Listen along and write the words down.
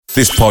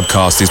This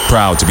podcast is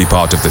proud to be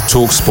part of the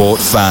TalkSport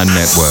Fan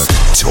Network.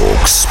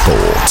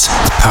 TalkSport.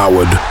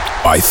 Powered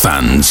by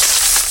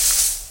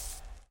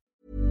fans.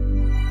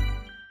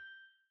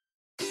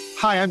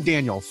 Hi, I'm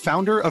Daniel,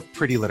 founder of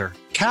Pretty Litter.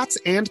 Cats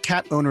and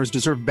cat owners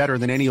deserve better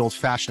than any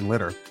old-fashioned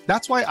litter.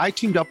 That's why I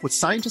teamed up with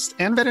scientists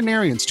and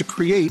veterinarians to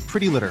create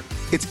Pretty Litter.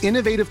 Its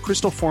innovative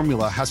crystal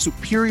formula has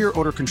superior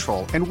odor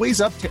control and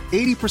weighs up to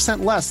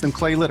 80% less than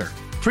clay litter.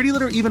 Pretty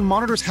Litter even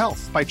monitors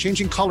health by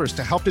changing colors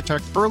to help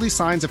detect early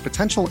signs of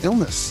potential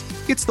illness.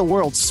 It's the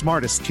world's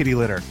smartest kitty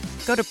litter.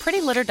 Go to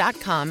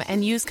prettylitter.com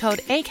and use code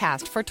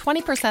ACAST for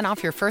 20%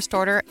 off your first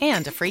order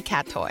and a free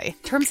cat toy.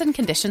 Terms and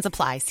conditions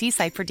apply. See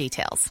site for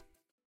details.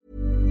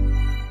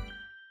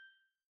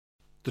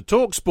 The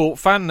TalkSport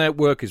Fan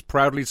Network is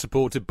proudly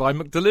supported by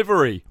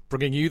McDelivery,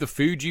 bringing you the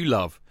food you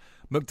love.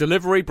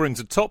 McDelivery brings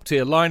a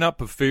top-tier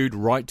lineup of food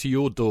right to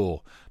your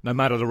door. No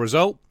matter the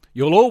result,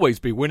 you'll always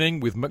be winning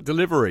with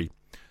McDelivery.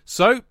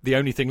 So, the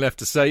only thing left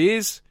to say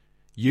is,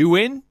 you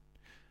win?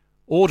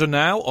 Order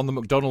now on the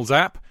McDonald's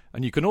app,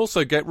 and you can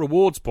also get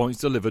rewards points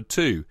delivered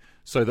too,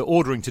 so that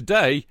ordering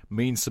today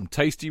means some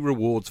tasty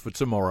rewards for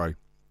tomorrow.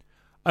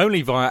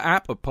 Only via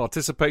app at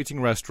participating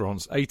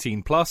restaurants.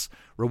 18 plus.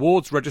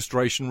 Rewards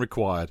registration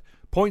required.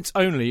 Points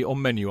only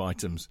on menu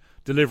items.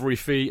 Delivery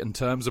fee and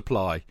terms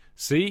apply.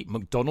 See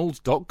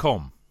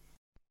mcdonalds.com.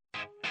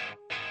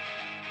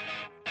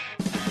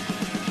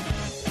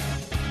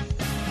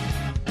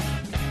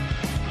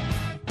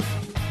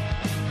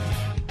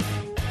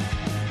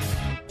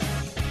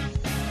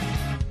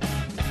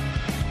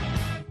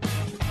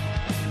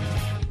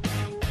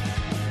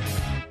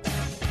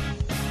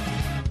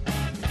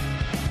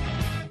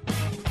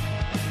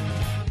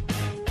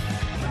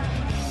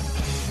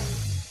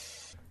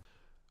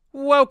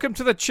 Welcome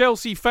to the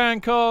Chelsea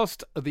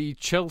Fancast, the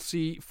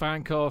Chelsea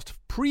Fancast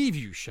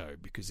preview show,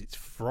 because it's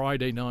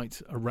Friday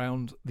night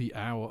around the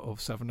hour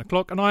of 7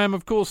 o'clock. And I am,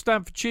 of course,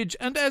 Stamford Chidge,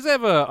 and as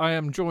ever, I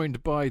am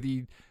joined by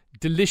the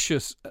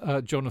delicious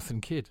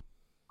Jonathan Kidd.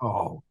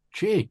 Oh,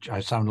 Chidge,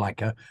 I sound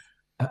like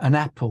an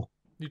apple.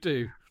 You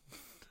do.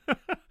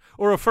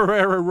 Or a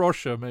Ferrero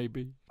Rocher,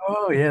 maybe.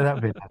 Oh, yeah,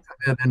 that'd be better.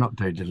 They're not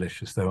very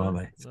delicious, though, are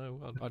they? No,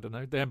 well, I don't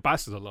know. The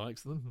ambassador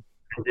likes them.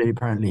 Yeah,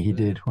 apparently he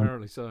did.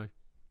 Apparently so.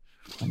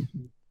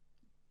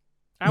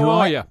 How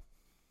are you?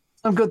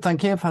 I'm good,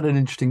 thank you. I've had an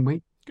interesting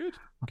week. Good.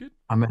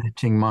 I'm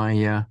editing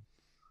my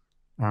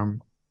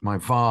my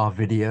VAR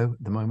video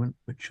at the moment,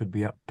 which should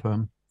be up,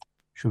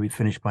 should be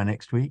finished by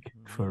next week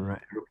for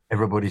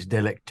everybody's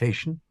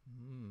delectation.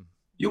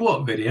 Your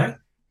what video?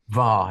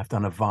 VAR. I've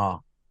done a VAR.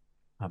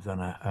 I've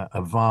done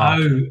a VAR.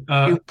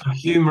 Oh, a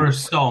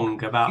humorous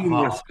song about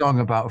humorous VAR.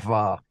 song about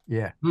VAR.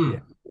 Yeah.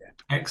 Yeah.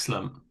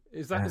 Excellent.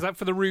 Is that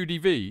for the Rudy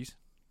V's?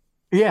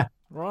 Yeah.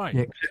 Right.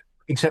 Yeah.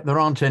 Except there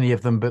aren't any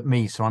of them but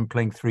me, so I'm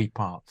playing three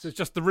parts. So it's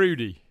just the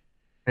Rudy.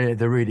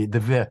 The Rudy, the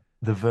V,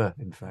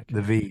 in fact,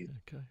 the V.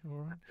 Okay,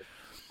 all right.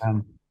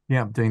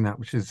 Yeah, I'm doing that,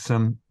 which is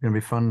going to be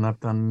fun. I've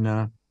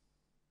done.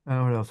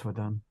 What else have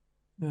I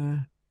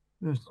done?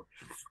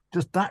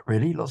 Just that,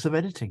 really. Lots of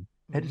editing.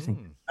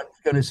 I'm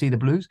going to see the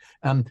Blues.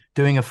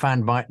 Doing a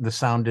fan bite. The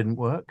sound didn't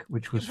work,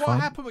 which was fun.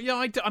 What happened?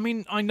 Yeah, I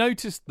mean, I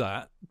noticed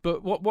that,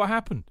 but what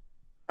happened?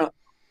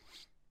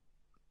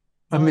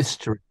 A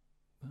mystery.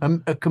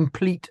 A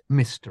complete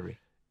mystery.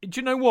 Do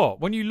you know what?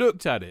 When you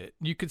looked at it,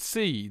 you could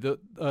see that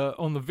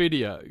on the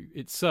video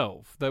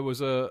itself, there was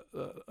a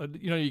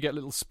you get a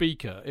little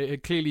speaker. It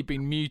had clearly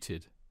been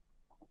muted.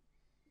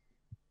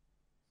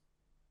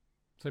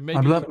 So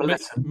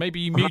maybe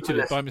you muted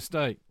it by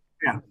mistake.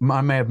 Yeah, I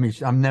may have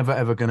muted. I'm never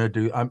ever going to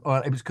do. It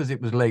was because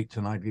it was late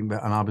and I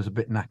was a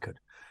bit knackered.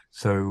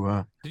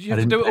 So did you have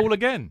to do it all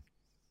again?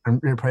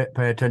 And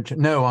pay attention.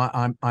 No,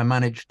 I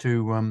managed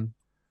to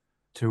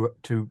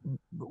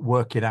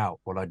work it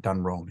out what I'd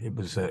done wrong. It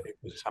was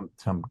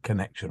some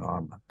connection.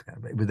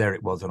 There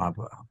it was, and I.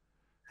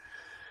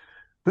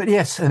 But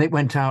yes, and it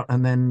went out,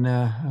 and then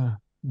la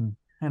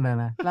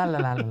la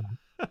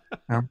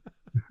la.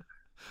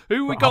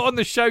 Who we got on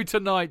the show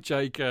tonight,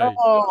 JK?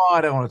 Oh, I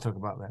don't want to talk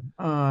about them.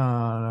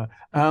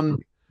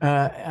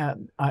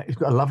 He's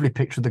got a lovely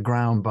picture of the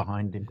ground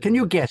behind him. Can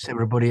you guess,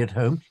 everybody at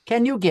home?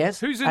 Can you guess?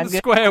 Who's in the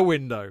square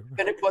window? I'm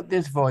going to put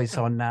this voice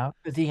on now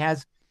because he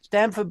has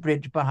Stamford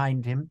Bridge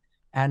behind him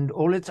and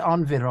all its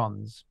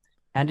environs.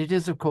 And it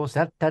is, of course,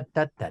 that.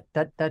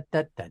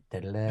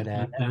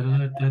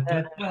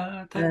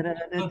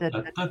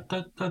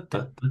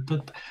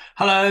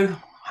 Hello,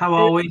 how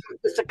are we?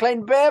 Mr.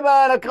 Clint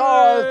Bearman, of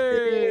course.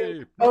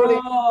 Hey!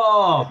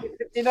 Holy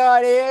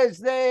 59, here's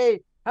the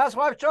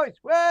Housewife Choice.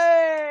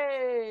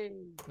 Way!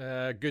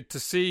 Good to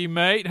see you,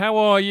 mate. How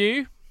are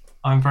you?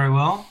 I'm very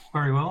well,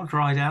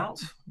 dried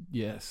out.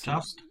 Yes.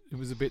 Just. It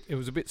was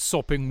a bit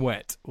sopping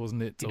wet,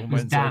 wasn't it? It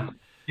was damp.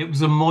 It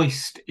was a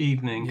moist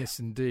evening. Yes,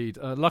 indeed.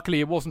 Luckily,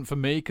 it wasn't for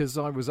me because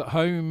I was at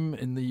home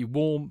in the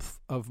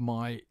warmth of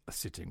my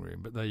sitting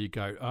room. But there you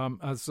go.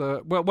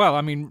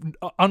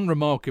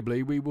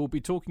 Unremarkably, we will be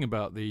talking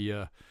about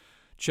the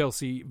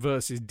Chelsea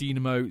versus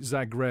Dinamo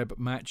Zagreb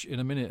match in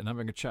a minute and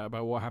having a chat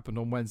about what happened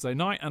on Wednesday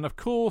night. And of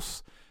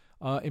course,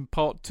 In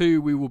part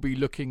 2, we will be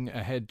looking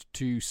ahead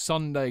to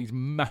Sunday's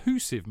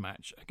massive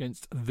match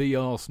against the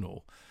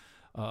Arsenal,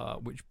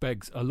 which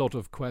begs a lot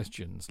of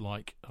questions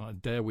like,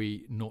 dare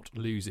we not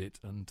lose it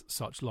and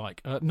such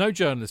like. No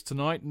journalist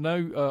tonight,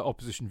 no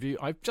opposition view.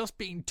 I've just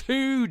been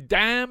too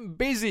damn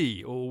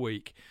busy all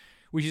week,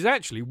 which is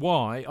actually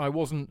why I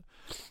wasn't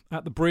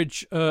at the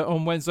Bridge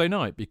on Wednesday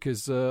night,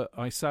 because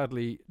I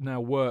sadly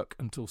now work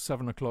until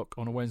 7 o'clock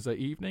on a Wednesday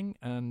evening,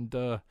 and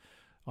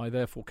I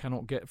therefore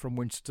cannot get from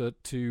Winchester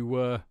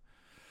to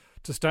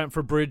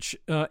Stamford Bridge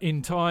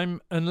in time,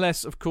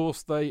 unless, of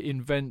course, they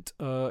invent,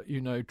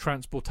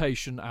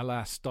 transportation a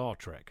la Star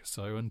Trek.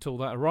 So until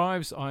that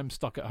arrives, I'm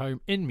stuck at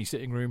home in my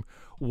sitting room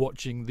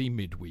watching the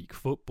midweek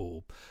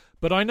football.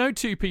 But I know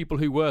 2 people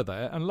who were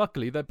there, and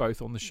luckily they're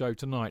both on the show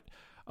tonight.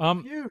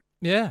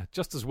 Yeah,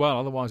 just as well.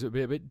 Otherwise, it would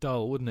be a bit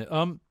dull, wouldn't it?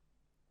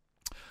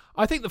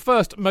 I think the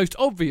first, most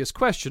obvious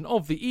question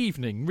of the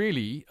evening,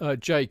 really,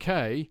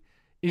 JK,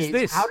 is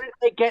this: how did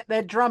they get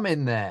their drum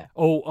in there?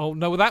 Oh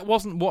no, that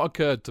wasn't what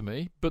occurred to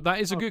me. But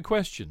that is a good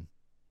question.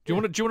 Do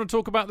you want to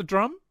talk about the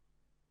drum?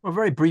 Well,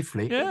 very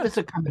briefly, yeah.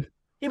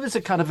 It was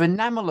a kind of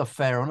enamel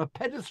affair on a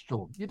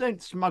pedestal. You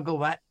don't smuggle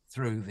that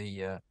through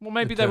the. Well,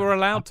 maybe they were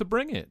allowed to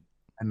bring it.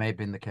 It may have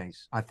been the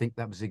case. I think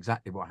that was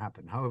exactly what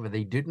happened. However,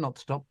 they did not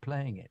stop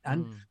playing it.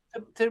 And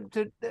to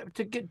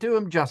do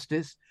them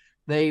justice,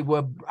 they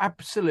were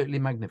absolutely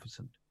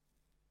magnificent.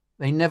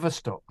 They never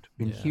stopped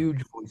in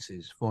huge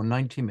voices for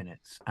 90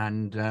 minutes.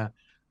 And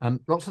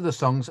lots of the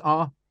songs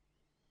are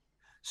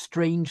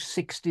strange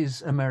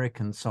 60s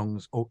American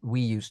songs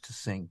we used to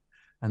sing.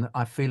 And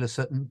I feel a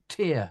certain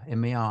tear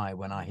in my eye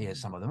when I hear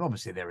some of them.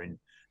 Obviously, they're in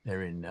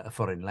a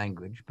foreign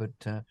language. But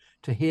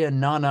to hear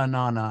Na Na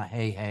Na Na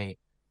Hey Hey,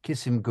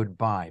 Kiss Him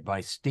Goodbye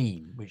by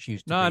Steen, which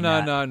used to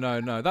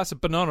No. That's a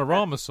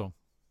Bananarama song.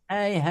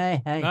 Hey,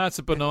 hey, hey. That's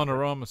a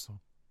Bananarama song.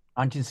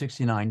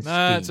 1969.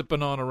 No, it's a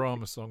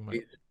Bananarama song,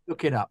 mate.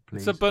 Look it up,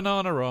 please. It's a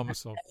Bananarama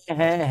song. Hey,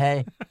 hey,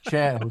 hey,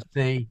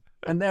 Chelsea.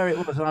 And there it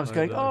was. And I was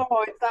going,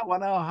 it's that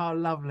one. Oh, how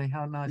lovely,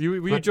 how nice.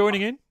 Were you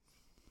joining in?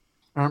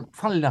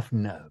 Funnily enough,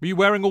 no. Were you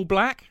wearing all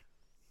black?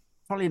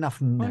 Funnily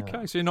enough, no.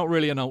 Okay, so you're not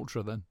really an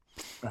ultra then.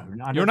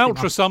 No, you're an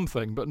ultra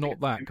something, but not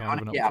that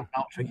kind of an ultra.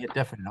 Yeah, you're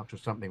definitely an ultra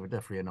something. We're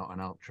definitely not an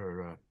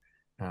ultra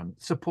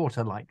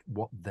supporter like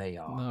what they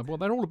are. No, well,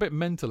 they're all a bit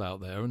mental out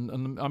there,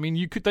 and I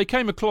mean, they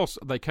came across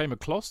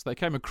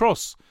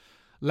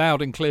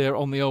loud and clear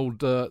on the old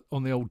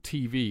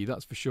TV.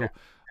 That's for sure.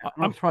 Yeah.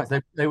 I'm surprised.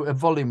 Their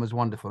volume was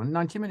wonderful, and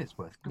 90 minutes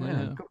worth.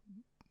 Yeah.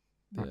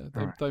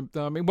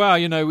 I mean, well,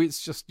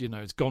 it's just,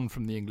 it's gone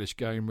from the English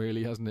game,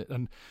 really, hasn't it?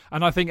 And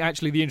I think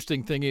actually the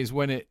interesting thing is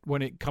when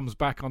it comes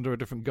back under a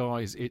different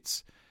guise,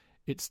 it's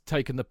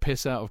taken the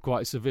piss out of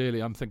quite severely.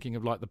 I'm thinking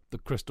of like the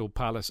Crystal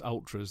Palace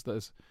Ultras.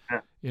 There's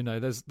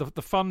there's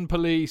the fun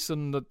police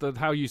and the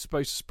how you're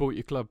supposed to support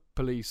your club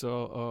police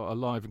are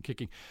alive and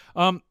kicking.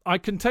 I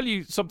can tell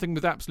you something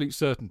with absolute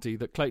certainty,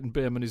 that Clayton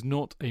Beerman is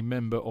not a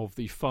member of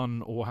the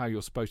fun or how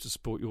you're supposed to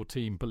support your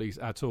team police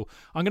at all.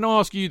 I'm going to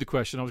ask you the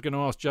question I was going to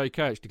ask JK,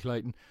 actually,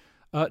 Clayton.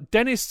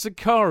 Dennis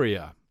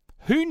Zakaria,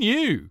 who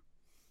knew?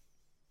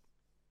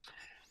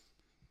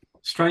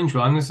 Strange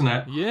one, isn't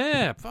it?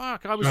 Yeah,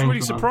 fuck. I was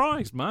really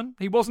surprised, man.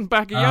 He wasn't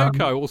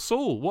Bakayoko or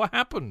Saul. What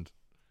happened?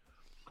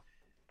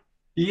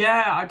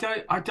 Yeah,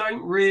 I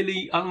don't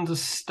really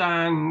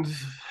understand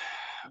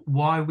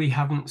why we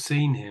haven't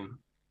seen him.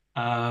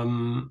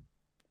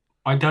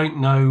 I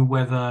don't know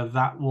whether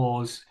that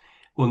was...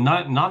 Well,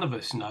 none of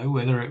us know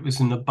whether it was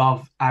an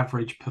above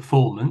average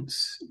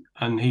performance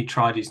and he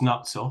tried his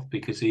nuts off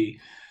because he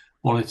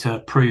wanted to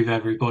prove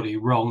everybody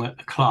wrong at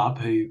the club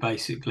who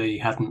basically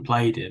hadn't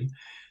played him.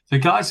 The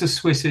guy's a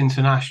Swiss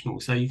international,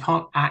 so you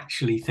can't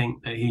actually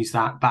think that he's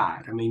that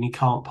bad. I mean, he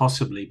can't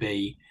possibly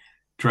be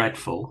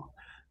dreadful.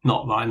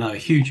 Not that I know a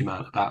huge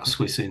amount about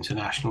Swiss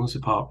internationals,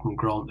 apart from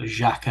Grant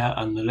Xhaka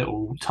and the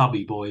little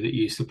tubby boy that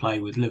used to play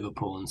with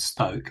Liverpool and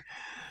Stoke.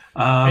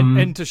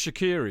 Enter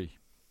Shaqiri.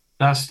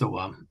 That's the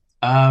one.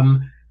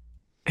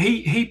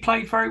 He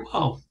played very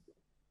well.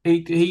 He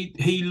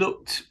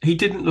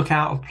didn't look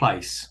out of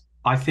place.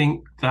 I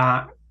think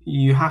that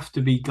you have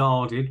to be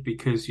guarded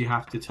because you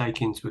have to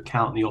take into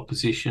account the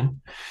opposition.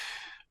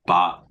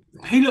 But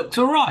he looked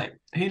all right.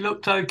 He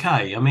looked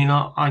okay. I mean,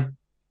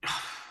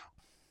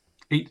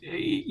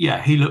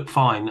 he looked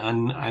fine.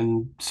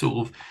 And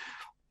sort of,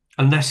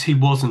 unless he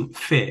wasn't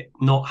fit,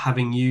 not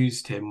having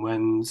used him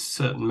when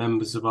certain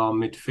members of our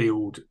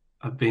midfield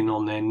have been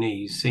on their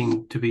knees,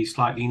 seemed to be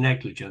slightly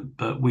negligent.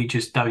 But we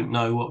just don't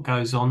know what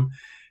goes on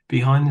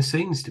behind the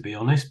scenes, to be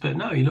honest. But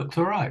no, he looked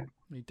all right.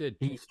 He did.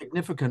 He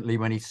significantly,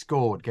 when he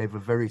scored, gave a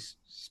very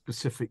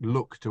specific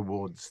look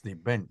towards the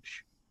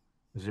bench,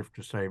 as if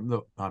to say,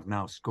 "Look, I've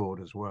now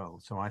scored as well."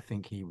 So I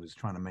think he was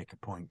trying to make a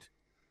point.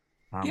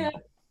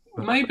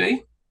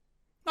 Maybe.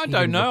 I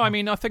don't know. I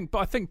mean, I think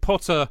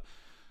Potter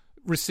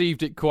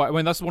received it quite. I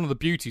mean, that's one of the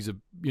beauties of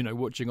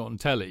watching it on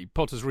telly.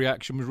 Potter's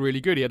reaction was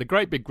really good. He had a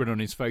great big grin on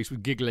his face,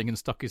 with giggling and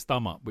stuck his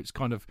thumb up, which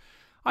kind of,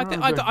 I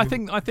think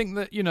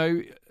that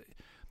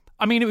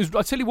I mean,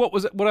 I tell you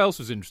what else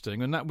was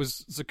interesting, and that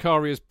was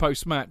Zakaria's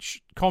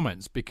post-match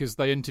comments, because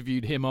they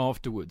interviewed him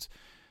afterwards.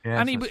 Yes,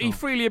 and he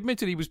freely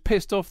admitted he was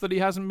pissed off that he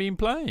hasn't been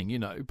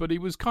playing, but he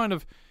was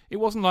it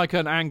wasn't like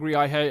an angry,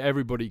 I hate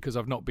everybody because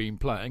I've not been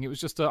playing. It was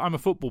just, I'm a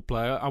football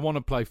player, I want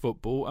to play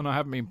football, and I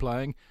haven't been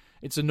playing.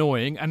 It's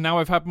annoying, and now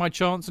I've had my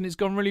chance, and it's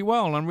gone really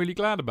well, and I'm really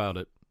glad about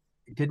it.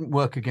 It didn't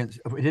work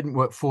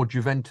for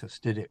Juventus,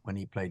 did it, when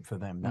he played for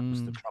them? That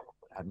was the trouble.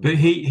 But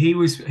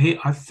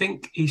I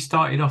think he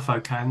started off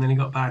okay, and then he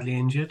got badly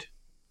injured.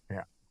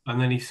 Yeah.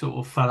 And then he sort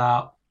of fell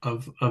out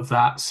of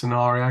that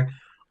scenario.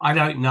 I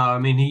don't know. I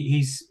mean,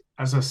 he's,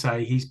 as I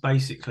say, he's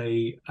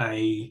basically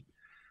a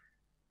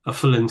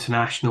full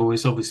international.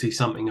 There's obviously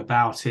something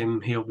about him.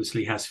 He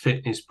obviously has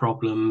fitness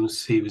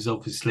problems. He was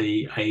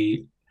obviously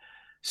a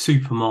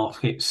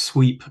supermarket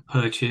sweep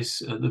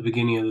purchase at the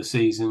beginning of the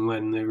season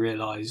when they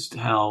realised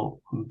how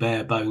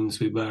bare bones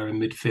we were in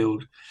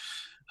midfield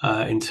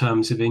in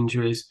terms of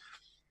injuries.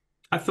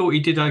 I thought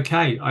he did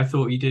okay. I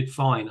thought he did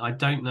fine. I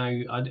don't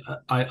know.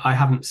 I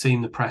haven't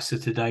seen the presser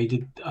today.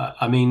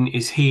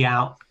 Is he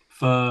out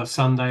for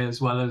Sunday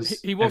as well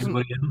as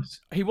everybody else?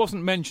 He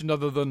wasn't mentioned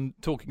other than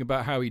talking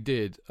about how he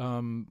did.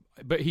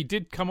 But he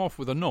did come off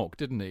with a knock,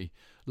 didn't he?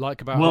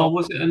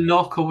 Was it a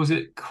knock or was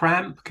it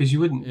cramp? Because you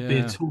wouldn't be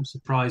at all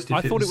surprised if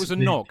I thought it was a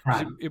knock.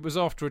 It was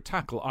after a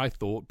tackle, I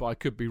thought, but I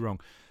could be wrong.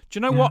 Do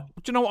you know what?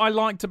 Do you know what I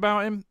liked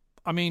about him?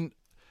 I mean,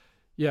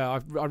 I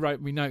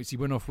wrote me notes. He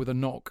went off with a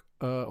knock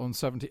on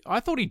 70. I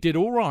thought he did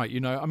all right.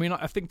 I mean,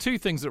 I think two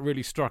things that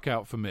really struck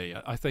out for me.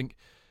 I think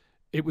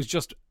it was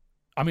just.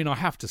 I mean, I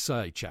have to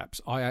say, chaps,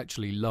 I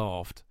actually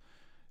laughed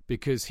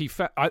because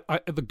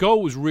the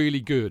goal was really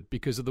good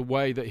because of the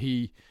way that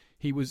he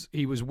was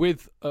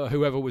with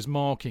whoever was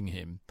marking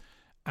him,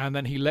 and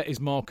then he let his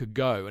marker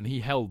go and he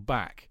held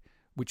back,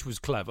 which was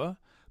clever.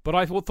 But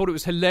I thought it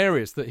was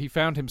hilarious that he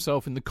found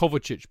himself in the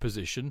Kovacic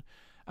position,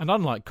 and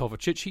unlike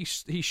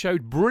Kovacic, he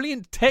showed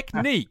brilliant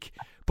technique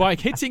by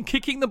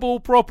kicking the ball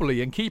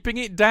properly and keeping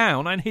it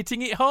down and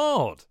hitting it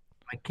hard.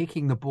 By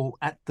kicking the ball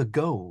at the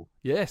goal.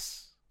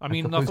 Yes. I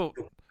mean, I thought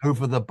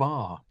over the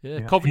bar.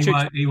 Yeah,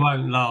 Kovacic, he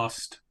won't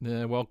last.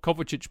 Yeah, well,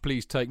 Kovacic,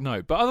 please take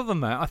note. But other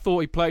than that, I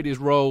thought he played his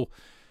role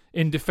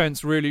in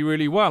defence really,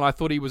 really well. I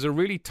thought he was a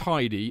really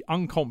tidy,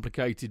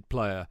 uncomplicated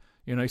player.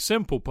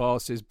 Simple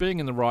passes, being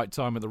in the right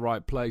time at the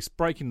right place,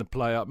 breaking the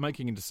play up,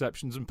 making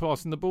interceptions, and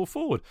passing the ball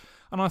forward.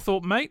 And I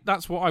thought, mate,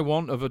 that's what I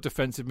want of a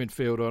defensive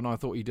midfielder. And I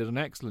thought he did an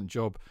excellent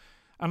job.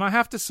 And I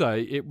have to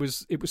say, it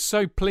was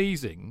so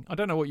pleasing. I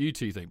don't know what you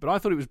two think, but I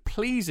thought it was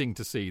pleasing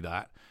to see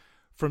that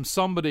from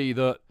somebody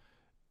that,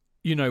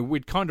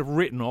 we'd kind of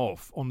written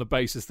off on the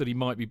basis that he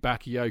might be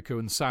Bakayoko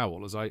and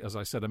Sowell, as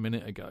I said a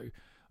minute ago.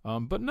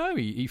 But no,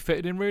 he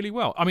fitted in really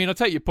well. I mean, I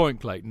take your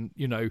point, Clayton.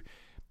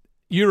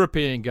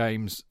 European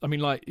games, I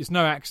mean, it's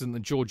no accident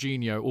that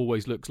Jorginho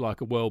always looks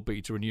like a world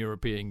beater in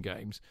European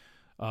games,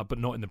 but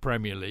not in the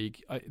Premier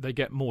League. They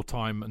get more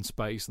time and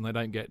space, and they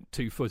don't get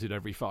two-footed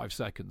every 5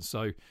 seconds.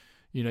 So,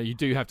 you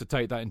do have to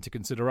take that into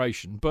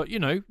consideration. But,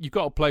 you've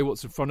got to play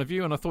what's in front of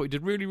you, and I thought he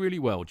did really, really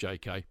well,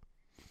 JK.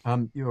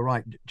 You were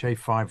right.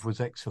 J5 was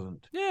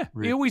excellent. Yeah,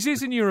 really. He always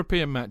is in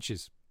European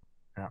matches.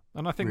 Yeah,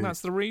 and I think that's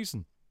the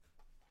reason.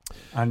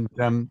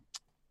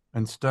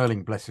 And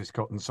Sterling, bless his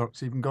cotton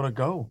socks, even got a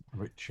goal,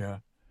 which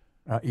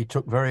he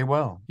took very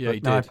well. Yeah, he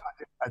did.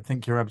 I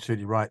think you're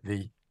absolutely right.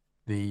 The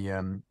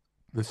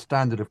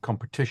standard of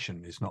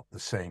competition is not the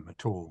same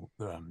at all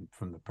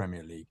from the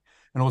Premier League.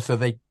 And also,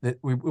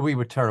 we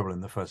were terrible in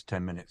the first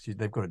 10 minutes.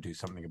 They've got to do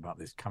something about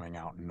this coming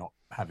out and not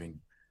having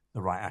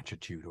the right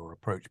attitude or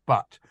approach.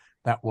 But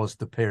that was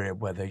the period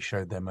where they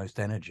showed their most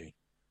energy.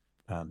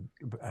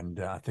 And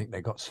I think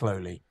they got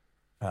slowly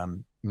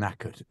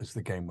knackered as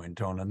the game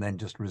went on, and then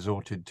just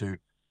resorted to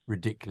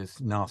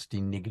ridiculous,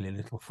 nasty, niggly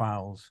little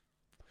fouls,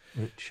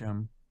 which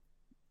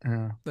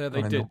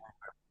they did.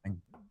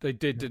 They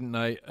did, didn't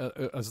they?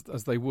 As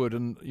they would,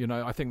 and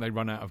I think they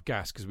run out of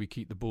gas because we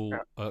keep the ball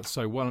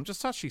so well. I'm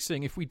just actually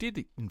seeing if we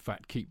did, in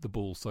fact, keep the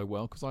ball so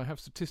well, because I have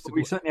statistical.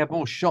 We certainly have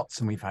more shots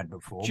than we've had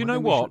before. Do you know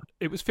what?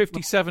 It was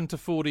 57 to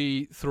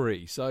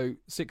 43, so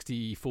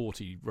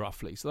 60-40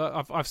 roughly.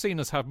 So I've seen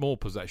us have more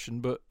possession,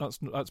 but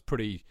that's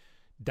pretty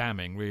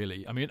damning,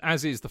 really. I mean,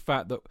 as is the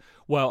fact that,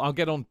 I'll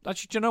get on.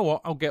 Actually, do you know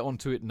what? I'll get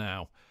onto it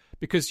now.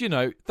 Because,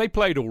 they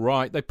played all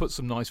right. They put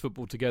some nice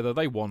football together.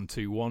 They won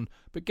 2-1.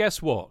 But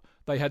guess what?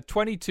 They had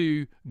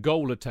 22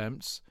 goal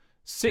attempts,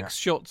 6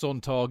 shots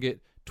on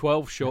target,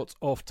 12 shots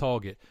off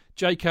target.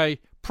 JK,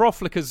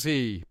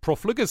 profligacy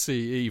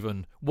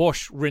even.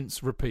 Wash,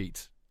 rinse,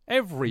 repeat.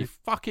 Every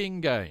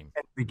fucking game.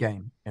 Every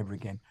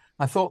game.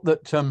 I thought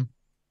that,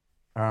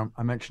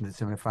 I mentioned it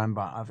to him,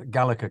 but I think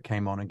Gallagher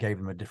came on and gave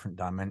him a different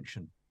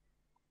dimension.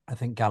 I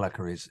think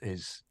Gallagher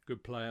is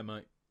good player,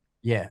 mate.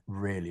 Yeah,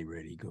 really,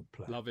 really good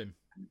player. Love him.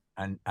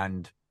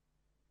 And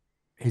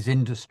his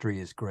industry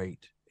is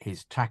great.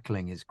 His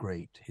tackling is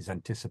great. His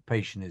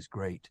anticipation is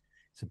great.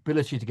 His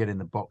ability to get in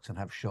the box and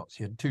have shots.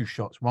 He had 2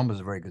 shots. One was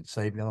a very good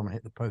save. The other one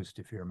hit the post,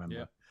 if you remember.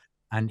 Yeah.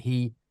 And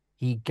he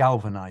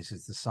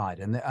galvanizes the side.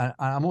 And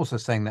I'm also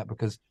saying that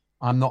because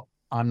I'm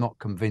not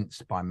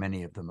convinced by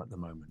many of them at the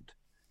moment,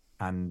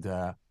 and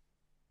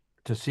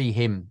to see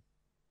him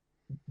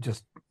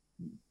just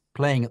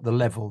playing at the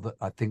level that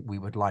I think we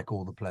would like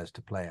all the players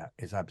to play at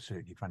is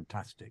absolutely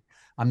fantastic.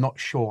 I'm not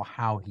sure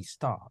how he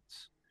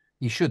starts.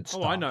 He should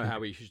start. Oh, I know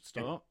how he should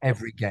start.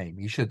 Every game,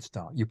 he should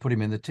start. You put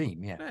him in the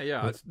team, yeah.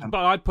 Yeah.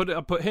 But I'd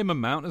put him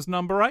and Mount as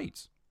number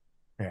 8.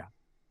 Yeah,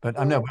 but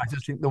I know. I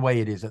just think the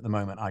way it is at the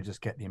moment, I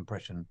just get the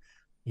impression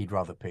he'd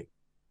rather pick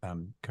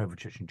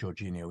Kovacic and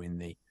Jorginho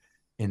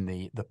in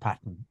the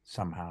pattern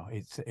somehow.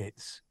 It's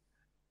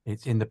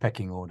in the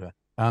pecking order.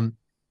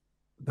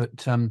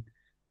 But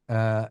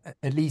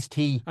at least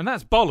he... And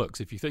that's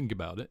bollocks if you think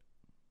about it,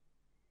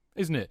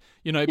 isn't it?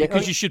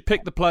 Because you should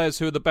pick the players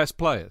who are the best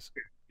players.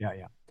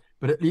 Yeah.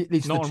 But at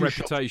least not on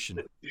reputation.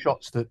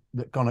 Shots that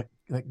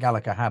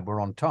Gallagher had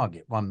were on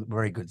target. One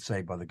very good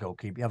save by the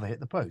goalkeeper, the other hit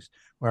the post.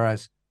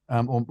 Whereas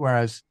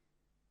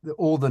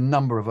all the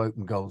number of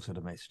open goals that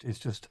are missed is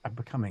just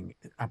becoming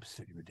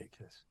absolutely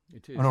ridiculous.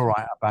 It is. And all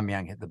right,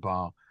 Aubameyang hit the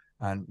bar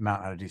and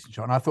Mount had a decent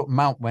shot. And I thought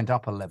Mount went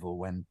up a level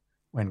when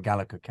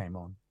Gallagher came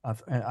on.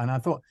 And I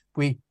thought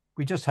we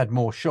just had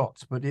more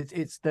shots, but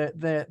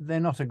they're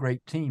not a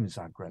great team,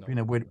 Zagreb.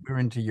 No. We're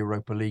into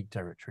Europa League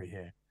territory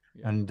here,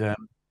 yeah.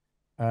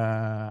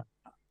 And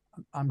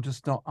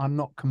I'm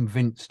not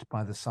convinced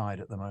by the side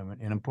at the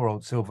moment. And poor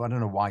old Silva, I don't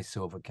know why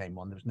Silva came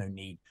on. There was no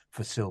need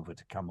for Silva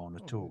to come on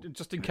at all.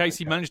 Just in case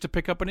he managed to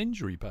pick up an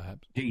injury,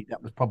 perhaps. Indeed,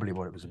 that was probably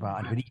what it was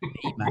about. But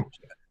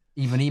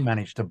he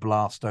managed to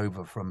blast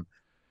over from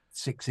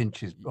 6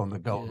 inches on the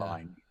goal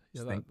line.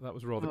 Yeah, that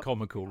was rather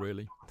comical,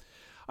 really.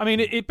 I mean,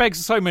 it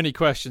begs so many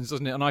questions,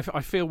 doesn't it? And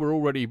I feel we're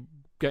already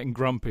getting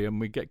grumpy, and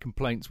we get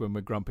complaints when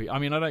we're grumpy. I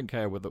mean, I don't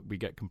care whether we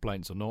get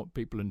complaints or not.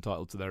 People are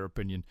entitled to their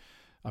opinion.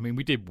 I mean,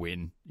 we did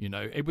win.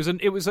 It was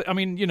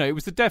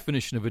the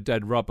definition of a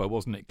dead rubber,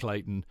 wasn't it,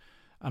 Clayton?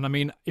 And I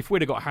mean, if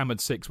we'd have got hammered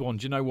 6-1,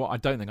 do you know what? I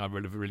don't think I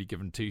would have really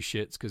given two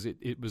shits, because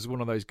it was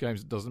one of those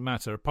games that doesn't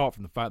matter, apart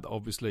from the fact that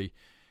obviously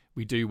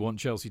we do want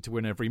Chelsea to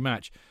win every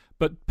match.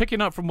 But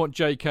picking up from what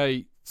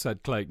JK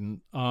said,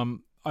 Clayton,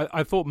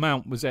 I thought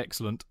Mount was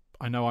excellent.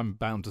 I know I'm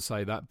bound to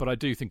say that, but I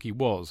do think he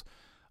was.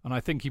 And I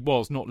think he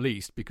was, not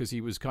least, because he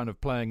was kind of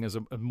playing as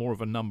a more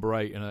of a number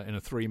 8 in a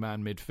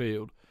 3-man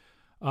midfield.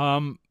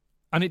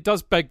 And it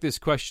does beg this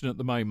question at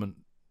the moment,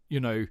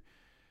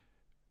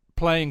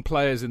 playing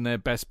players in their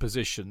best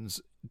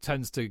positions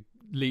tends to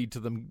lead to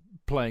them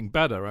playing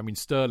better. I mean,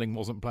 Sterling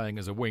wasn't playing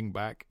as a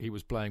wing-back. He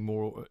was playing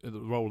more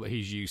the role that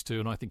he's used to,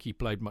 and I think he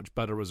played much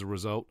better as a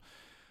result.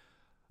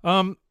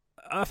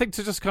 I think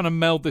to just kind of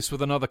meld this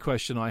with another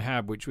question I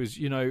had, which was,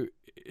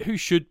 who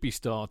should be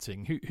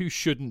starting? Who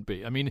shouldn't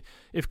be? I mean,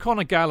 if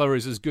Conor Gallagher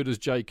is as good as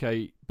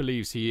JK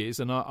believes he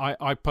is, and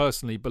I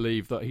personally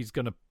believe that he's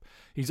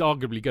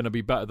arguably going to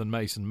be better than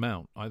Mason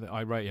Mount.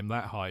 I rate him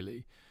that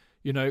highly.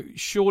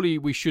 Surely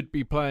we should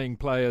be playing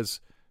players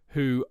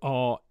who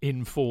are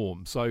in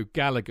form. So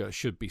Gallagher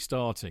should be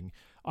starting.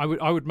 I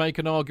would make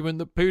an argument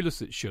that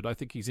Pulisic should. I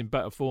think he's in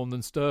better form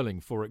than Sterling,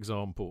 for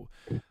example.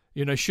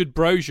 Should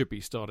Brozier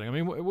be starting? I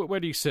mean, where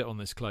do you sit on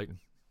this, Clayton?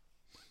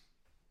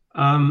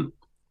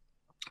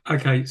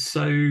 Okay,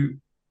 so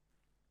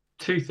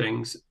 2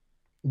 things.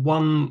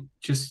 One,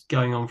 just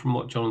going on from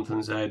what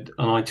Jonathan said,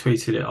 and I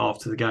tweeted it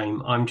after the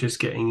game, I'm just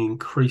getting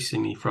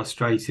increasingly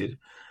frustrated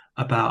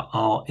about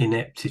our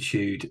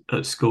ineptitude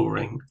at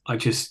scoring.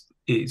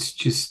 It's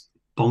just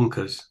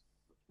bonkers.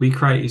 We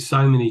created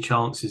so many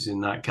chances in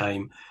that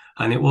game,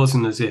 and it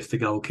wasn't as if the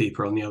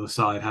goalkeeper on the other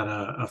side had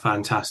a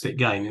fantastic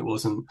game. It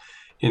wasn't,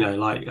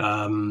 like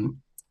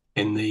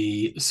in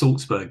the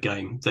Salzburg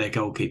game, their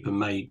goalkeeper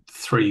made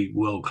 3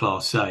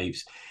 world-class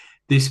saves.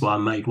 This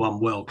one made 1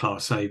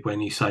 world-class save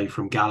when you say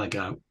from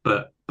Gallagher,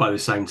 but by the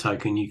same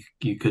token,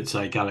 you could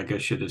say Gallagher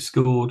should have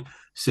scored,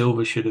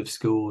 Silva should have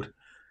scored.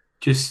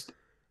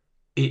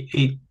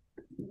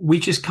 We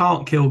just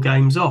can't kill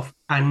games off.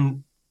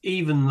 And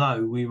even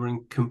though we were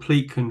in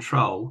complete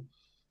control,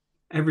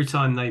 every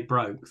time they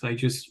broke, they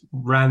just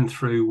ran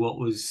through what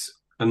was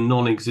a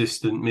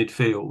non-existent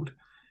midfield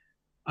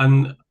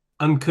and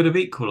could have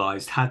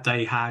equalised had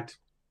they had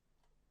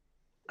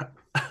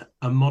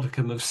a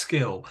modicum of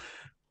skill.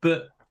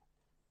 But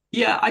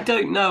yeah, I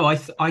don't know.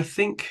 I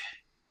think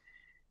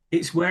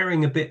it's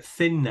wearing a bit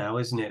thin now,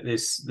 isn't it?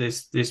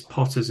 This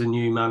Potter's a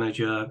new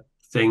manager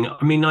thing.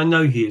 I mean, I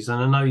know he is,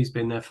 and I know he's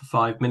been there for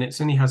 5 minutes,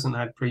 and he hasn't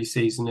had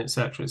pre-season,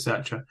 etc.,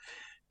 etc.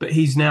 But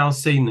he's now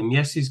seen them.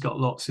 Yes, he's got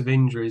lots of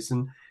injuries,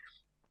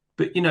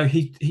 but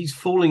he's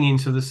falling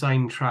into the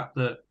same trap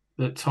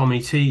that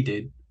Tommy T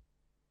did,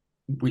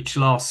 which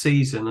last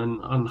season,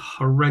 and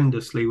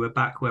horrendously we're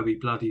back where we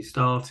bloody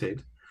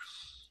started.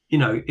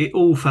 It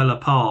all fell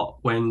apart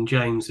when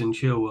James and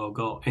Chilwell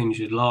got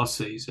injured last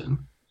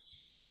season.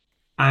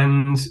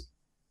 And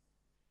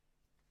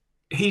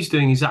he's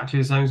doing exactly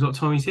the same as what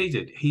Tommy T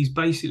did. He's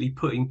basically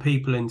putting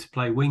people in to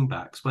play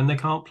wing-backs when they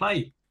can't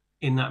play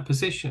in that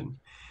position.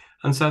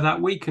 And so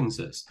that weakens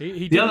us.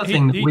 He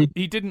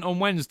didn't on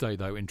Wednesday,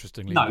 though,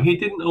 interestingly. No, he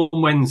didn't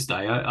on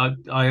Wednesday.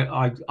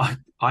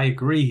 I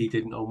agree he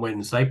didn't on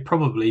Wednesday,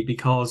 probably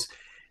because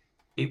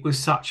it was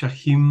such a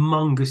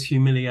humongous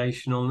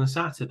humiliation on the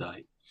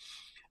Saturday.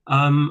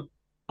 I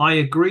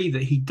agree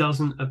that he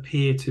doesn't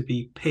appear to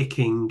be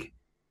picking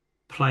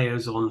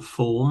players on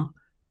form,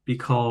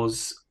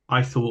 because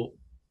I thought,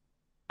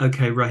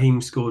 okay,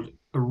 Raheem scored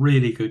a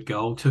really good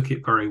goal, took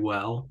it very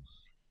well,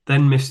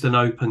 then missed an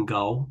open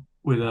goal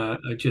with an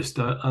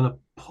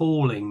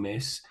appalling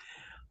miss.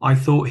 I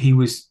thought he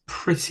was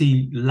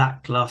pretty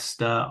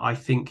lackluster. I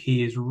think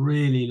he is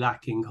really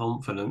lacking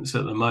confidence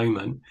at the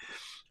moment.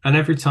 And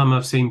every time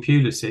I've seen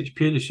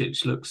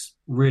Pulisic looks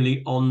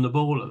really on the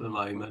ball at the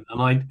moment.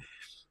 And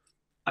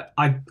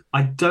I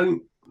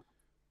don't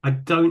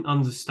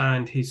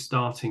understand his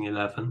starting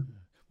 11.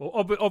 Well,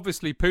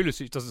 obviously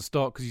Pulisic doesn't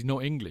start because he's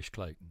not English,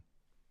 Clayton.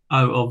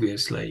 Oh,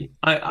 obviously.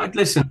 I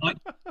listen.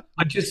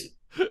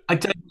 I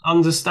don't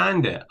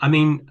understand it. I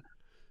mean,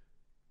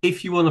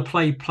 if you want to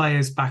play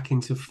players back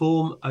into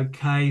form,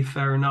 okay,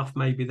 fair enough.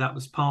 Maybe that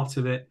was part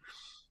of it.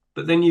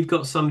 But then you've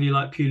got somebody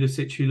like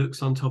Pulisic who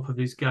looks on top of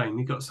his game.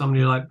 You've got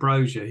somebody like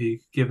Brozier who you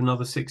could give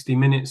another 60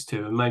 minutes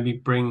to and maybe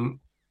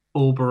bring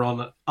Auber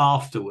on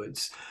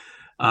afterwards.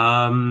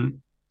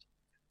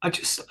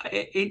 It's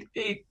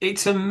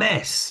a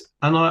mess.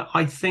 And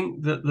I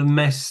think that the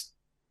mess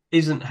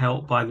isn't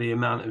helped by the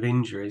amount of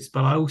injuries,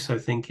 but I also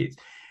think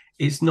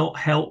it's not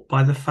helped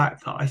by the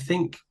fact that I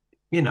think,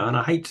 and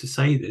I hate to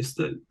say this,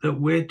 that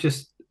we're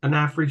just an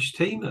average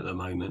team at the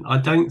moment. I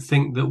don't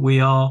think that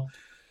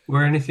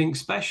we're anything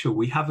special.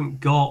 We haven't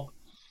got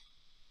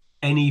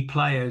any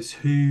players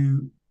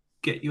who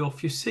get you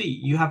off your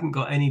seat. You haven't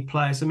got any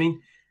players. I mean,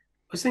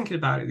 I was thinking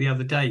about it the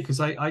other day because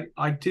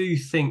I do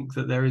think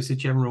that there is a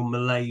general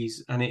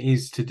malaise, and it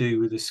is to do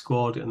with the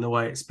squad and the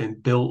way it's been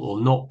built or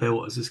not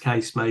built, as this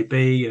case may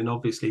be. And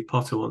obviously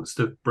Potter wants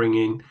to bring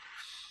in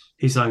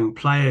his own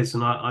players.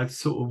 And I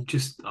saw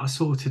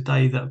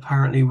today that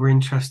apparently we're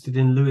interested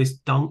in Lewis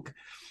Dunk,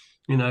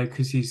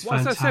 because he's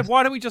fantastic. As I said,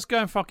 why don't we just go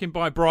and fucking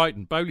buy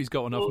Brighton? Bowley's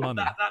got enough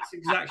money. That's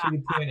exactly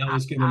the point I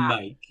was going to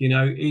make.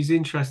 He's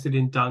interested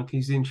in Dunk,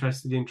 he's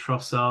interested in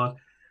Trossard,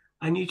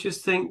 and you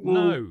just think, well,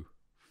 no.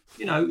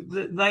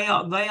 They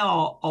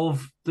are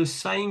of the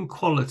same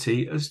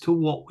quality as to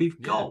what we've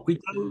got. We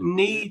don't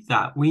need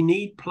that. We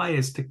need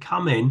players to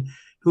come in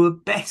who are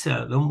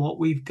better than what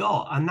we've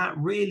got, and that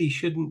really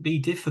shouldn't be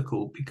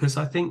difficult, because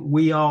I think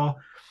we are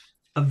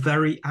a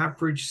very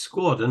average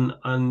squad,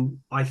 and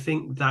I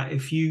think that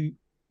if you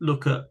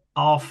look at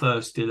our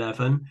first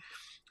 11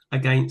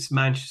 against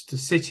Manchester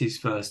City's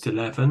first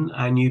 11,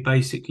 and you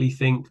basically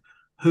think,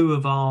 who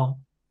of our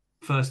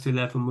first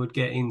 11 would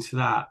get into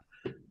that?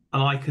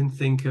 And I can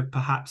think of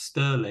perhaps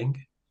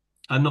Sterling,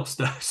 and not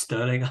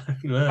Sterling.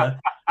 I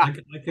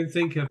can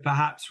think of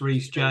perhaps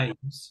Reece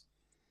James,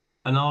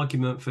 an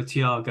argument for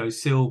Thiago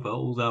Silva,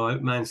 although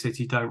Man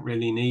City don't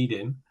really need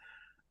him.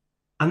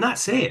 And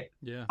that's it.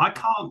 Yeah.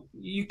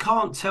 You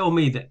can't tell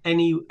me that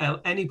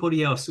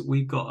anybody else that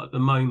we've got at the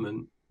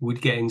moment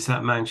would get into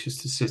that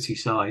Manchester City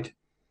side.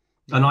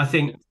 And I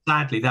think,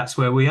 sadly, that's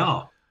where we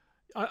are.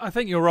 I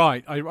think you're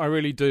right. I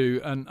really do.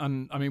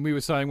 And I mean, we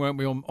were saying, weren't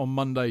we, on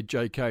Monday,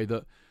 JK,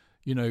 that,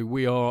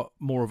 we are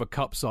more of a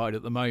cup side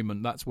at the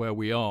moment. That's where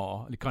we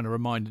are. It kind of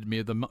reminded me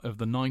of the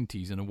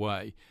 90s in a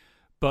way.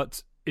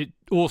 But it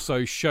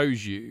also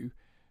shows you,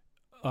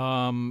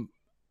 and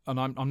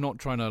I'm not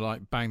trying to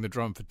bang the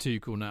drum for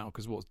Tuchel now,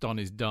 because what's done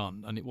is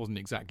done, and it wasn't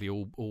exactly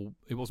all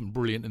it wasn't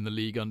brilliant in the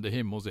league under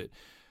him, was it?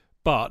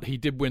 But he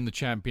did win the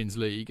Champions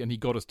League, and he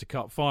got us to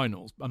cup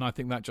finals, and I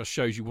think that just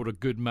shows you what a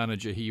good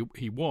manager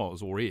he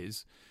was or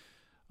is.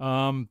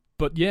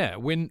 But yeah,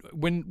 when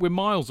we're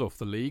miles off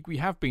the league, we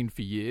have been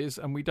for years,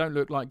 and we don't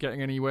look like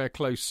getting anywhere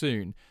close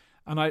soon.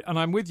 And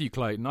I'm with you,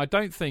 Clayton. I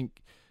don't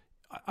think.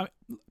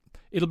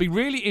 It'll be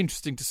really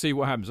interesting to see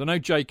what happens. I know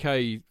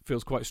JK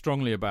feels quite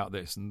strongly about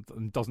this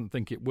and doesn't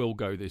think it will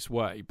go this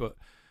way, but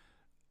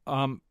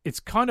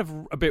it's kind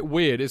of a bit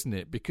weird, isn't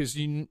it? Because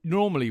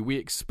normally we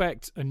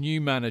expect a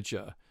new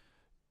manager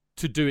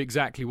to do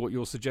exactly what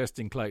you're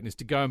suggesting, Clayton, is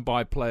to go and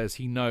buy players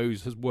he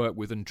knows, has worked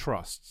with and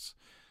trusts.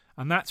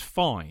 And that's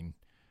fine.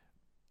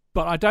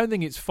 But I don't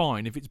think it's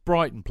fine if it's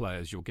Brighton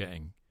players you're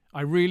getting.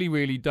 I really,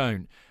 really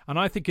don't. And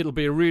I think it'll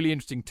be a really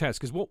interesting test,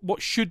 because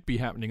what should be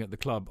happening at the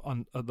club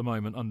at the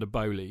moment under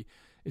Bowley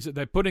is that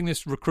they're putting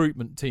this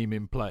recruitment team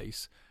in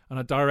place and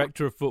a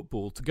director of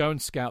football to go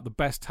and scout the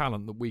best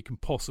talent that we can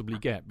possibly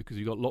get, because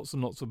we've got lots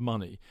and lots of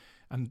money.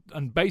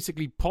 And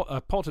basically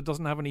Potter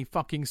doesn't have any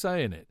fucking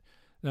say in it.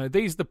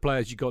 These are the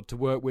players you got to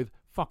work with.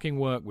 Fucking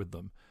work with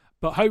them.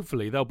 But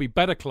hopefully they'll be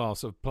better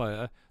class of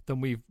player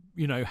than we've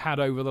had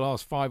over the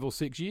last 5 or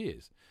 6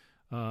 years.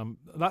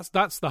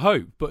 That's the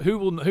hope. But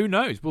who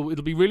knows? Well,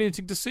 it'll be really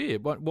interesting to see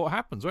it. What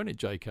happens, won't it,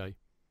 JK?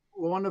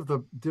 Well, one of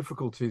the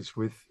difficulties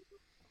with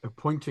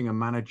appointing a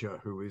manager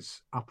who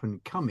is up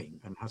and coming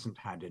and hasn't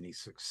had any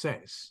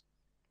success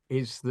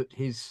is that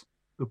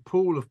the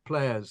pool of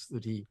players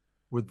that he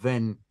would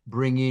then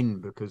bring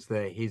in, because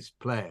they're his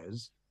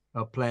players,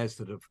 are players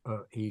that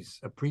he's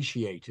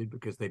appreciated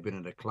because they've been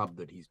at a club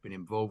that he's been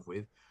involved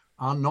with,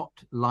 are not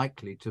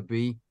likely to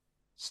be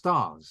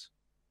stars.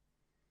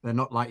 they're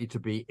not likely to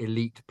be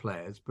elite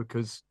players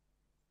because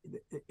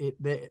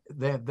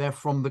they're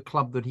from the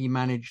club that he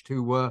managed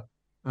who were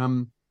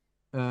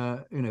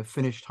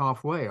finished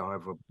halfway,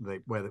 however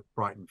where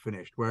Brighton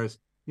finished. Whereas,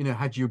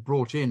 had you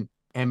brought in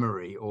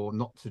Emery, or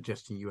not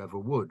suggesting you ever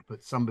would,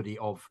 but somebody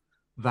of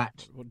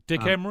that,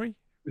 Dick Emery,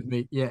 with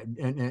me,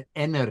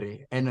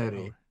 Emery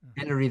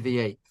the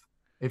Eighth.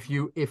 If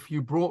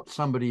you brought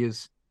somebody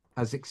as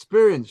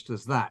experienced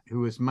as that,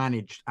 who has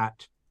managed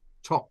at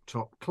top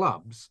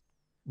clubs,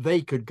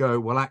 they could go,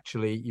 well,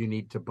 actually, you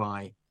need to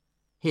buy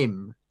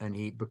him,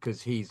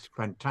 because he's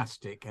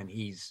fantastic and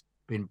he's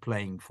been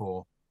playing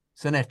for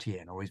Saint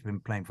Etienne, or he's been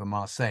playing for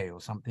Marseille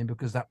or something,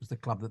 because that was the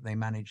club that they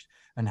managed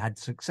and had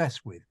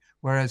success with.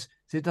 Whereas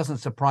it doesn't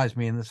surprise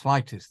me in the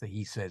slightest that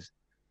he says,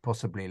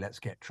 possibly let's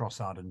get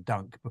Trossard and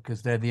Dunk,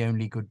 because they're the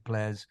only good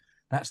players.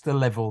 That's the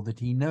level that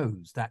he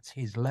knows. That's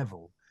his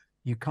level.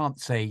 You can't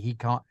say he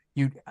can't.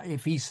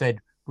 If he said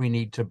we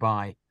need to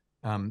buy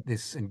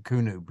this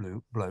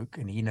Nkunku bloke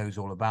and he knows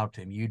all about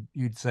him,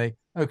 you'd say,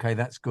 okay,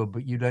 that's good,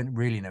 but you don't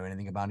really know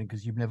anything about him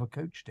because you've never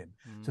coached him.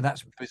 So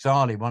that's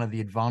bizarrely one of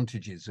the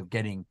advantages of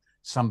getting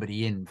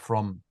somebody in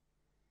from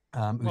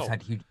who's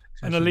had huge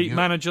success. An elite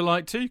manager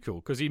like Tuchel,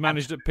 because he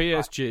managed at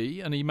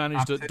PSG and he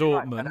managed at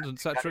Dortmund,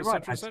 etc.,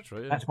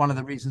 etc. That's one of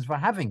the reasons for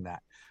having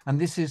that. And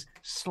this is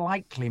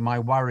slightly my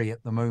worry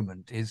at the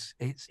moment. Is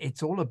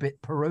it's all a bit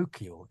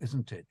parochial,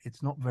 isn't it?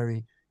 It's not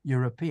very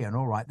European.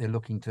 All right, they're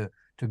looking to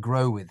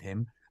grow with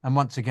him. And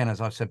once again, as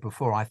I've said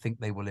before, I think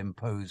they will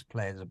impose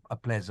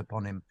players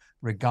upon him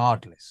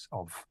regardless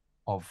of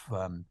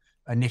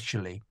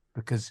initially,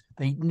 because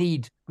they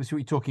need, was what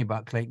you're talking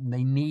about, Clayton,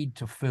 they need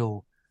to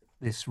fill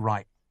this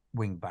right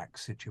wing back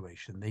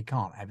situation. They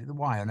can't have it.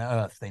 Why on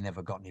earth they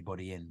never got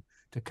anybody in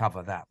to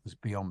cover that was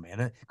beyond me.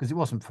 Because it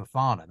wasn't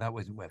Fofana. That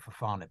wasn't where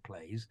Fofana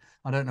plays.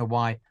 I don't know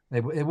why they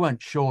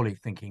weren't surely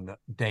thinking that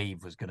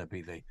Dave was going to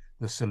be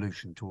the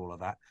solution to all of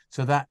that.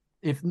 So that,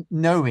 if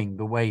knowing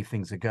the way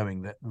things are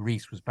going, that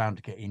Reece was bound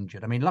to get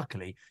injured. I mean,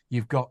 luckily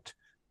you've got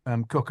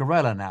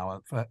Cucurella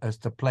now as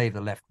to play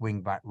the left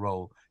wing back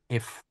role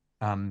if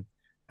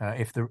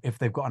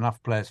they've got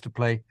enough players to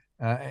play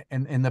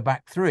in the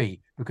back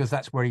three, because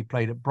that's where he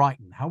played at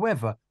Brighton.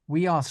 However,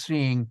 we are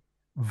seeing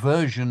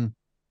version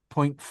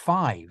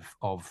 0.5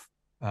 of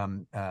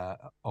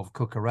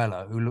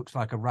Cucurella, who looks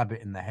like a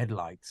rabbit in the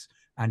headlights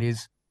and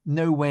is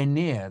nowhere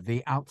near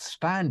the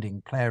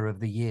outstanding player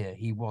of the year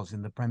he was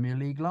in the Premier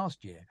League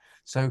last year.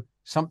 So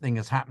something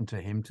has happened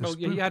to him.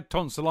 He had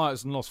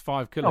tonsillitis and lost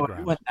 5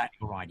 kilograms. Well,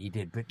 you're right, he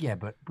did, but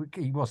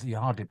he wasn't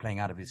hardly playing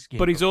out of his skin.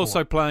 But he's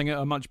also playing at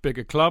a much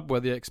bigger club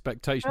where the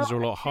expectations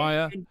are a lot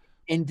higher.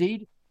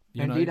 Indeed.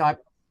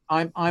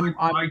 I'm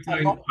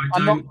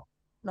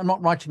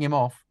not writing him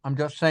off. I'm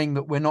just saying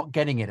that we're not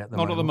getting it at the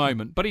moment. Not at the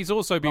moment. But he's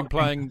also been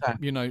playing,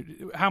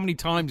 how many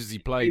times has he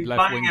played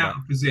left wing back? Out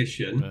of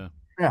position.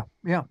 Yeah.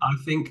 I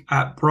think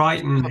at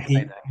Brighton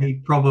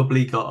he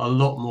probably got a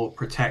lot more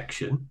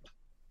protection.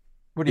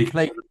 Well, he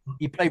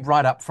played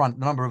right up front.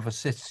 The number of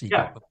assists he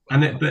got.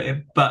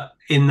 But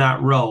in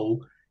that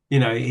role,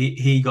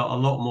 he got a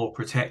lot more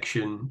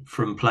protection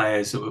from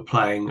players that were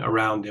playing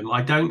around him.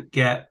 I don't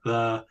get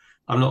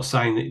I'm not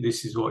saying that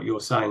this is what you're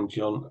saying,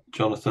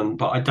 Jonathan,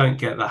 but I don't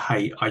get the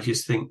hate. I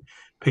just think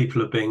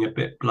people are being a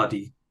bit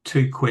bloody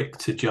too quick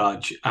to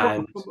judge.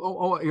 And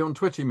you're on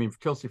Twitter, you mean, for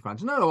Chelsea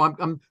fans? No,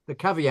 I'm the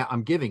caveat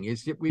I'm giving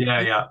is that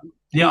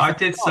I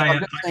did say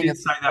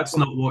that's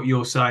not what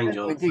you're saying,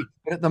 Jonathan.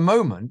 But at the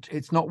moment,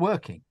 it's not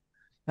working.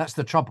 That's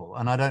the trouble,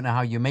 and I don't know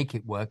how you make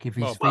it work if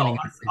he's feeling.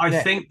 I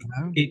think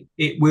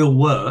it will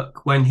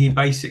work when he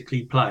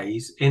basically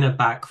plays in a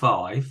back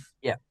five.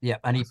 Yeah,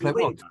 and he plays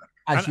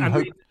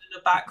in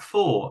a back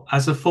four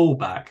as a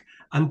fullback,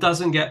 and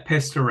doesn't get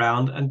pissed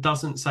around, and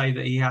doesn't say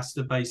that he has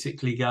to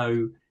basically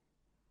go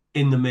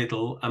in the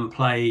middle and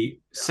play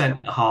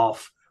centre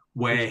half,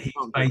 where he's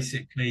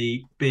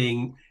basically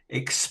being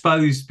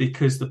exposed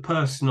because the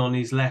person on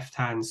his left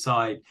hand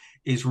side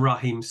is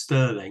Raheem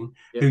Sterling,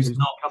 who's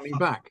not coming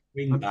back,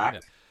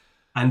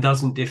 and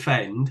doesn't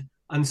defend,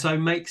 and so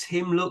makes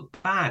him look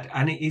bad.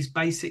 And it is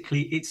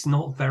basically, it's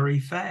not very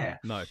fair.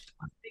 No, I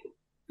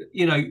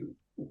think,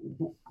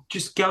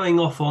 just going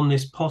off on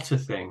this Potter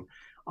thing,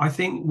 I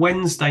think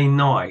Wednesday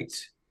night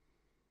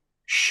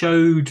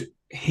showed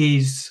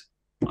his.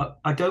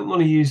 I don't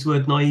want to use the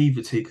word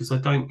naivety because I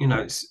don't,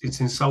 it's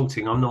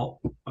insulting. I'm not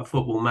a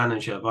football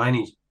manager by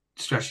any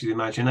stretch of the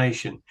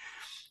imagination,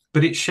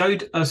 but it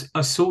showed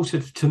a sort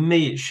of, to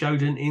me, it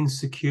showed an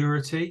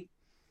insecurity.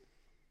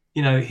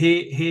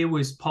 Here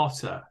was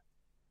Potter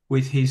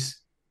with his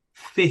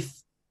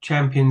 5th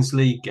Champions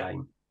League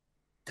game,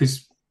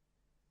 because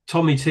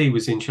Tommy T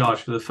was in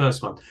charge for the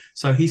first one.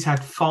 So he's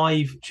had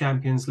 5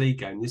 Champions League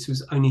games. This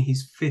was only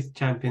his 5th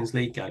Champions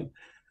League game.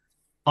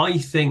 I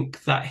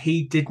think that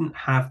he didn't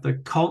have the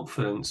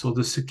confidence or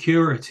the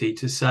security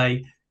to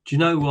say, do you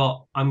know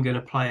what? I'm going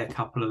to play a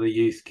couple of the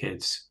youth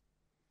kids.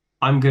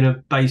 I'm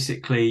not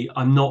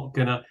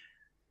going to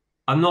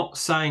I'm not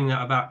saying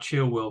that about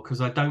Chilwell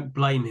because I don't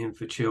blame him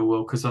for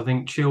Chilwell, because I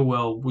think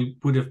Chilwell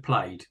would have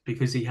played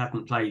because he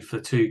hadn't played for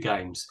 2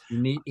 games.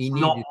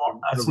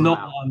 That's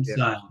not what I'm saying.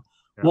 Yeah.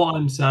 What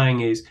I'm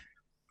saying is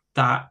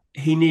that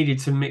he needed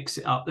to mix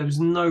it up. There was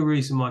no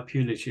reason why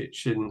Pulisic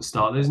shouldn't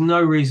start. There's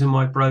no reason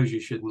why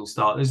Brozier shouldn't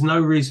start. There's no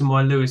reason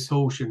why Lewis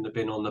Hall shouldn't have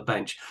been on the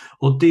bench,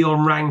 or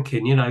Dion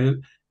Rankin.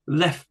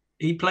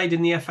 He played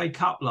in the FA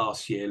Cup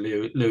last year,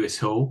 Lewis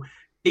Hall,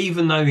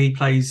 even though he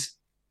plays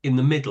in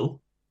the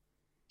middle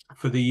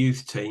for the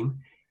youth team.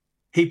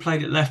 He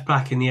played at left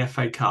back in the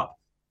FA Cup.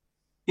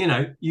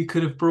 You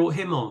could have brought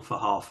him on for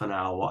half an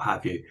hour, what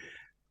have you.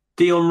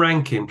 Dion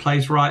Rankin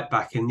plays right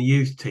back in the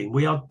youth team.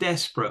 We are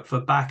desperate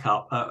for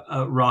backup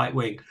at right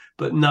wing,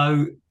 but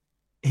no,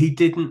 he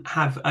didn't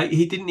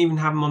even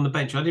have him on the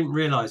bench. I didn't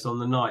realise on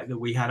the night that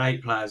we had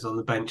 8 players on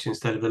the bench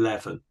instead of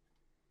 11.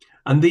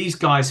 And these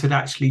guys had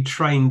actually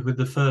trained with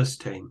the first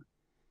team.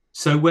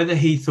 So whether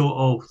he thought,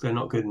 oh, they're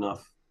not good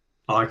enough,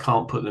 I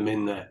can't put them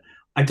in there,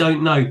 I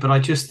don't know. But I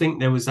just think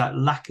there was that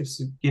lack of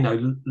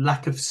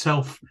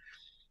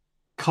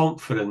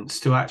self-confidence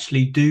to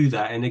actually do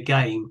that in a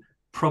game.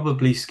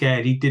 Probably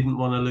scared he didn't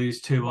want to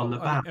lose 2 on the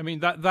bounce. I mean,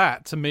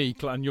 that to me,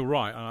 and you're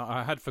right,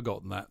 I had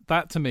forgotten that.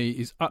 That to me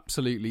is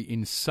absolutely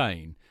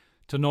insane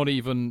to not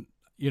even,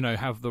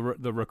 have the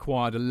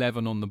required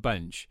 11 on the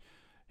bench.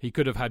 He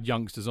could have had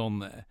youngsters on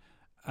there.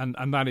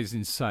 And that is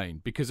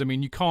insane because, I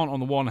mean, you can't on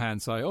the one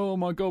hand say, oh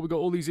my God, we've got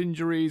all these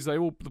injuries,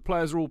 the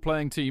players are all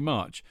playing too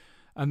much,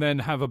 and then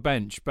have a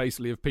bench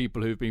basically of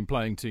people who've been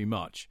playing too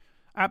much.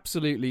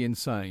 Absolutely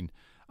insane.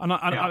 And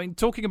I mean,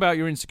 talking about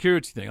your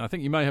insecurity thing, I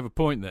think you may have a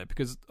point there,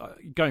 because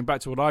going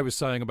back to what I was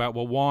saying about,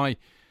 well, why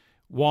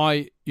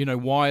are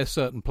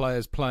certain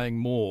players playing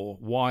more?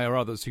 Why are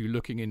others who are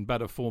looking in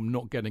better form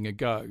not getting a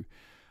go?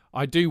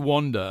 I do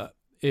wonder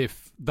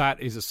if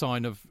that is a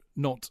sign of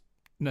not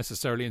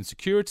necessarily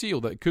insecurity,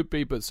 although it could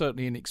be, but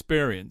certainly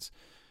inexperience,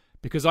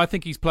 because I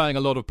think he's playing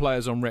a lot of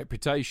players on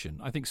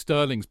reputation. I think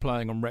Sterling's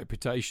playing on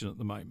reputation at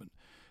the moment,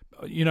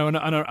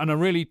 and a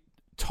really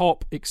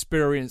top,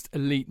 experienced,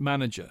 elite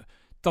manager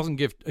doesn't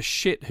give a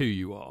shit who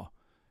you are.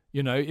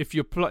 If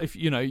you're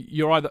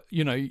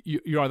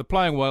either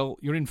playing well,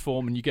 you're in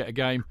form, and you get a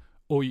game,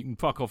 or you can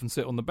fuck off and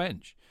sit on the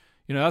bench.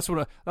 That's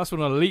what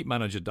an elite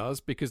manager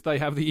does, because they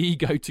have the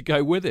ego to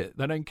go with it.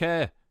 They don't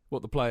care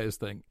what the players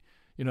think.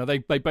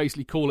 They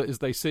basically call it as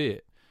they see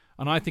it.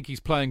 And I think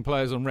he's playing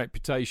players on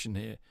reputation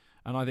here,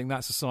 and I think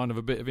that's a sign of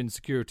a bit of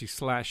insecurity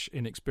 /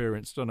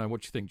 inexperience. Don't know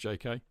what you think,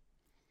 JK.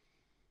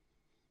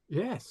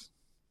 Yes.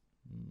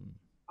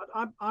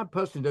 I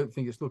personally don't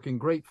think it's looking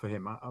great for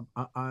him.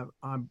 But I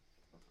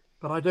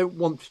don't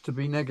want to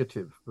be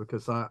negative,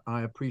 because I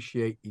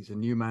appreciate he's a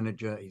new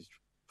manager. He's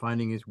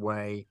finding his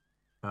way.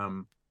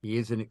 He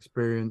is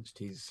inexperienced.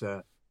 He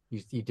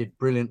did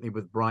brilliantly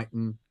with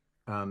Brighton.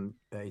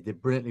 He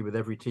did brilliantly with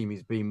every team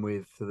he's been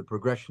with. So the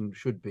progression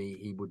should be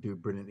he would do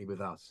brilliantly with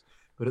us.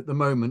 But at the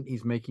moment,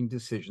 he's making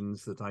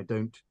decisions that I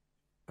don't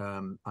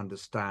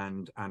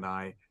understand, and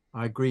I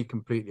agree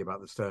completely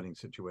about the Sterling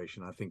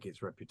situation. I think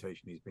it's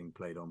reputation he's being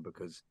played on,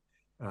 because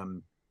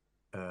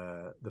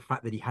the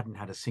fact that he hadn't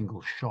had a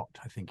single shot,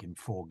 I think, in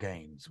 4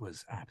 games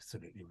was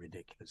absolutely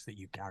ridiculous, that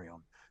you carry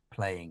on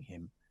playing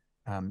him.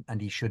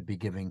 And he should be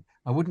giving,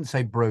 I wouldn't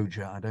say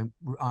Brozier.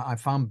 I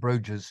found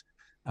Brozier's,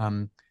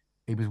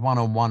 he was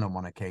one-on-one on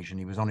one occasion.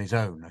 He was on his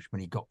own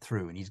when he got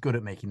through, and he's good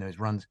at making those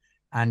runs.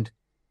 And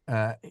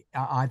I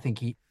don't think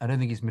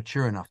he's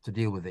mature enough to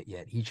deal with it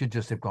yet. He should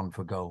just have gone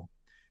for goal.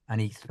 And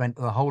he spent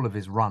the whole of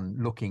his run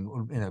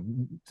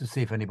looking, to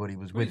see if anybody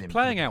was with him.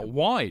 Playing out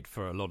wide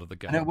for a lot of the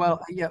game. But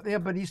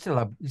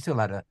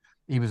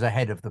he was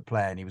ahead of the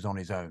player, and he was on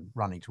his own,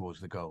 running towards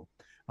the goal.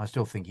 I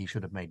still think he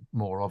should have made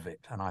more of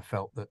it, and I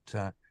felt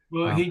that.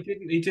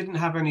 He didn't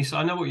have any.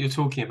 I know what you're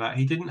talking about.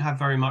 He didn't have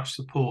very much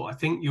support. I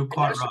think you're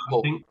quite right.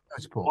 I think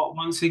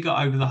once he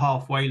got over the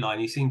halfway line,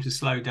 he seemed to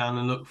slow down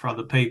and look for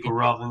other people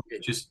rather than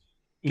just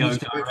go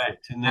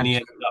direct, and then he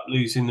ended up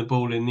losing the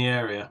ball in the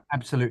area.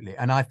 Absolutely,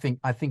 and I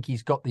think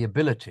he's got the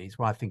abilities.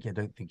 Well, I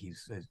don't think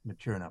he's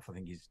mature enough. I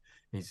think he's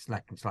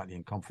lacking slightly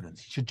in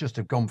confidence. He should just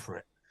have gone for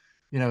it.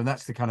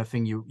 That's the kind of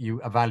thing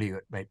you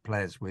evaluate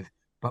players with,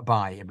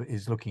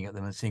 is looking at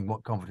them and seeing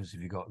what confidence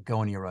have you got. Go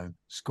on your own,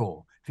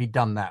 score. If he'd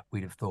done that,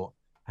 we'd have thought,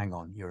 hang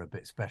on, you're a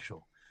bit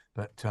special.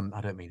 But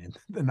I don't mean in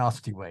the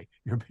nasty way.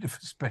 You're a bit of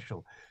a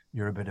special.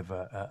 You're a bit of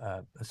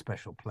a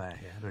special player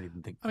here. I don't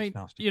even think.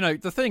 Nasty.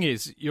 The thing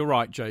is, you're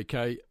right,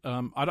 JK.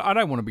 I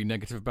don't want to be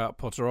negative about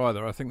Potter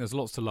either. I think there's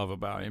lots to love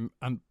about him,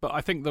 but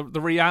I think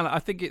the reality. I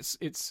think it's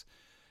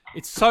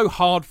so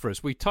hard for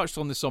us. We touched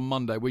on this on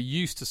Monday. We're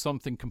used to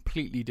something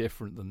completely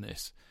different than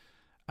this,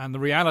 and the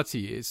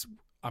reality is,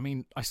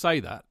 I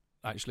say that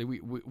actually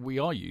we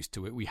are used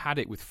to it. We had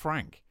it with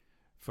Frank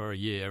for a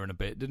year and a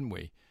bit, didn't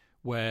we?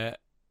 Where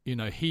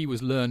he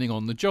was learning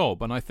on the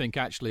job, and I think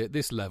actually at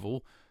this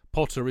level,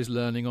 Potter is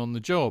learning on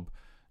the job.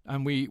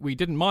 And we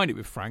didn't mind it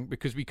with Frank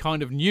because we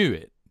kind of knew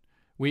it.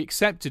 We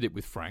accepted it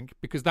with Frank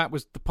because that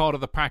was the part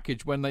of the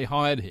package when they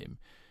hired him.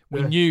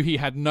 We knew he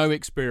had no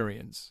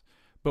experience.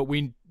 but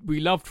we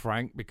loved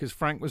Frank because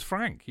Frank was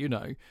Frank, you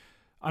know.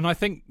 And I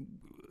think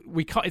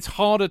it's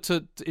harder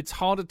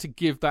to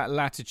give that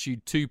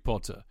latitude to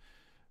Potter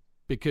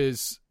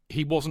because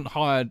he wasn't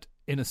hired,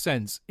 in a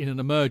sense, in an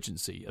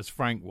emergency as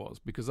Frank was,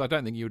 because I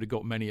don't think you would have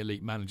got many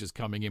elite managers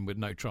coming in with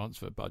no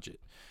transfer budget.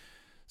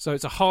 So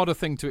it's a harder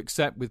thing to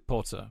accept with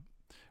Potter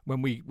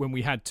when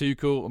we had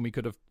Tuchel and we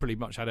could have pretty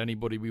much had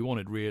anybody we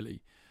wanted,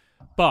 really.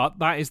 But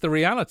that is the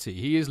reality.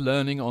 He is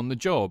learning on the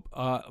job.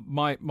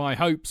 My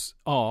hopes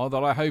are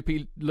that I hope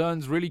he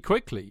learns really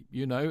quickly,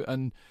 you know,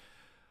 and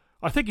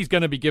I think he's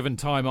going to be given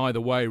time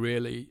either way,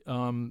 really.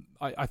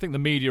 I think the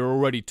media are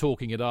already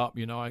talking it up.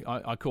 You know,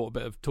 I caught a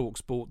bit of Talk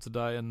Sport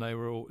today, and they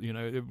were all, you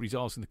know, everybody's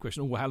asking the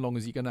question, well, how long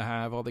is he going to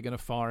have? Are they going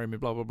to fire him?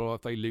 Blah, blah, blah,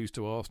 if they lose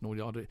to Arsenal.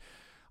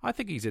 I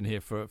think he's in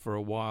here for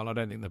a while. I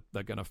don't think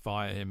they're going to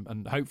fire him.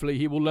 And hopefully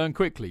he will learn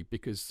quickly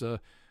because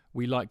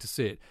we like to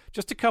see it.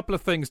 Just a couple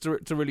of things to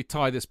really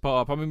tie this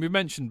part up. I mean, we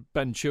mentioned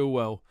Ben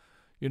Chilwell,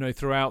 you know,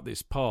 throughout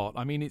this part.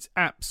 I mean, it's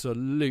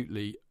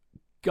absolutely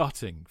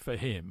gutting for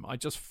him. I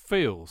just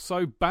feel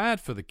so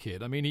bad for the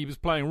kid. I mean, he was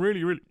playing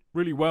really, really,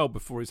 really well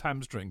before his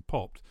hamstring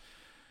popped.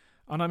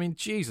 And I mean,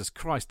 Jesus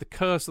Christ, the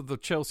curse of the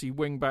Chelsea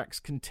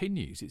wing-backs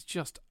continues. It's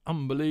just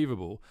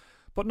unbelievable.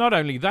 But not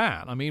only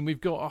that, I mean,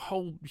 we've got a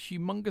whole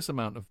humongous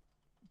amount of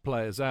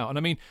players out. And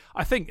I mean,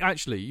 I think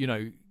actually, you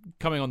know,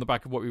 coming on the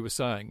back of what we were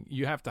saying,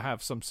 you have to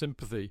have some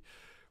sympathy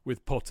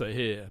with Potter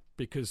here,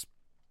 because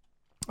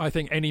I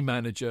think any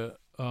manager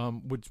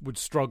would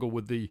struggle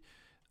with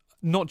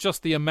not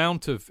just the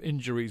amount of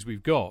injuries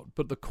we've got,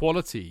 but the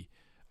quality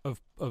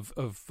of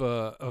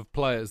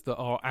players that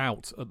are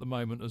out at the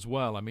moment as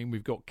well. I mean,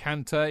 we've got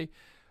Kante,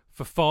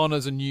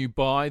 Fofana's a new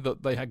buy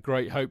that they had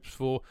great hopes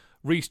for.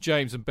 Reece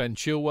James and Ben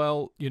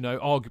Chilwell, you know,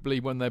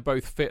 arguably when they're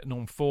both fit and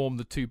on form,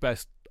 the two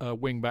best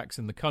wing-backs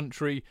in the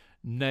country,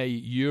 nay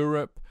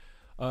Europe.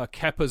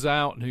 Kepa's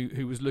out,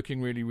 who was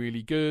looking really,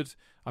 really good.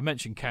 I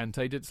mentioned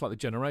Kante. It's like the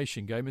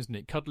generation game, isn't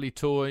it? Cuddly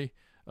toy,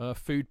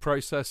 food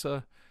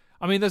processor.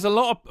 I mean, there's a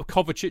lot of...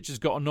 Kovacic has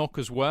got a knock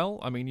as well.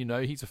 I mean, you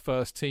know, he's a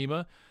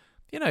first-teamer.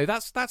 You know,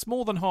 that's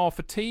more than half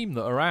a team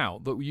that are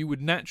out that you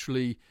would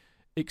naturally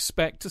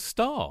expect to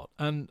start.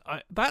 And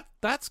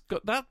that's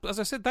as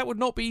I said, that would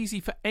not be easy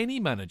for any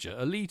manager,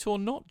 elite or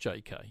not,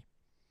 JK.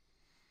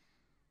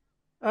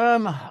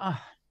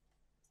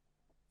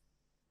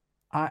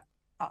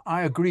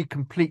 I agree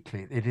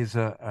completely. It is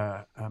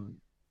a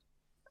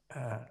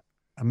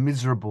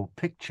miserable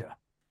picture.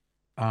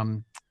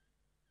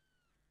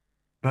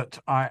 But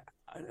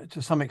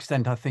to some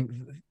extent, I think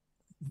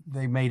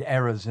they made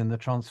errors in the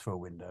transfer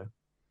window,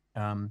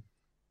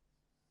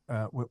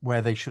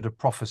 where they should have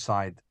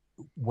prophesied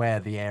where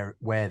the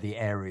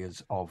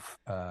areas of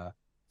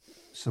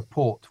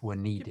support were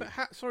needed.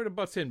 Yeah, sorry to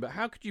butt in, but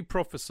how could you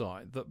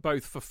prophesy that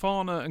both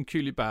Fofana and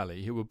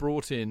Koulibaly, who were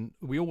brought in,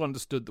 we all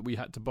understood that we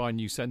had to buy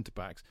new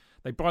centre-backs.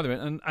 They buy them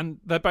in, and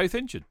they're both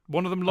injured.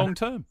 One of them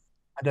long-term.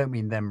 I don't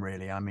mean them,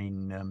 really. I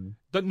mean...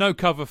 no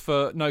cover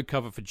for James. No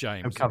cover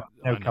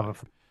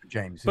for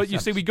James. But you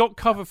see, we got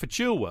cover for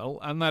Chilwell,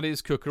 and that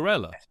is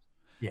Cucurella.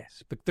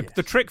 Yes.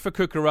 The trick for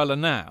Cucurella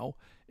now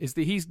is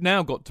that he's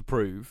now got to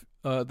prove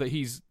that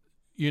he's,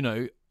 you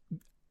know,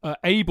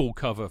 able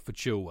cover for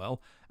Chilwell,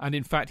 and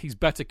in fact he's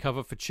better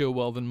cover for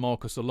Chilwell than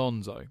Marcos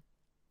Alonso.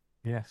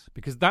 Yes,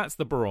 because that's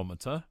the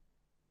barometer,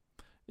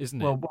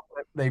 isn't it? Well,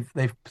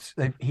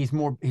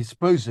 he's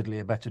supposedly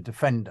a better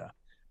defender,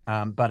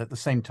 but at the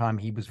same time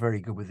he was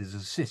very good with his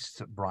assists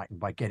at Brighton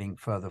by getting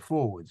further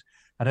forwards.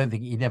 I don't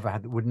think he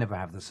would never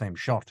have the same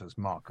shot as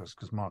Marcus,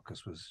 because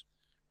Marcus was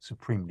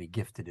supremely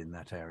gifted in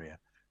that area.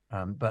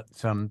 But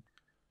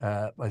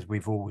as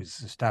we've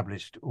always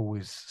established,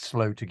 always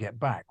slow to get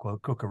back. Well,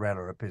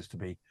 Cucurella appears to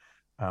be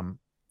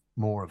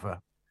more of a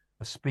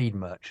speed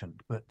merchant,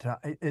 but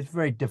it's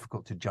very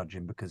difficult to judge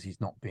him because he's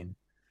not been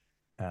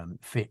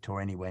fit or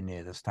anywhere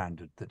near the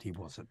standard that he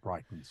was at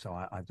Brighton. So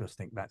I just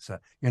think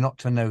you're not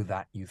to know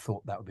that. You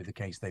thought that would be the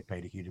case. They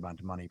paid a huge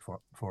amount of money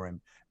for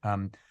him.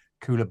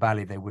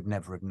 Koulibaly, they would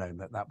never have known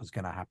that was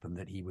going to happen,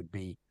 that he would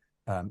be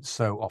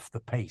so off the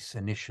pace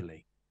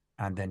initially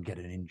and then get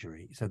an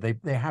injury. So they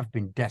have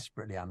been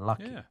desperately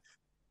unlucky. Yeah.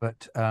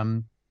 But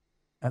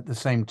at the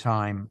same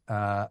time...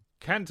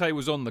 Kante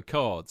was on the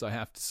cards, I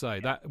have to say.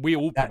 That we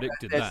all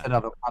predicted that.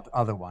 That's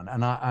another one.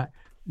 And I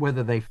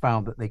whether they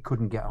found that they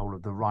couldn't get hold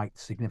of the right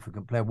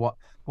significant player. What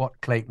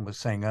Clayton was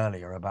saying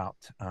earlier about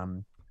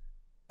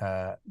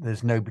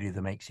there's nobody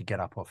that makes you get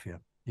up off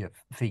your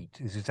feet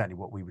is exactly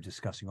what we were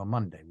discussing on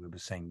Monday.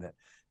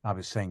 I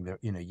was saying that,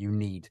 you know, you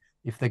need,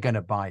 if they're going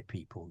to buy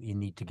people, you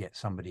need to get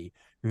somebody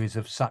who is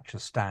of such a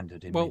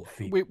standard in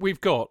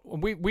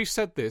midfield. We've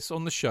said this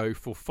on the show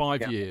for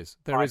 5 years.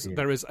 There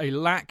is a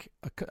lack.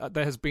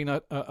 There has been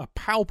a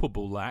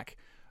palpable lack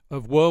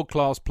of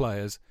world-class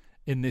players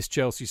in this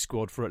Chelsea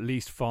squad for at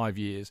least 5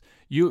 years.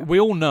 We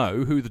all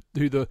know who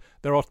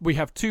there are. We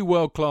have two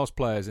world-class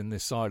players in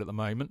this side at the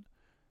moment.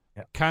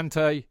 Yep.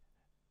 Kante.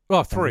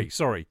 Well, three.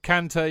 Sorry,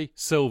 Kante,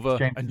 Silva,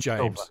 and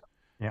James.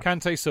 Yep.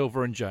 Kante,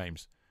 Silva, and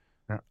James.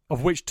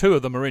 of which 2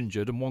 of them are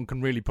injured and one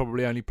can really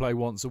probably only play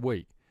once a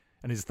week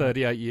and is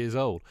 38 years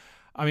old.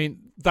 I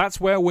mean, that's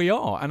where we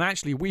are. And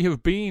actually, we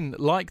have been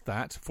like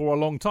that for a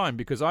long time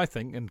because I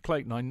think, and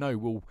Clayton I know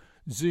will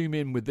zoom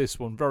in with this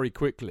one very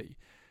quickly,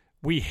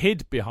 we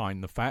hid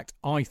behind the fact,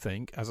 I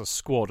think, as a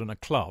squad and a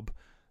club,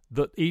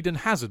 that Eden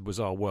Hazard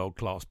was our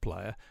world-class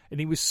player, and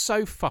he was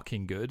so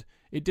fucking good,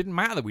 it didn't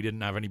matter that we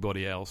didn't have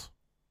anybody else.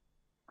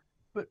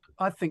 But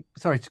I think,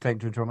 sorry to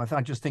Clayton to interrupt,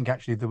 I just think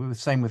actually the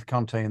same with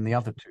Conte and the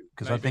other 2,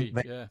 because I think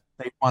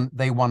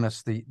they won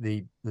us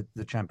the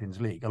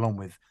Champions League along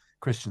with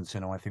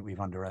Christensen, who I think we've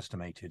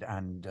underestimated,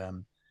 and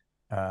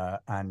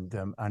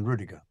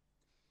Rudiger.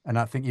 And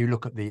I think you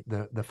look at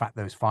the fact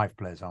those 5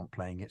 players aren't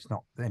playing, it's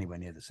not anywhere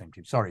near the same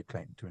team. Sorry,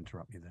 Clayton, to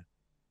interrupt you there.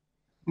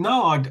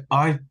 No,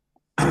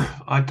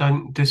 I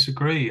don't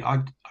disagree.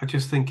 I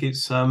just think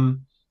it's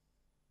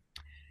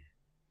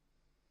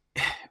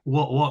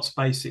what's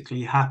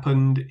basically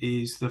happened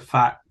is the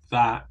fact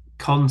that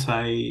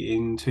Conte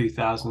in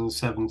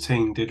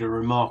 2017 did a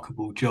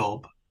remarkable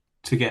job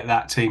to get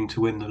that team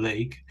to win the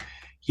league.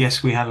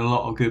 Yes, we had a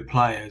lot of good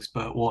players,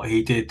 but what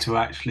he did to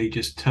actually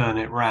just turn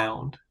it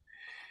round.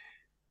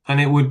 And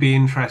it would be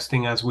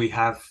interesting, as we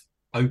have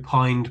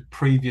opined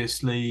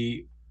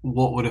previously,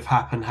 what would have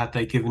happened had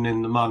they given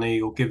him the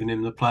money or given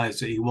him the players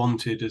that he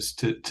wanted as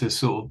to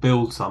sort of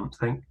build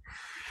something.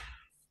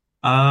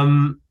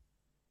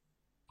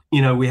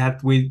 We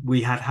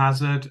had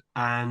Hazard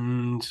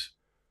and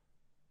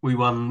we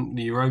won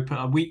the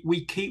Europa.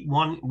 We keep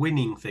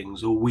winning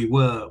things, or we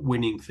were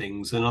winning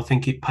things, and I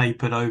think it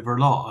papered over a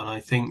lot. And I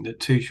think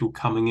that Tuchel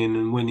coming in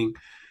and winning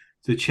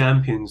the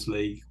Champions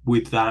League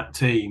with that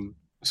team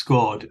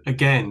squad,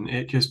 again,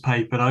 it just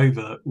papered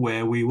over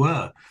where we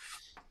were.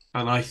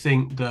 And I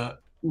think that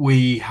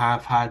we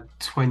have had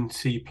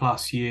 20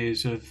 plus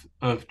years of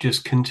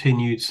just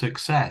continued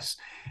success.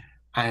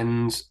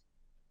 And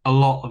a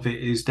lot of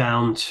it is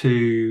down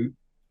to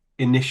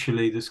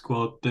initially the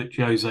squad that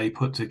Jose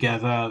put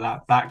together,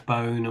 that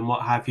backbone and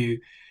what have you.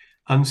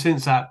 And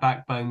since that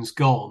backbone's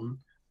gone,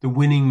 the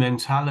winning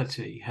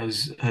mentality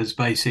has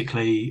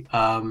basically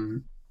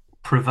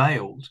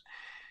prevailed.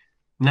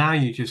 Now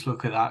you just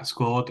look at that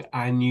squad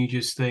and you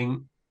just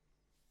think,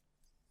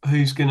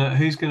 who's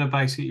gonna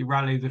basically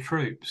rally the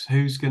troops?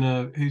 Who's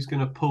gonna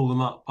pull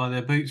them up by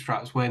their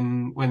bootstraps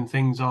when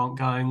things aren't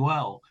going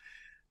well?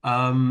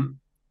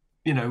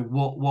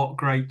 What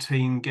great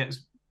team gets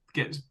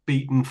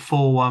beaten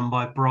 4-1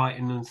 by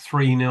Brighton and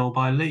 3-0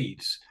 by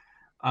Leeds,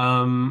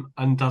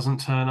 and doesn't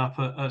turn up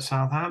at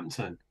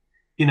Southampton?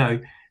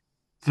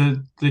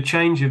 The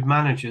change of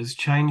managers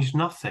changed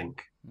nothing,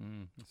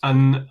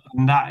 and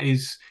that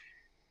is.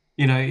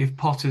 If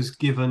Potter's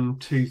given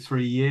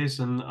 2-3 years,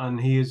 and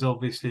he is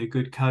obviously a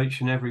good coach,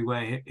 and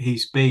everywhere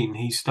he's been,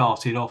 he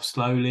started off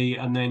slowly,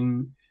 and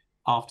then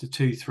after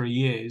 2-3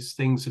 years,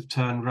 things have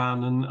turned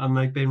around and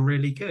they've been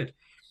really good.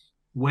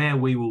 Where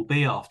we will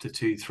be after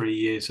 2-3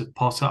 years of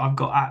Potter, I've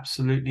got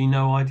absolutely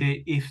no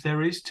idea if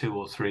there is 2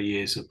 or 3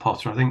 years of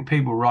Potter. I think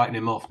people writing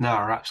him off now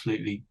are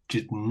absolutely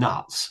just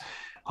nuts.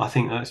 I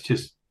think that's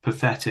just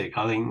pathetic.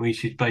 I think we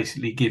should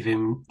basically give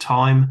him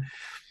time.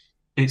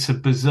 It's a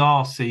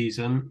bizarre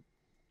season.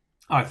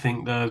 I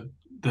think the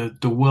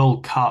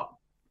World Cup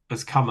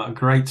has come at a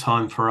great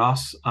time for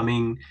us. I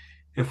mean,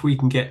 if we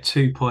can get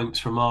 2 points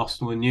from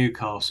Arsenal and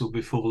Newcastle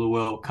before the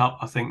World Cup,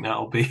 I think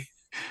that'll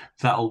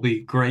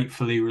be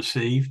gratefully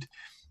received.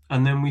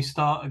 And then we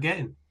start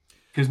again,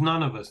 because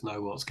none of us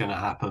know what's going to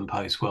happen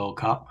post World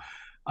Cup.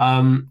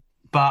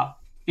 But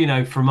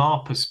from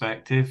our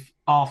perspective,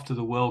 after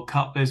the World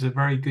Cup, there's a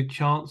very good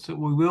chance that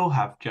we will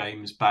have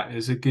James back.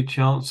 There's a good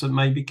chance that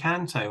maybe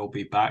Kante will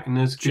be back, and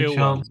there's a good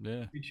chance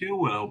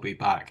Chilwell will be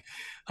back.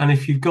 And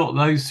if you've got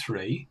those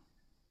 3,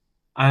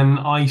 and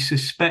I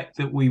suspect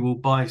that we will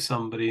buy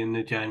somebody in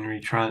the January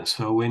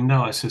transfer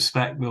window. I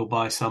suspect we'll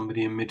buy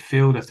somebody in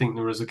midfield. I think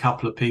there was a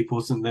couple of people,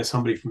 wasn't there?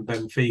 Somebody from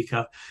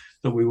Benfica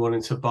that we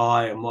wanted to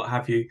buy and what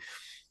have you.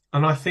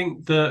 And I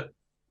think that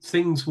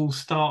things will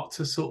start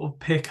to sort of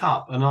pick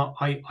up. And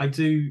I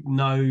do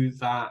know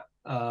that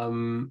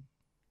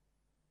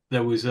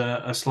there was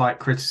a slight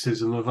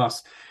criticism of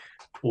us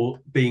or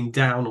being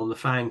down on the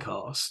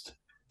Fancast.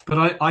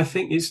 But I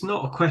think it's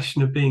not a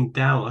question of being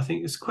down. I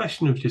think it's a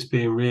question of just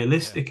being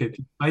realistic, of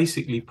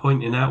basically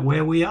pointing out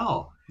where we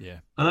are. Yeah.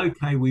 And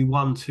okay, we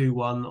won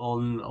 2-1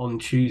 on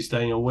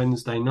Tuesday or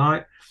Wednesday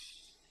night.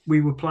 We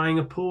were playing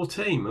a poor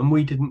team and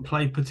we didn't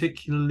play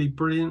particularly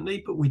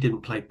brilliantly, but we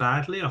didn't play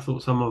badly. I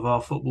thought some of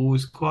our football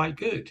was quite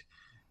good.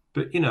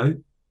 But,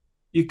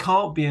 you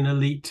can't be an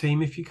elite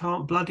team if you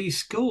can't bloody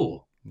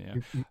score. Yeah.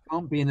 You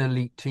can't be an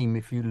elite team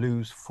if you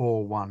lose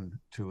 4-1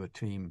 to a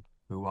team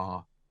who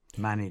are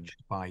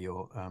managed by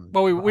your...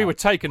 we were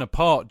taken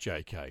apart,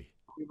 JK.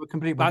 We were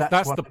completely...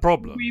 That's the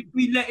problem.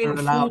 We let in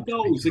 4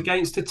 goals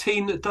against a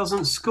team that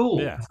doesn't score.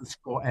 Yeah. Doesn't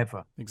score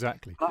ever.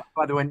 Exactly.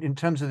 By the way, in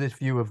terms of this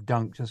view of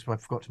Dunk, I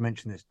forgot to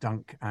mention this,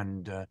 Dunk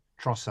and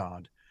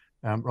Trossard,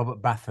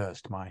 Robert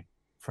Bathurst, my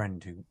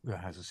friend who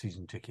has a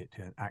season ticket,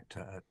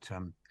 actor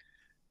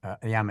at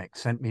Yamek,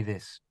 sent me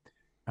this.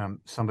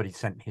 somebody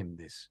sent him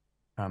this.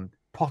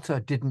 Potter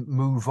didn't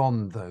move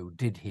on, though,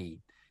 did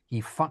he? He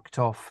fucked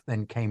off,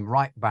 then came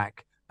right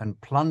back and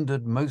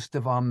plundered most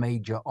of our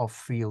major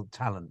off-field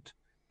talent,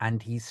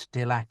 and he's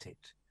still at it.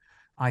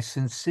 I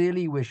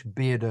sincerely wish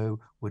Beardo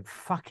would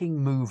fucking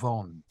move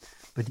on,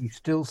 but he's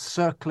still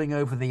circling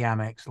over the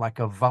Amex like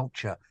a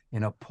vulture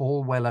in a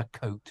Paul Weller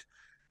coat,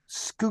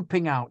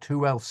 scoping out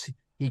who else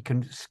he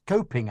can scavenge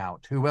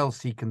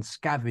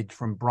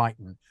from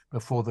Brighton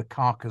before the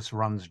carcass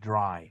runs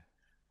dry.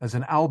 As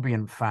an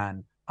Albion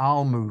fan,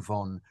 I'll move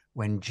on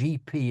when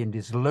GP and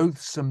his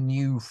loathsome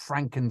new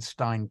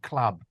Frankenstein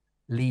club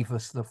leave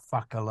us the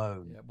fuck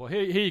alone. Yeah, well,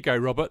 here you go,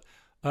 Robert.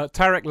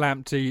 Tarek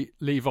Lamptey,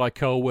 Levi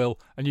Colwill,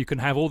 and you can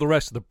have all the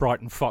rest of the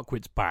Brighton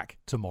fuckwits back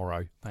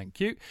tomorrow. Thank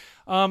you.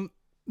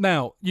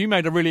 Now, you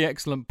made a really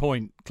excellent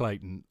point,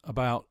 Clayton,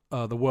 about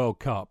the World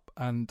Cup,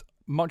 and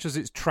much as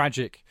it's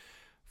tragic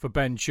for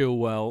Ben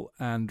Chilwell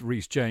and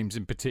Reece James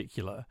in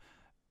particular,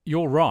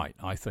 you're right,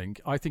 I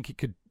think. I think it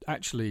could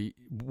actually,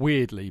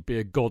 weirdly, be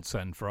a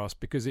godsend for us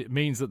because it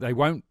means that they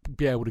won't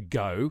be able to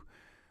go,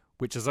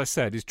 which, as I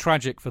said, is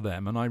tragic for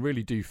them, and I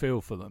really do feel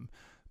for them.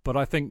 But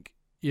I think,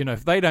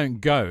 if they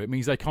don't go, it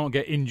means they can't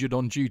get injured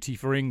on duty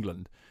for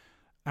England,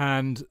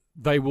 and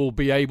they will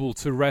be able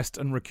to rest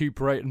and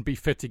recuperate and be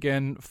fit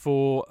again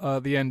for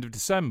the end of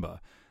December,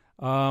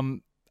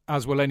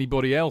 as will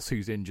anybody else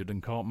who's injured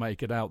and can't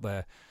make it out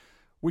there.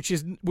 Which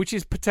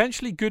is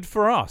potentially good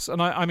for us,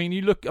 and I mean,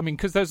 you look,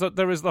 because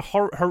there is the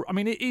horror. I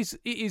mean, it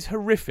is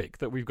horrific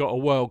that we've got a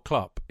World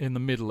Cup in the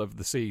middle of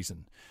the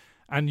season,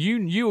 and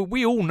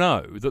we all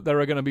know that there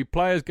are going to be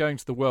players going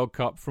to the World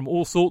Cup from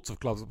all sorts of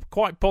clubs,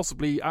 quite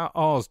possibly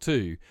ours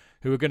too,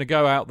 who are going to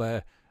go out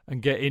there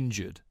and get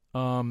injured,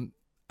 and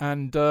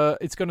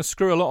it's going to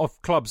screw a lot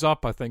of clubs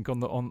up, I think,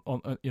 on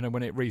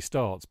when it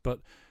restarts.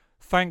 But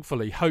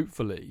thankfully,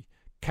 hopefully,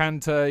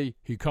 Kante,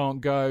 who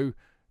can't go,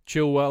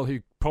 Chilwell,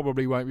 who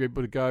probably won't be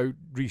able to go,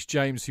 Reece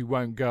James, who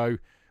won't go,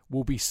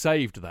 will be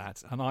saved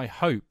that. And I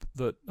hope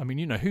that,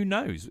 who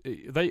knows?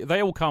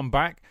 They all come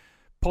back.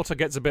 Potter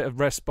gets a bit of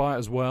respite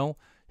as well.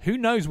 Who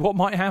knows what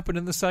might happen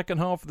in the second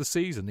half of the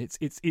season?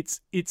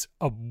 It's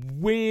a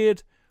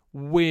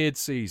weird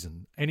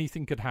season.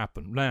 Anything could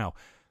happen. Now,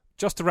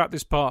 just to wrap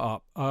this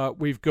part up,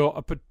 we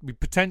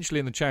potentially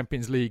in the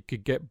Champions League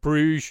could get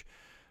Bruges,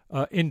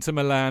 Inter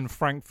Milan,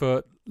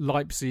 Frankfurt,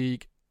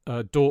 Leipzig,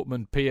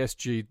 Dortmund,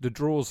 PSG. The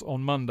draw's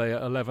on Monday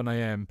at 11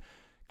 a.m.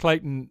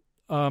 Clayton,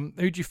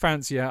 who do you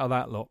fancy out of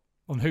that lot?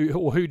 And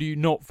who do you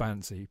not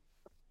fancy?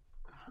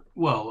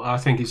 Well, I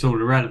think it's all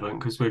irrelevant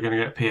because we're going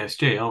to get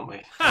PSG, aren't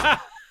we?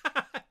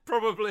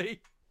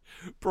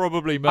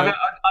 Probably, mate.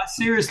 I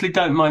seriously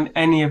don't mind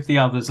any of the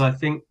others. I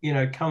think,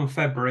 come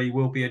February,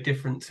 we'll be a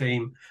different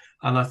team.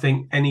 And I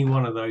think any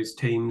one of those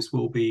teams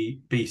will be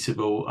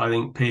beatable. I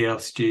think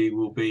PSG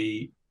will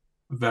be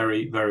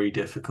very, very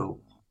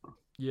difficult.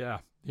 Yeah,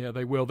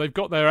 they will. They've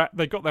got their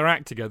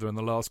act together in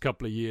the last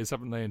couple of years,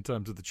 haven't they, in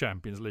terms of the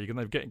Champions League,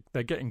 and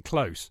they're getting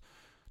close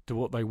to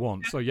what they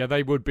want. So yeah,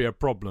 they would be a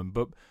problem.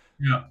 But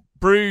yeah,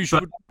 Bruges,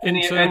 but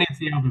any of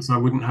the others, I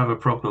wouldn't have a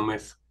problem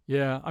with.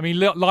 Yeah, I mean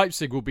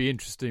Leipzig will be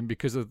interesting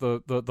because of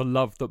the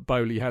love that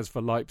Bowley has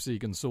for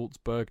Leipzig and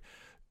Salzburg.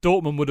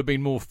 Dortmund would have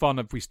been more fun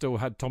if we still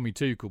had Tommy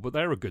Tuchel, but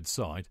they're a good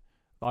side.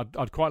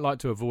 I'd quite like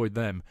to avoid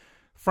them.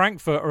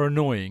 Frankfurt are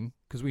annoying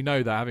because we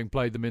know that, having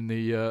played them in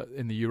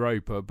the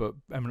Europa, but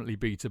eminently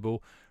beatable.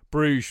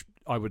 Bruges,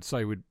 I would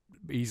say, would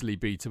easily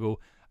beatable,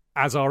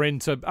 as are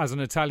Inter, as an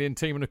Italian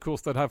team, and of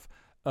course they'd have,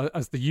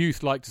 as the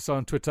youth like to say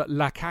on Twitter,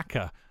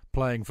 Lakaka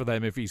playing for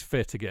them if he's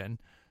fit again.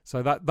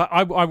 So that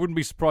I wouldn't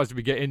be surprised if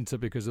we get Inter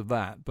because of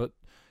that. But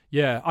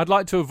yeah, I'd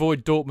like to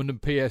avoid Dortmund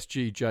and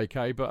PSG,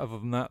 JK. But other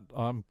than that,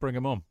 bring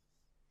them on.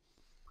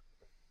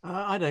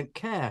 I don't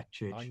care,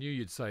 Chidge. I knew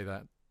you'd say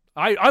that.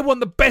 I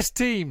want the best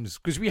teams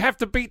because we have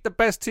to beat the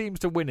best teams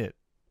to win it.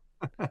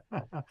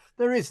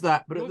 There is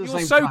that, but at the same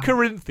you're so time,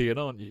 Corinthian,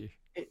 aren't you?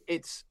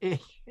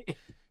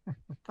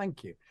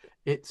 Thank you.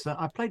 It's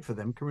I played for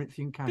them,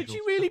 Corinthian Casuals. Did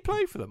you really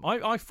play for them?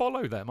 I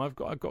follow them. I've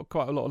got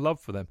quite a lot of love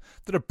for them.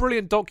 Did a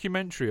brilliant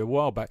documentary a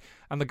while back,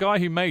 and the guy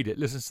who made it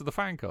listens to the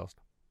Fancast.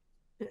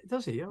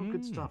 Does he? Oh,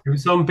 good stuff. It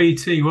was on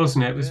BT,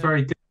 wasn't it? It was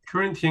very good.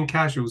 Corinthian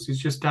Casuals is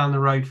just down the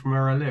road from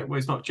where I live. Well,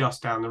 it's not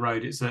just down the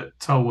road. It's at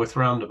Tolworth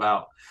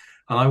Roundabout.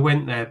 And I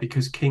went there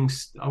because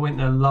I went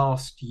there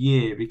last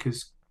year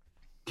because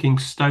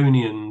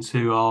Kingstonians,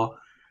 who are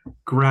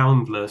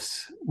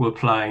groundless, were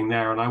playing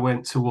there, and I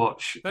went to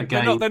watch a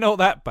game. They're not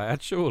that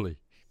bad, surely.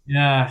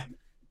 Yeah,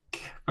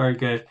 very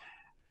good.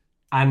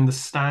 And the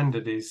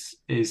standard is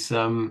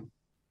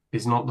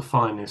not the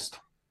finest.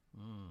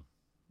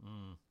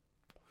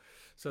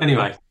 So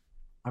anyway,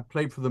 I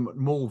played for them at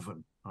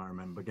Malvern. I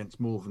remember against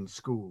Malvern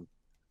School,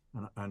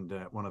 and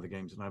one of the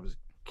games, and I was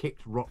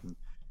kicked rotten.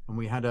 And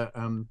we had a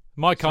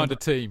my kind of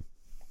team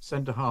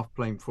centre half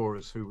playing for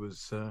us who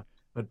was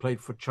had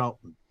played for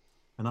Charlton,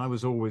 and I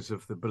was always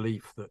of the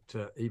belief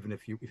that even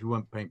if you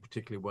weren't playing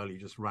particularly well, you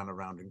just ran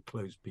around and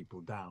closed people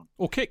down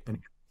or kicked and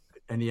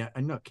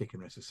not kicking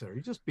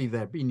necessarily, just be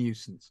there, be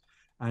nuisance.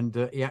 And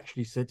he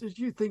actually said, "Do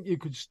you think you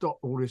could stop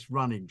all this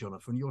running,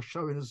 Jonathan? You're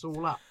showing us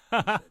all up."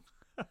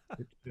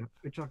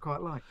 which I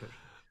quite liked.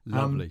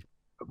 Lovely.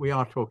 We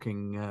are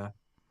talking,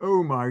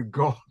 oh my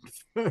God,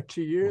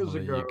 30 years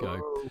there ago. You go.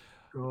 Oh,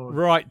 God.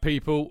 Right,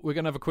 people, we're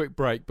going to have a quick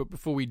break. But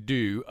before we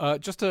do,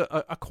 just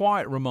a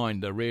quiet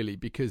reminder, really,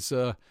 because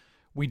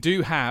we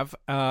do have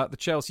the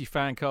Chelsea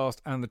Fancast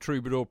and the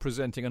Troubadour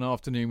presenting an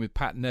afternoon with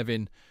Pat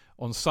Nevin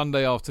on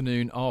Sunday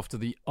afternoon after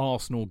the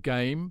Arsenal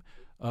game.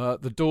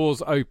 The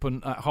doors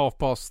open at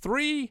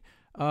 3:30.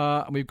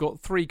 And we've got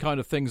three kind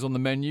of things on the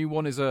menu.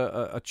 One is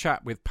a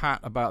chat with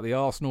Pat about the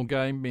Arsenal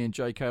game. Me and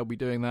JK will be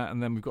doing that.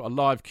 And then we've got a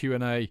live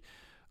Q&A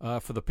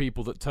for the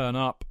people that turn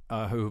up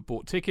who have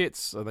bought tickets.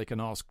 So they can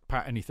ask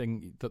Pat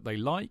anything that they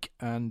like.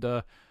 And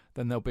then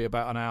there'll be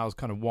about an hour's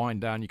kind of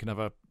wind down. You can have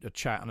a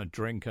chat and a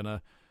drink and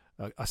a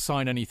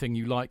sign anything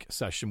you like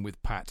session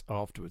with Pat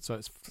afterwards. So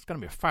it's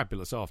going to be a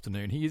fabulous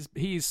afternoon.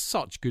 He is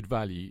such good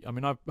value. I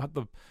mean, I've had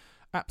the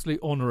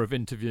absolute honour of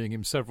interviewing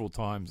him several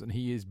times, and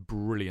he is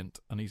brilliant,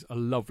 and he's a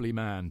lovely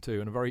man too,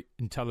 and a very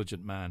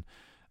intelligent man,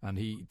 and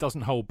he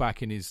doesn't hold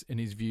back in his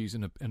views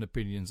and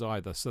opinions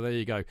either. So there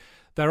you go.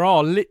 There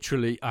are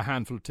literally a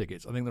handful of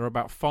tickets. I think there are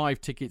about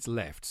 5 tickets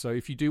left. So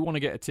if you do want to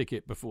get a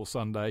ticket before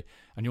Sunday,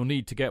 and you'll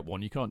need to get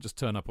one, you can't just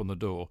turn up on the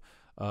door,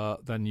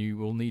 then you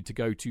will need to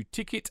go to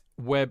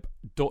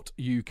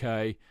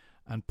ticketweb.uk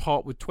and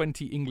part with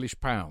 £20 English,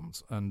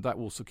 and that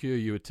will secure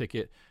you a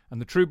ticket.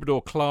 And the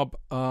Troubadour Club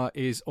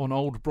is on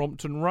Old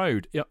Brompton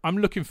Road. Yeah, I'm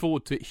looking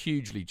forward to it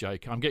hugely,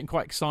 Jake. I'm getting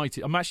quite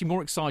excited. I'm actually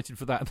more excited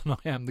for that than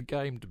I am the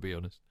game, to be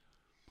honest.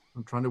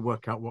 I'm trying to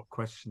work out what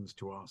questions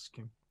to ask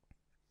him.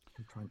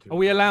 Are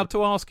we allowed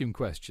to ask him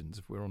questions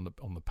if we're on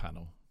the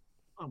panel?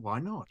 Oh, why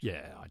not?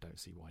 Yeah, I don't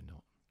see why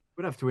not.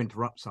 We'd have to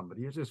interrupt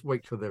somebody. You just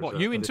wait for there's What,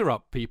 you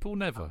interrupt people?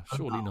 Never.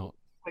 Surely not.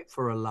 Wait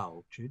for a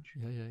lull, Chidge.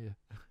 Yeah.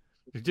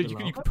 You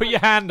can put your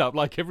hand up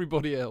like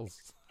everybody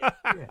else.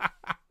 Yeah.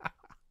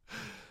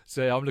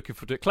 So I'm looking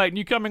forward to it. Clayton,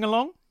 you coming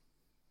along?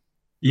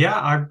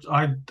 Yeah,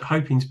 I'm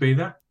hoping to be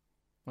there.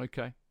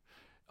 Okay.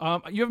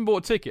 You haven't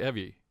bought a ticket, have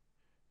you?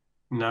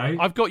 No.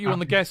 I've got you on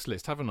the guest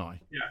list, haven't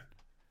I? Yeah.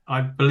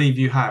 I believe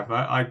you have.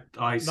 I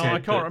said I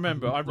can't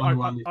remember. I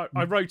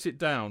wrote it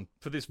down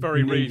for this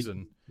very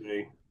reason.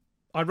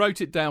 I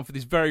wrote it down for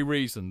this very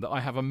reason, that I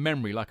have a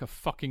memory like a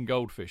fucking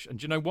goldfish. And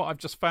do you know what I've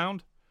just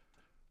found?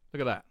 Look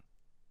at that.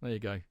 There you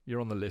go.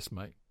 You're on the list,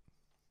 mate.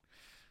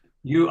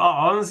 You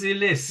are on the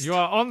list. You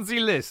are on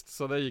the list.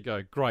 So there you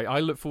go. Great.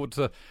 I look forward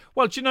to...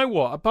 Well, do you know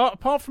what?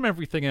 Apart from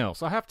everything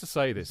else, I have to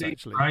say this,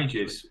 actually.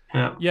 Ages.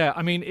 Yeah. Yeah,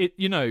 I mean,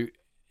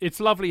 it's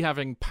lovely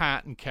having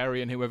Pat and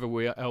Kerry and whoever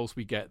else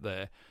we get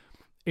there.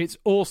 It's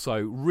also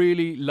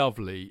really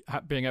lovely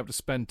being able to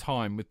spend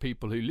time with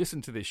people who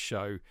listen to this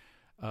show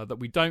that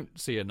we don't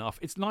see enough.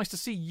 It's nice to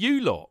see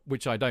you lot,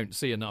 which I don't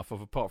see enough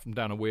of, apart from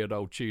down a weird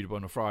old tube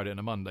on a Friday and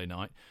a Monday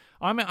night.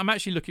 I'm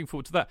actually looking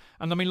forward to that.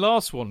 And I mean,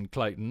 last one,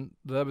 Clayton,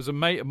 there was a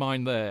mate of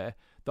mine there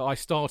that I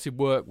started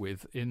work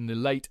with in the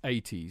late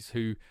 80s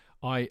who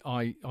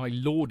I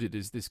lauded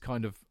as this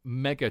kind of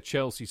mega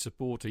Chelsea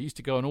supporter. He used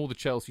to go on all the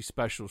Chelsea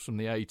specials from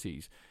the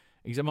 80s.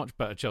 He's a much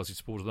better Chelsea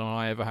supporter than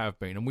I ever have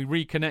been. And we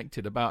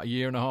reconnected about 1.5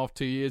 years,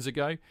 2 years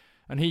ago.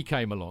 And he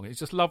came along. It's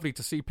just lovely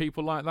to see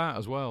people like that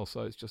as well.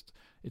 So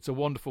it's a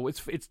wonderful.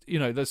 It's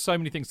there's so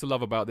many things to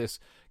love about this.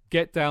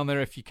 Get down there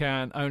if you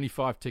can. Only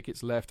 5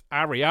 tickets left.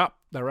 Hurry up.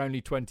 They're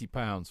only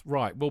 £20.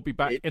 Right, we'll be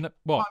back in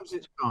what?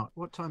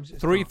 What time is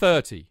it?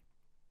 3:30.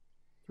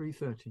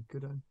 3:30.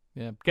 Good on.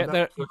 Yeah, get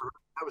there.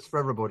 That was for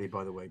everybody,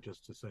 by the way,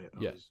 just to say it.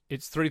 Yeah,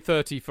 it's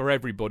 3:30 for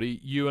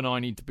everybody. You and I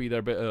need to be there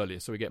a bit earlier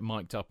so we get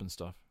mic'd up and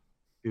stuff.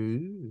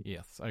 Ooh.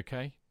 Yes,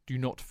 okay. Do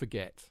not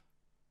forget.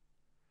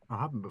 I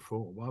haven't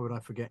before. Why would I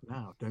forget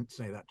now? Don't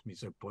say that to me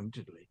so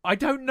pointedly. I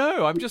don't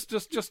know. I'm just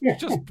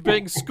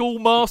being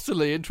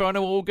schoolmasterly and trying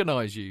to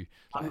organise you.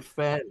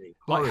 Unfairly.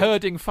 Like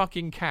herding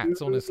fucking cats,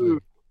 honestly.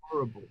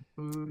 Horrible.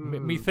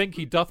 Me think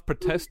he doth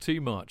protest too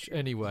much.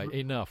 Anyway,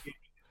 enough.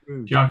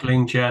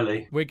 Juggling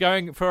jelly. We're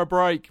going for a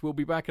break. We'll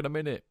be back in a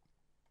minute.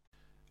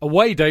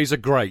 Away days are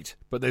great,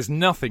 but there's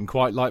nothing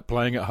quite like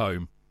playing at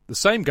home. The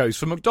same goes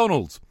for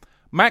McDonald's.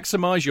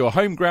 Maximise your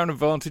home ground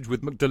advantage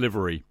with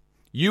McDelivery.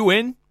 You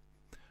in?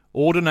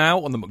 Order now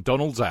on the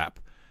McDonald's app.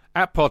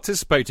 At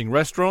participating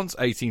restaurants,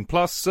 18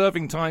 plus,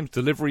 serving times,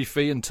 delivery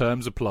fee and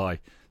terms apply.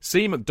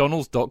 See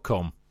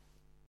mcdonalds.com.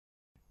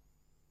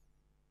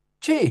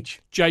 Chidge.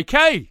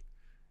 JK,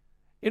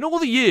 in all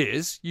the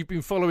years you've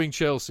been following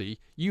Chelsea,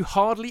 you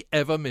hardly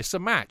ever miss a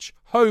match,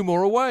 home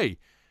or away.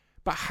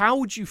 But how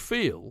would you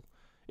feel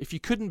if you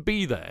couldn't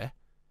be there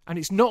and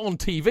it's not on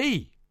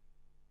TV?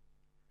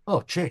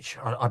 Oh, Chidge,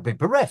 I'd be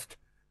bereft.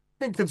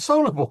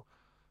 Inconsolable.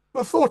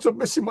 The thought of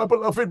missing my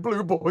beloved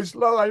Blue Boys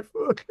live.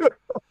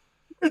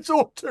 It's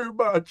all too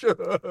much.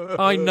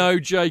 I know,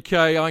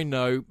 JK, I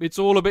know. It's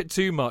all a bit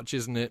too much,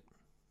 isn't it?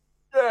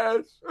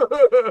 Yes.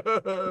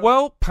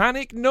 Well,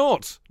 panic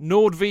not.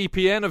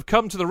 NordVPN have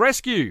come to the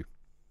rescue.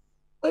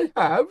 They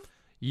have?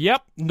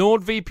 Yep,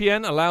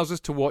 NordVPN allows us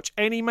to watch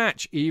any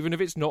match, even if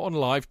it's not on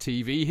live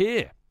TV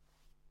here.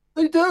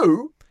 They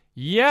do?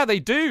 Yeah, they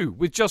do.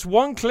 With just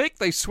one click,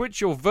 they switch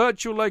your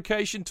virtual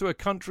location to a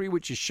country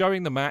which is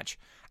showing the match,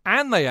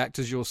 and they act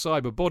as your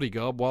cyber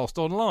bodyguard whilst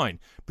online,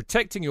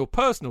 protecting your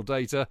personal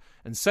data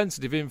and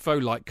sensitive info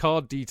like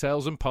card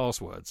details and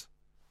passwords.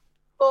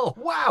 Oh,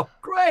 wow,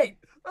 great.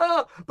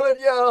 But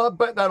yeah, I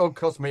bet that'll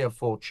cost me a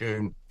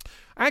fortune.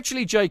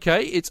 Actually,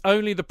 JK, it's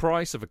only the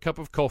price of a cup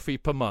of coffee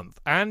per month,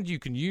 and you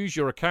can use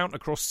your account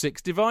across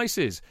 6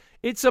 devices.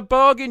 It's a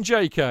bargain,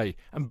 JK,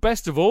 and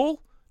best of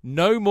all,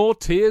 no more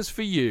tears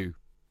for you.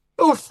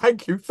 Oh,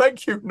 thank you,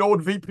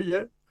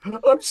 NordVPN.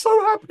 I'm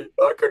so happy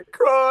I could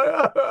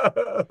cry.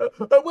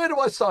 Where do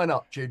I sign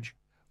up, Chidge?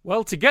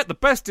 Well, to get the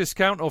best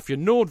discount off your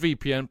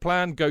NordVPN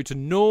plan, go to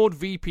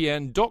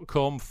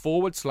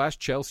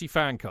nordvpn.com/Chelsea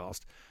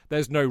Fancast.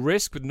 There's no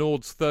risk with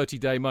Nord's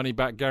 30-day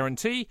money-back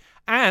guarantee,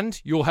 and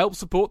you'll help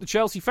support the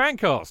Chelsea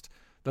Fancast.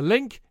 The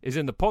link is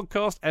in the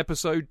podcast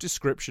episode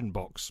description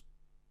box.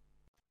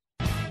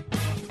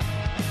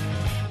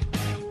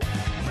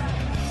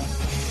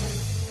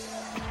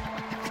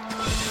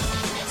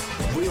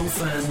 Real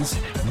fans,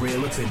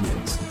 real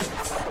opinions.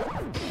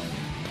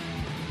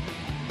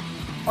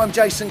 I'm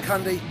Jason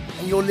Cundy,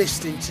 and you're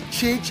listening to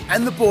Chidge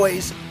and the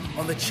boys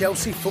on the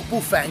Chelsea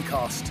Football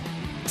Fancast.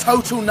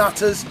 Total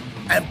nutters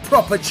and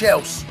proper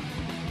Chelsea.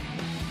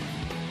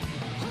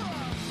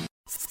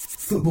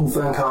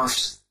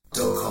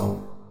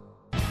 Footballfancast.com.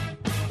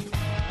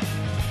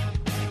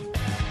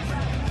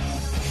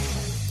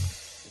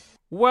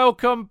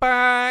 Welcome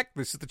back.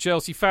 This is the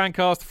Chelsea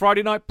Fancast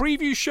Friday night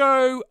preview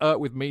show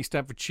with me,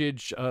 Stamford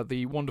Chidge,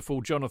 the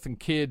wonderful Jonathan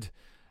Kidd,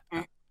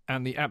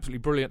 and the absolutely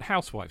brilliant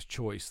Housewife's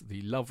Choice,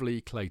 the lovely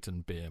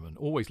Clayton Bierman.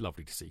 Always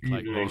lovely to see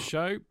Clayton on the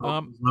show.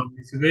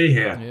 Lovely to be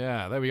here.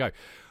 Yeah, there we go.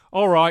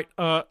 All right,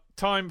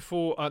 time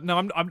for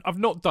no. I've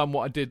not done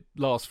what I did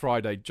last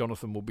Friday.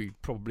 Jonathan will be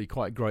probably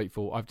quite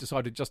grateful. I've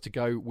decided just to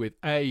go with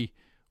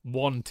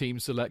one team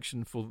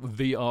selection for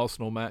the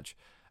Arsenal match,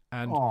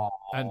 and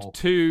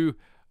two.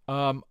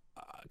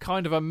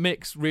 Kind of a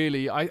mix,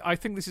 really. I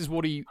think this is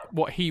what he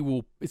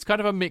will. It's kind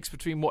of a mix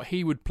between what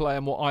he would play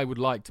and what I would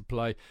like to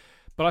play.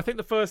 But I think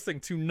the first thing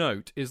to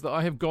note is that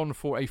I have gone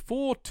for a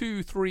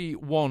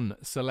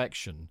 4-2-3-1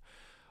 selection.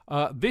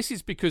 This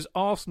is because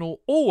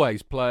Arsenal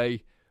always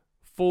play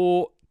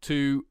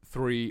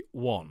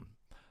 4-2-3-1,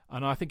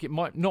 and I think it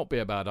might not be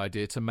a bad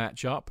idea to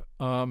match up.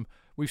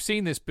 We've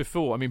seen this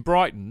before. I mean,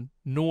 Brighton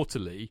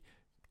naughtily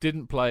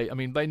didn't play. I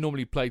mean, they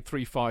normally played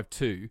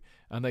 3-5-2,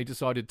 and they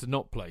decided to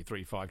not play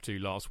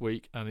 3-5-2 last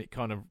week, and it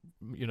kind of,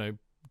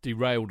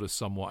 derailed us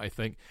somewhat, I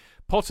think.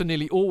 Potter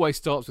nearly always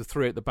starts with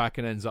 3 at the back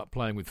and ends up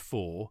playing with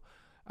 4,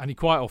 and he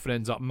quite often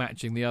ends up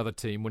matching the other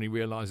team when he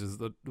realises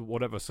that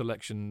whatever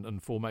selection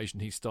and formation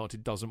he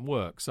started doesn't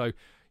work. So,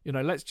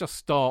 let's just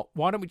start.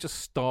 Why don't we just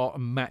start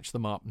and match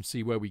them up and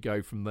see where we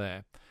go from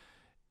there?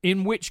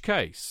 In which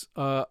case,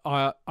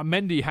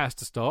 Mendy has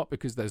to start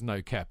because there's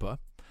no Kepa.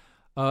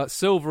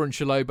 Silva and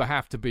Chalobah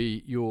have to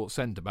be your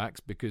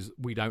centre-backs because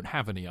we don't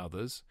have any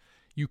others.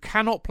 You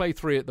cannot play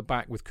 3 at the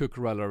back with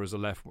Cucurella as a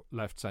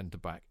left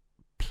centre-back.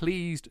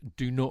 Please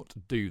do not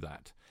do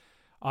that.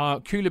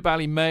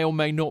 Koulibaly may or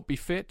may not be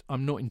fit.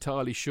 I'm not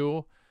entirely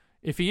sure.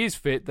 If he is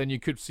fit, then you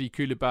could see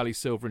Koulibaly,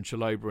 Silva and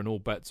Chalobah and all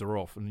bets are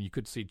off. And you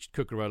could see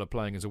Cucurella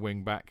playing as a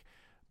wing-back,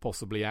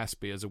 possibly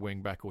Aspie as a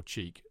wing-back or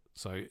Cheek.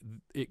 So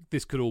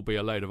this could all be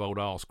a load of old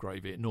arse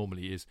gravy. It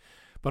normally is.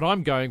 But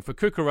I'm going for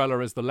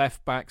Cucurella as the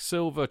left back,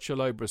 Silva,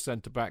 Chalobah as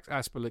centre backs,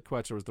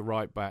 Azpilicueta as the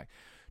right back,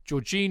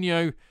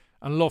 Jorginho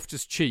and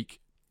Loftus-Cheek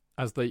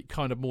as the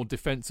kind of more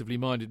defensively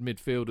minded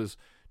midfielders.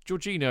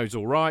 Jorginho's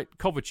all right.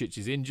 Kovacic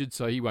is injured,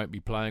 so he won't be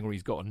playing, or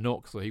he's got a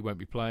knock, so he won't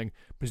be playing.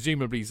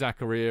 Presumably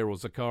Zakaria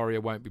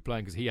won't be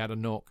playing because he had a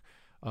knock.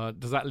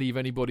 Does that leave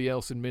anybody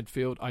else in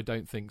midfield? I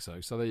don't think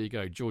so. So there you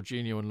go.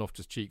 Jorginho and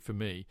Loftus-Cheek for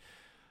me.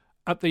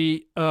 At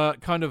the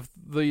kind of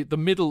the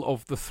middle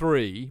of the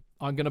 3,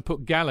 I'm going to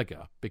put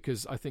Gallagher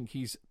because I think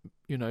he's,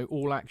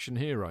 all-action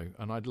hero,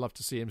 and I'd love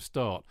to see him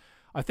start.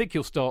 I think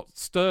he'll start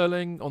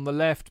Sterling on the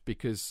left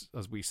because,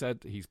 as we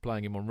said, he's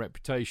playing him on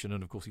reputation,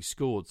 and of course he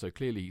scored, so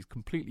clearly he's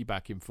completely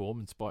back in form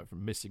in spite of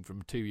missing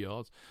from 2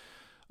 yards.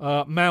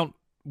 Mount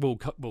will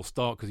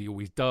start because he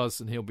always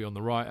does, and he'll be on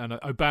the right, and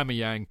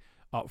Aubameyang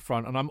up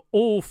front, and I'm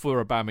all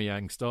for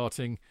Aubameyang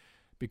starting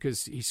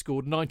because he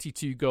scored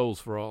 92 goals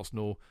for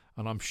Arsenal,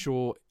 and I'm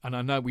sure,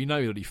 and we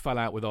know that he fell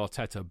out with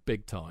Arteta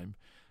big time.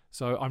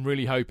 So I'm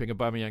really hoping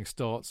Aubameyang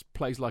starts,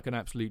 plays like an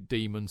absolute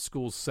demon,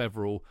 scores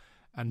several,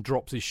 and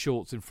drops his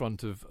shorts in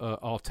front of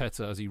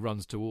Arteta as he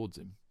runs towards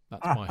him.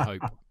 That's my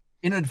hope.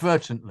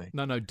 Inadvertently?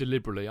 No,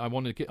 deliberately. I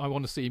want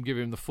to see him give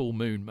him the full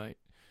moon, mate.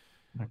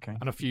 Okay.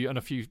 And a few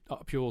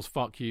up yours,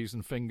 fuck yous,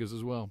 and fingers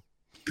as well.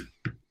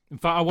 In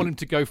fact, I want him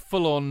to go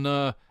full on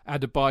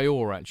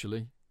Adebayor,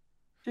 actually.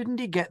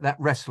 Didn't he get that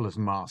wrestler's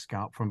mask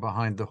out from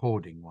behind the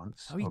hoarding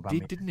once? Oh, he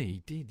did, didn't he?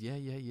 He did, yeah.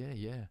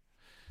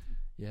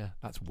 Yeah,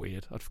 that's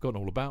weird. I'd forgotten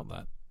all about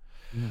that.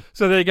 Yeah.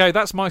 So there you go.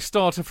 That's my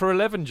starter for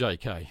 11,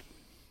 JK.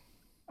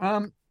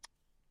 Are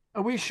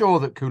we sure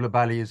that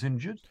Koulibaly is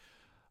injured?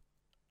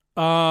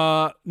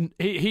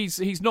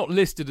 He's not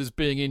listed as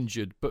being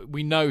injured, but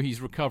we know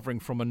he's recovering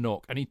from a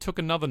knock, and he took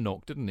another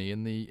knock, didn't he?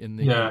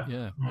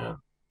 Yeah.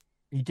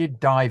 He did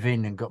dive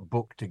in and got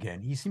booked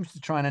again. He seems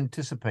to try and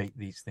anticipate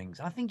these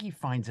things. I think he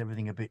finds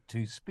everything a bit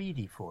too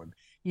speedy for him.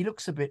 He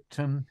looks a bit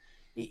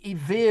he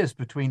veers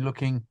between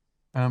looking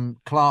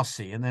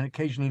classy and then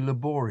occasionally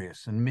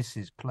laborious and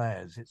misses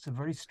players. It's a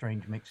very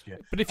strange mixture.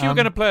 But if you're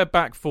going to play a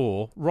back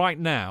four right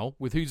now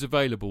with who's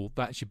available,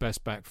 that's your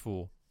best back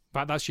four.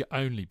 But that's your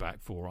only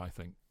back four, I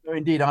think. No,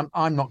 indeed,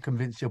 I'm not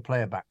convinced he'll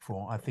play a back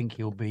four. I think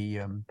he'll be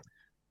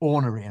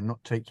ornery and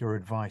not take your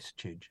advice,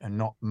 Chidge, and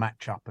not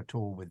match up at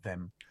all with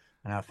them.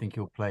 And I think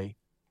he'll play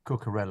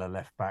Cucurella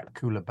left back,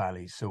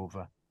 Koulibaly,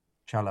 Silva,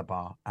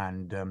 Chalobah,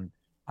 and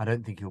I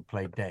don't think he'll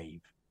play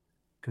Dave,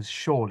 because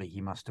surely he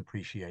must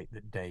appreciate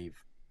that Dave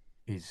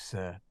is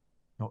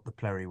not the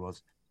player he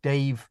was.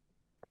 Dave,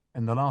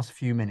 in the last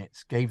few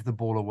minutes, gave the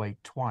ball away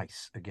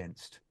twice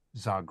against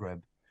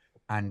Zagreb,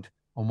 and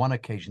on one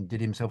occasion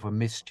did himself a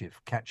mischief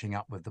catching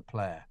up with the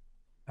player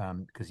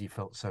because he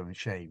felt so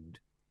ashamed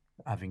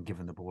having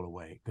given the ball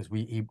away, because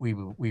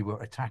we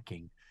were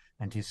attacking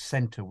and his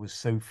centre was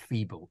so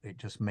feeble it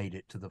just made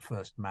it to the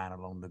first man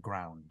along the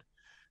ground,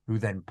 who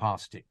then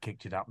passed it,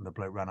 kicked it up, and the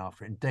bloke ran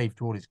after it. And Dave,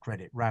 to all his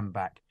credit, ran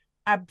back,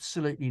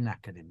 absolutely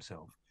knackered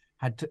himself,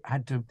 had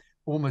to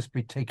almost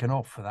be taken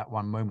off for that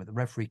one moment. The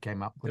referee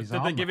came up with his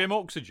arm. Did they give him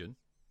oxygen?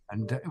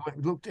 And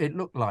it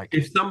looked like,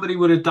 if somebody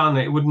would have done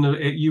it,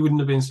 you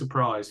wouldn't have been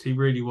surprised. He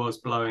really was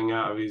blowing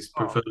out of his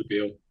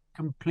proverbial.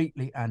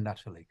 Completely and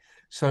utterly.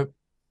 So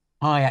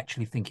I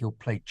actually think he'll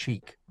play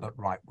Cheek at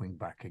right wing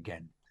back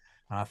again,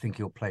 and I think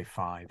he'll play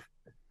 5.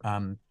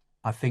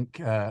 I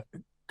think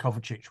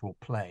Kovacic will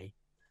play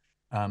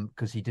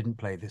because he didn't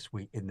play this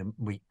week in the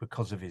week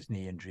because of his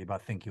knee injury, but I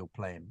think he'll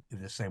play him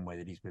in the same way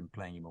that he's been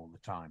playing him all the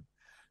time.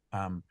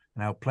 And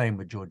I'll play him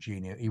with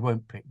Jorginho. He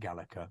won't pick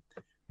Gallagher.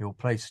 He'll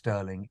play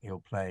Sterling. He'll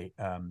play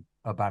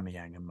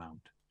Aubameyang and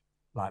Mount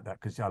like that,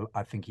 because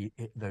I think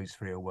those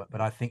three will work.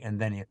 But I think, and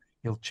then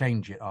he'll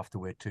change it after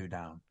we're 2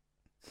 down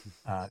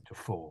to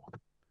 4.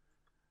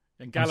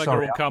 And Gallagher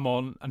will come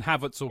on, and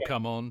Havertz will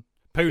come on,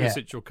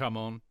 Pulisic will come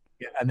on,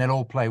 and they'll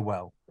all play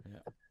well. Yeah.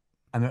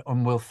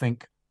 And we'll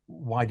think,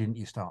 why didn't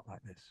you start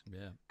like this?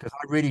 Yeah, because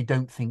I really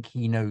don't think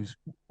he knows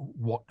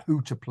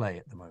who to play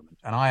at the moment.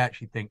 And I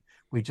actually think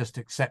we just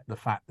accept the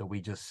fact that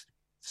we just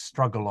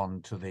struggle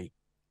on to the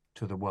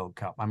World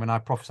Cup. I mean, I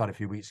prophesied a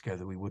few weeks ago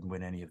that we wouldn't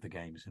win any of the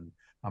games, and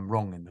I'm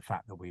wrong in the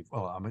fact that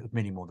I'm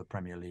meaning more the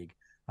Premier League.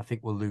 I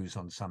think we'll lose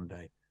on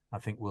Sunday. I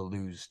think we'll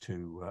lose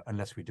to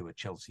unless we do a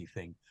Chelsea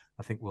thing.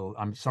 I think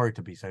I'm sorry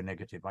to be so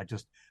negative.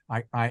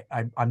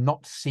 I'm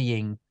not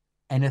seeing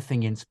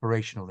anything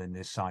inspirational in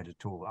this side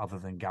at all, other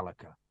than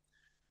Gallagher,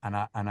 and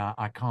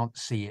I can't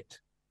see it.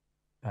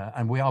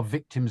 And we are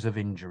victims of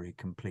injury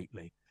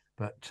completely,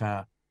 but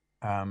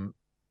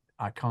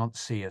I can't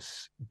see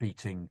us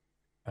beating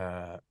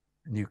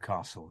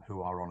Newcastle,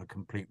 who are on a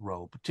complete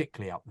roll,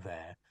 particularly up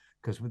there,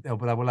 because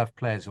we'll have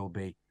players who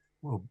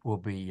will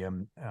be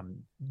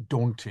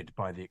daunted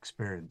by the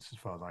experience, as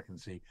far as I can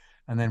see.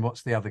 And then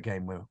what's the other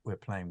game we're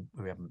playing?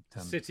 We haven't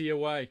City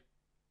away.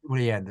 Well,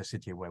 yeah, the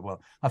City away.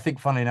 Well, I think,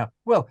 funnily enough,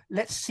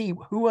 let's see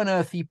who on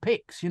earth he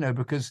picks.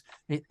 Because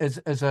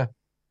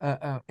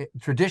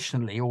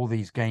traditionally all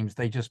these games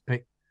they just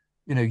pick,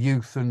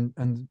 youth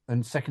and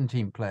second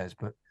team players,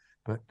 but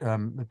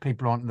the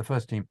people aren't in the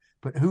first team.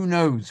 But who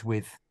knows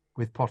with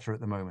Potter at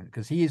the moment,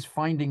 because he is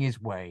finding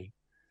his way,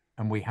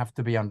 and we have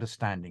to be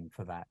understanding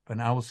for that. But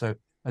also,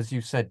 as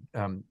you said,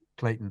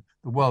 Clayton,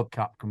 the World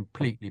Cup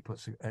completely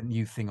puts a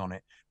new thing on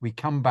it. We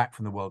come back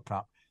from the World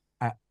Cup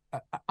at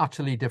an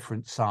utterly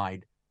different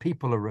side.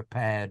 People are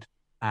repaired,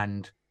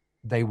 and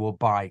they will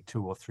buy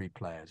 2 or 3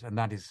 players, and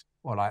that is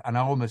I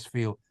almost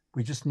feel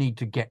we just need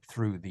to get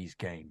through these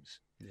games,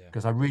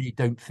 because I really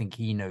don't think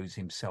he knows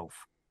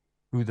himself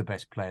who the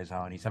best players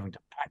are, and he's having to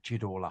patch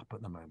it all up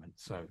at the moment.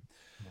 So,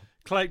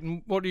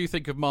 Clayton, what do you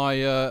think of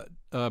my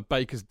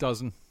Baker's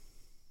dozen?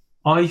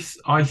 I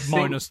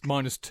think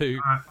minus 2.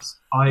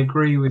 I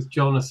agree with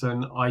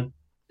Jonathan.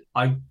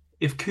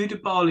 If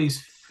Koulibaly's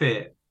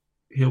fit,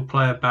 he'll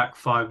play a back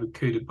 5 with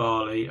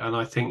Koulibaly, and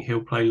I think he'll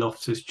play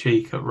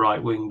Loftus-Cheek at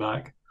right wing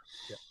back.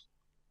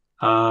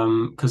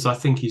 Because I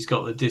think he's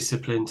got the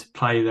discipline to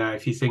play there.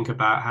 If you think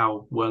about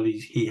how well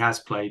he has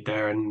played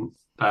there, and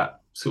that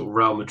sort of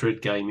Real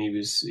Madrid game, he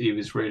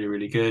was really,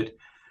 really good.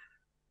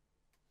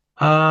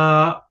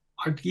 I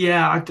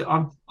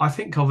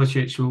think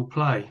Kovacic will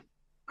play.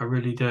 I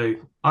really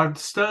do.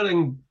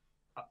 Sterling,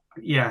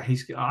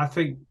 I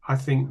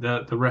think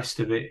that the rest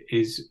of it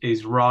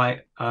is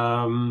right.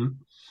 The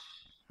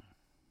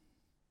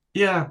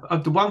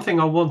one thing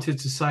I wanted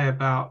to say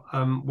about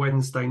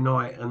Wednesday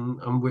night,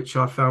 and which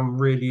I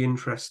found really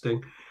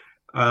interesting,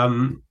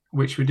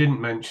 which we didn't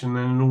mention,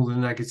 and all the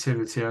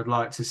negativity I'd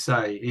like to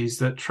say, is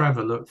that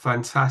Trevor looked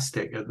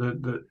fantastic.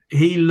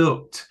 He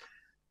looked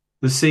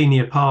the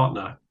senior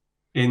partner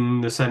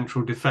in the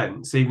central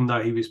defence, even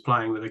though he was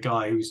playing with a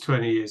guy who was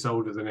 20 years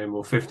older than him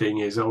or 15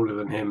 years older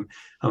than him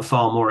and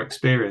far more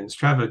experienced.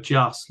 Trevor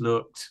just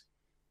looked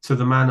to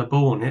the manner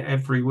born.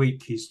 Every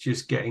week he's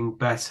just getting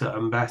better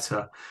and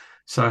better.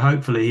 So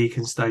hopefully he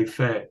can stay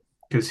fit,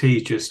 because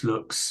he just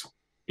looks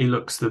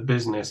the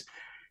business.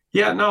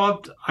 Yeah,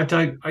 no, I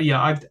don't.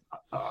 Yeah,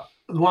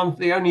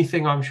 the only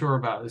thing I'm sure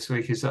about this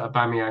week is that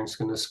Aubameyang's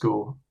going to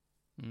score.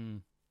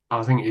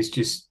 I think it's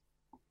just,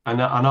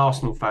 and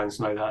Arsenal fans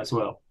know that as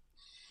well.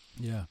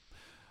 Yeah,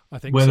 I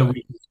think whether so.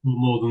 we can score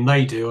more than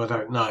they do, I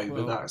don't know,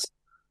 but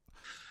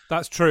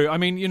that's true. I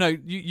mean,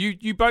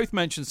 you both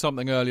mentioned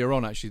something earlier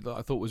on actually that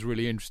I thought was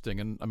really interesting,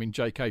 and I mean,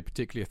 JK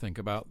particularly, I think,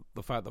 about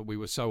the fact that we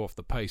were so off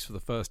the pace for the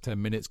first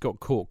 10 minutes, got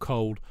caught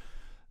cold.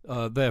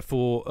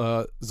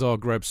 Therefore,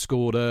 Zagreb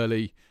scored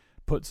early,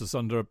 puts us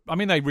under. I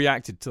mean, they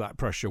reacted to that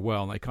pressure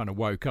well, and they kind of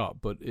woke up.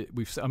 But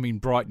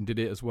Brighton did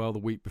it as well the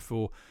week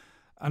before.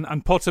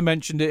 And Potter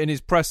mentioned it in his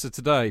presser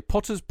today.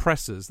 Potter's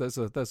pressers. There's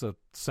a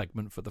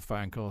segment for the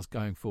Fancast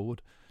going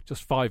forward.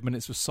 Just 5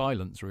 minutes of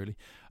silence, really.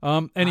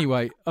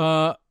 Anyway,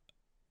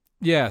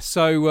 yeah.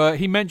 So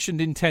he mentioned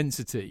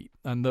intensity,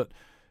 and that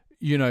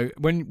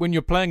when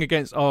you're playing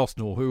against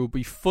Arsenal, who will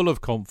be full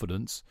of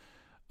confidence,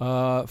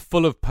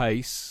 full of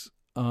pace,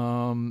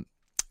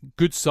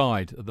 good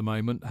side at the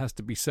moment, has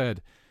to be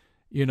said.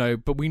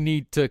 But we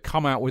need to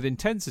come out with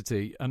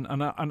intensity, and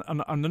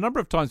a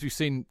number of times we've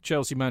seen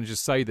Chelsea managers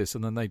say this,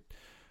 and then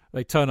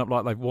they turn up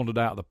like they've wandered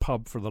out of the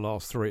pub for the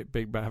last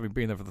having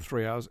been there for the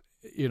 3 hours.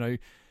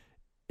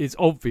 It's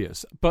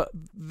obvious. But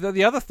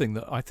the other thing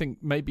that I think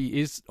maybe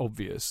is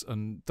obvious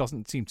and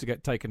doesn't seem to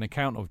get taken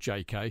account of,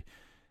 JK,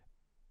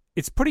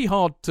 it's pretty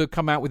hard to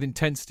come out with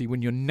intensity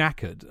when you're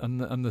knackered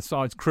and the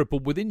side's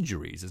crippled with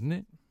injuries, isn't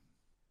it?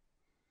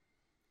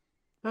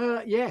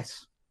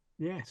 Yes.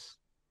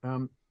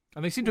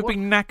 And they seem to have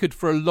been knackered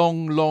for a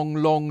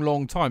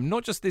long time.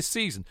 Not just this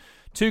season.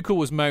 Tuchel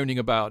was moaning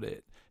about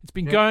it. It's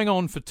been going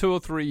on for 2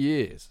 or 3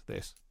 years,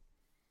 this.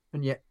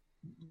 And yet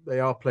they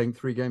are playing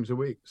 3 games a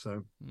week,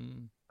 so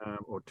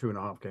or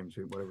 2.5 games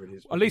a week, whatever it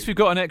is. At least we've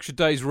got an extra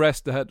day's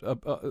rest ahead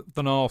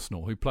than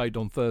Arsenal, who played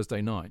on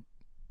Thursday night.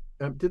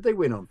 Did they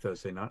win on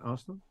Thursday night,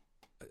 Arsenal?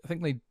 I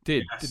think they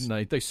did, didn't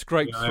they? They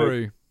scraped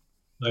through.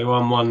 They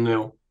won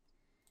 1-0.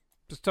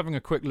 Just having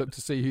a quick look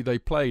to see who they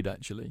played,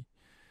 actually,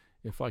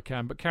 if I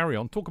can. But carry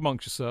on. Talk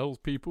amongst yourselves,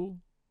 people.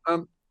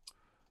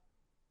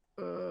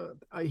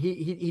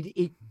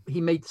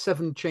 He made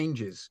 7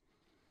 changes,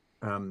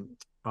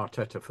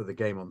 Arteta, for the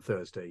game on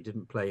Thursday. He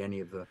didn't play any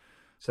of the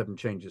 7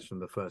 changes from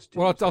the first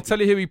team. Well, I'll tell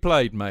you who he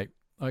played, mate.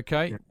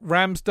 Okay. Yeah.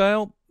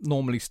 Ramsdale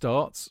normally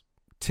starts.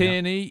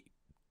 Tierney,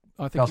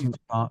 I think doesn't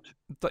start.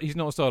 He's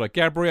not a starter.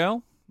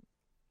 Gabriel?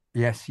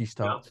 Yes, he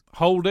starts.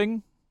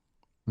 Holding?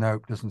 No,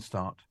 doesn't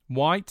start.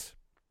 White?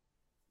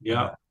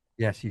 Yeah.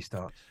 Yes, he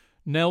starts.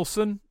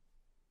 Nelson?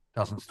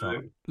 Doesn't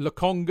start.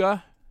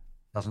 Lokonga?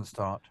 Doesn't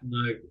start.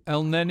 No.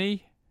 El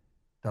Neni?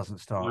 Doesn't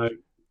start. No.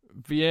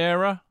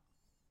 Vieira?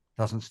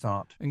 Doesn't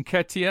start.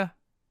 Nketiah?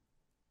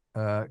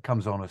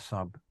 Comes on as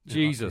sub.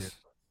 Jesus.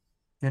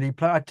 And he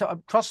played.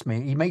 Trust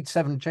me, he made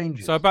 7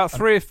 changes. So about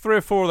three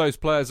or 4 of those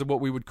players are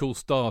what we would call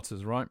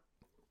starters, right?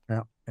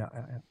 Yeah.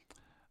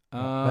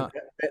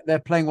 They're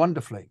playing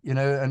wonderfully,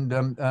 and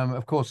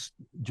of course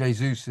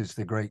Jesus is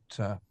the great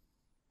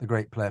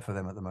player for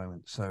them at the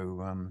moment.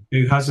 So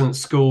who hasn't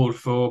scored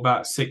for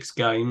about 6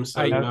 games?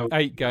 So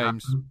 8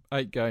 games.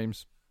 8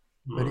 games.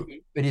 But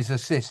his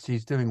assists,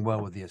 he's doing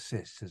well with the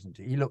assists, isn't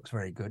he? He looks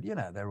very good.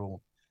 They're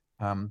all.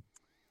 I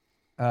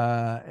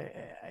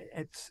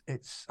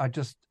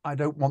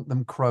don't want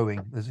them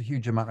crowing. There's a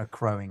huge amount of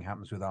crowing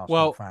happens with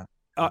Arsenal fans.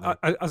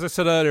 As I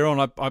said earlier on,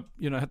 I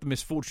had the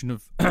misfortune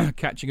of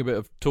catching a bit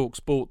of Talk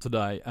Sport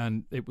today,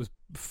 and it was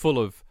full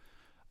of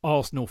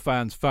Arsenal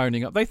fans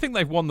phoning up. They think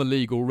they've won the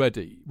league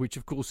already, which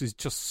of course is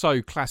just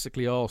so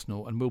classically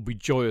Arsenal, and will be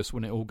joyous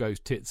when it all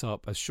goes tits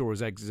up, as sure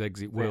as eggs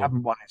it will. They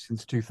haven't won it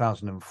since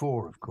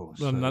 2004, of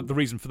course. And the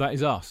reason for that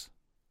is us.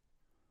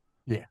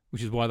 Yeah.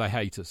 Which is why they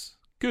hate us.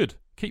 Good.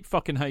 Keep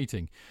fucking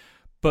hating.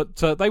 But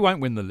they won't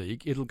win the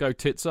league. It'll go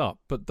tits up.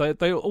 But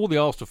they all the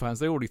Arsenal fans,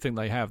 they already think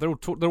they have. They're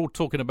all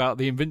talking about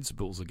the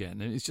Invincibles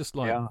again. And it's just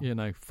like,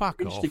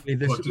 fuck off.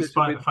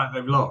 Despite the fact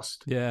they've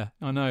lost. Yeah,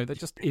 I know. They're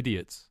just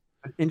idiots.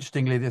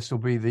 Interestingly, this will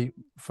be the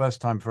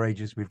first time for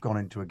ages we've gone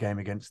into a game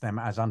against them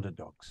as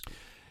underdogs.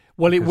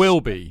 Well, it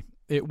will be.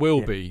 It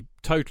will be.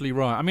 Totally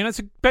right. I mean, it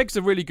begs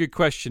a really good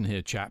question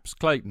here, chaps.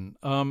 Clayton,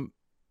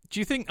 do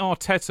you think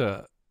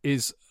Arteta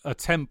is a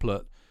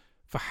template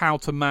for how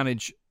to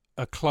manage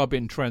a club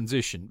in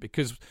transition?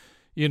 Because,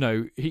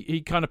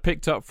 he kind of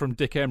picked up from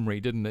Dick Emery,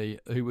 didn't he?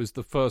 Who was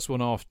the first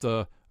one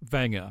after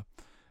Wenger,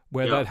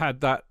 where they'd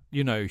had that,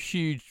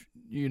 huge,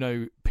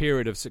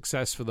 period of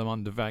success for them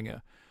under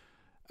Wenger.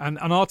 And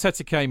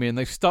Arteta came in,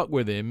 they've stuck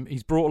with him.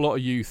 He's brought a lot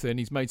of youth in.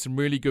 He's made some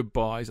really good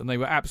buys, and they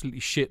were absolutely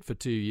shit for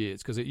 2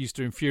 years, because it used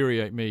to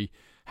infuriate me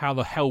how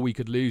the hell we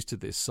could lose to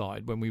this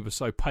side when we were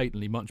so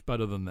patently much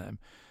better than them.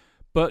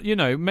 But, you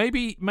know,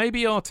 maybe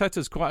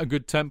Arteta's quite a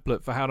good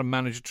template for how to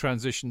manage a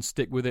transition,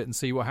 stick with it and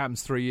see what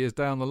happens 3 years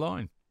down the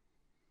line.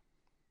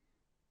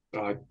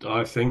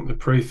 I think the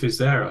proof is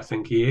there. I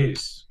think he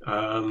is.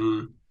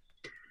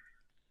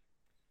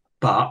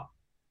 But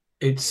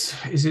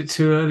is it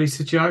too early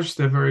to judge?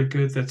 They're very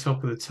good. They're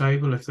top of the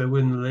table. If they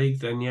win the league,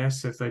 then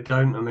yes. If they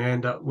don't and they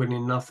end up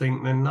winning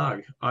nothing, then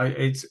no.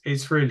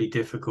 It's really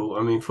difficult.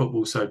 I mean,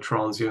 football's so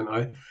transient.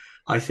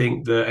 I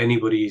think that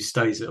anybody who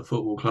stays at a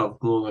football club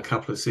more than a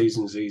couple of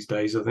seasons these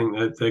days, I think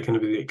that they're going to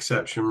be the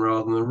exception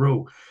rather than the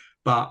rule.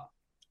 But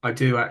I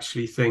do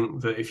actually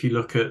think that if you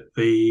look at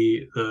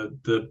the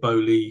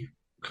Bowley,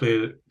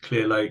 Clear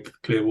Lake,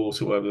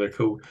 Clearwater, whatever they're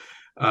called,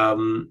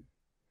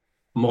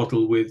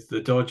 model with the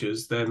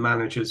Dodgers, their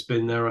manager's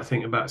been there, I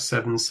think, about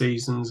 7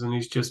 seasons, and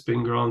he's just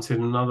been granted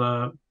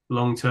another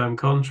long-term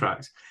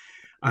contract.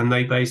 And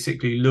they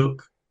basically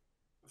look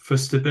for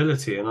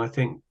stability, and I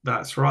think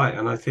that's right.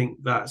 And I think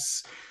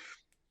that's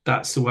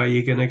the way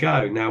you're going to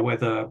go. Now,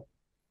 whether,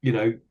 you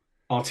know,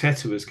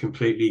 Arteta was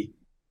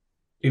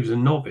he was a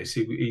novice.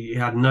 He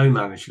had no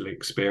managerial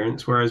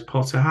experience, whereas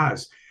Potter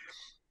has.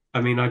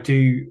 I mean, I'm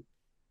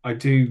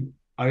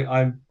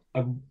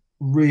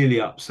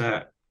really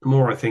upset the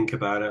more I think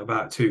about it,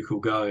 about Tuchel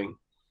going,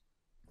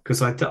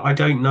 because I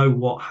don't know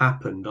what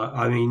happened.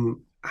 I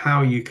mean,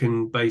 how you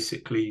can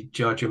basically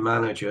judge a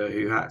manager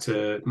who had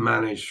to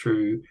manage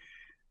through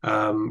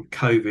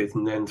COVID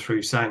and then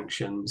through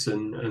sanctions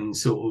and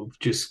sort of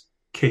just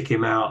kick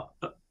him out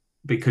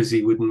because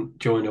he wouldn't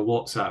join a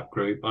WhatsApp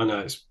group. I know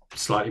it's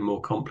slightly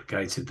more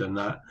complicated than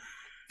that.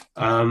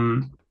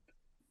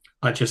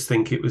 I just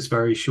think it was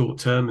very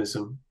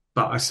short-termism.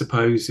 But I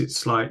suppose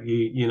it's like,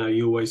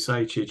 you always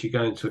say, Chid, you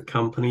go into a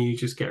company, you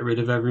just get rid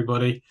of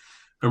everybody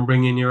and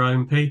bring in your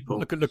own people.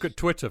 Look at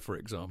Twitter, for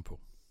example.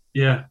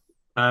 Yeah.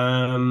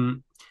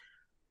 And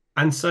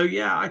so,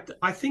 yeah,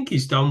 I think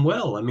he's done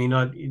well. I mean,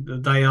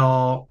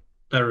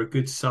 they're a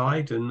good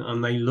side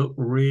and they look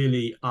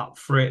really up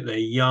for it. They're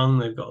young.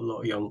 They've got a lot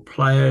of young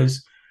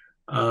players.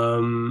 I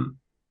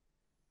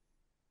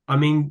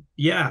mean,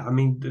 yeah, I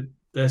mean,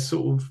 they're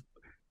sort of,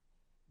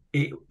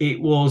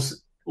 it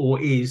was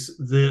or is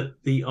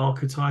the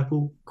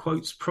archetypal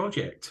quotes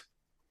project.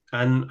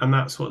 And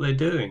that's what they're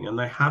doing. And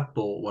they have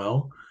bought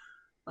well.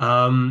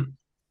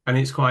 And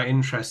it's quite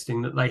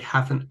interesting that they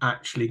haven't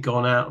actually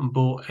gone out and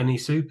bought any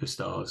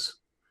superstars.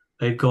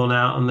 They've gone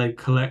out and they've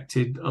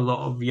collected a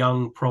lot of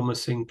young,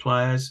 promising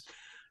players.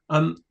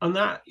 And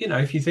that,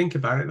 if you think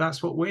about it,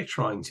 that's what we're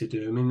trying to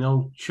do. I mean,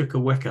 old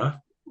Chukwuemeka,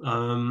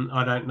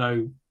 I don't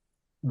know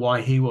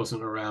why he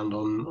wasn't around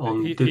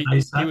on.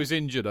 He was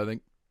injured, I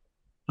think.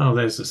 Oh,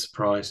 there's a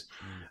surprise.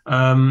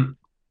 So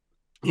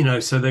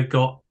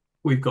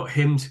we've got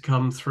him to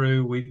come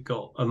through. We've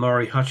got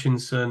Amari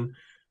Hutchinson,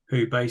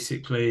 who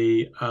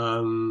basically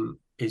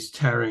is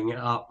tearing it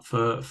up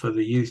for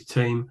the youth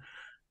team.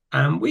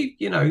 And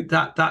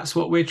that's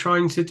what we're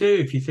trying to do.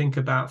 If you think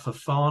about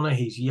Fofana,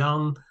 he's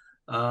young.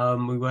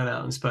 We went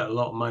out and spent a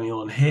lot of money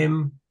on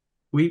him.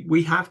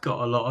 We have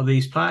got a lot of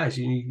these players.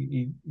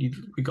 We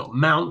got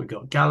Mount, we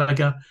got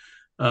Gallagher,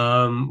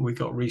 we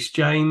got Reece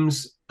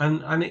James,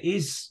 and it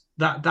is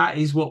that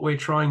is what we're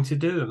trying to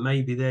do. And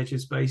maybe they're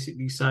just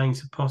basically saying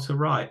to Potter,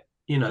 right,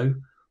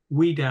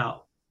 weed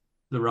out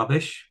the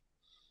rubbish.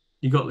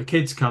 You got the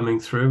kids coming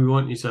through. We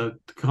want you to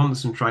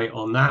concentrate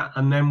on that,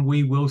 and then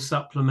we will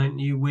supplement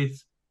you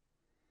with,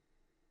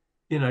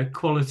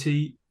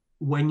 quality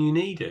when you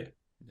need it.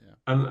 Yeah.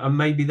 And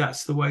maybe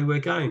that's the way we're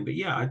going. But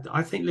yeah,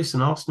 I think.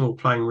 Listen, Arsenal are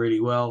playing really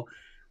well,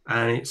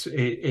 and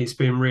it's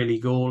been really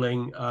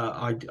galling.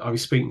 I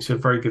was speaking to a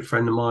very good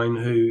friend of mine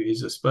who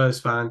is a Spurs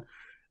fan,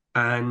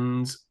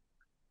 and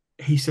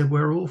he said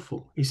we're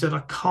awful. He said,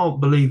 I can't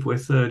believe we're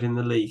third in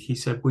the league. He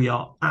said we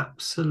are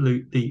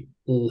absolutely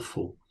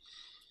awful.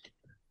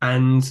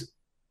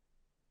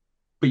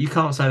 But you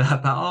can't say that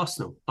about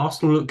Arsenal.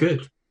 Arsenal look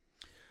good.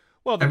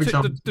 Well,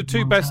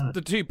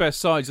 the two best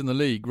sides in the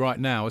league right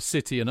now are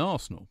City and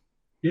Arsenal.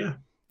 Yeah.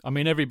 I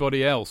mean,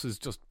 everybody else has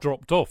just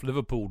dropped off.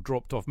 Liverpool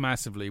dropped off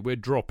massively. We're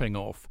dropping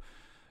off.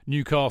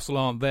 Newcastle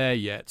aren't there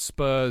yet.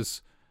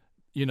 Spurs,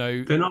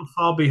 they're not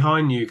far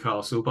behind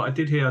Newcastle. But I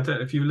did hear, I don't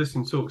know if you were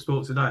listening to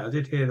TalkSport today, I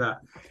did hear that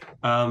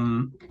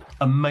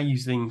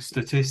amazing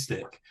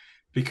statistic,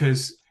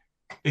 because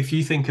if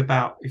you think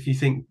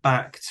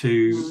back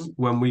to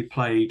when we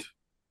played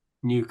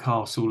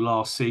Newcastle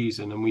last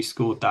season and we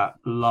scored that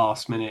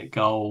last minute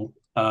goal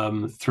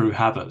through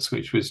Havertz,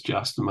 which was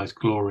just the most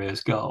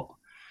glorious goal,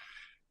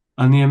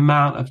 and the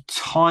amount of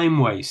time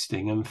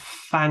wasting and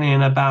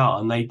fanning about,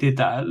 and they did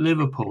that at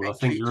Liverpool. I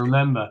think you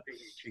remember.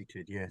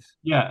 Cheated, yes.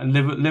 Yeah, and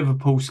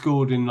Liverpool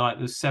scored in like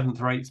the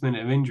 7th or 8th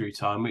minute of injury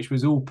time, which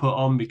was all put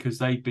on because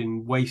they'd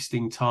been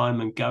wasting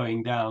time and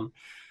going down.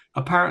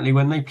 Apparently,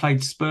 when they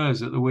played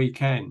Spurs at the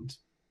weekend,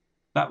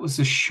 that was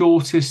the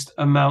shortest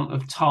amount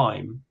of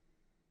time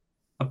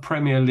a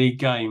Premier League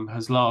game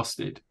has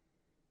lasted.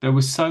 There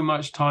was so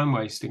much time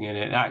wasting in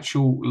it,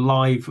 actual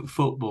live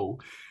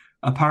football.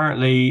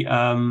 Apparently,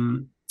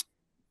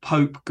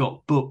 Pope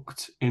got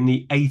booked in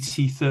the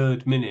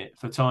 83rd minute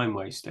for time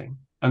wasting,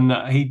 and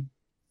that he,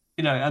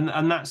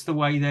 and that's the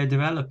way they're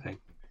developing.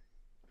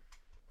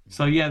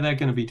 So yeah, they're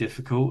going to be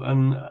difficult,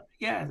 and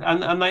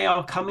and they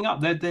are coming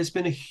up. There's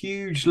been a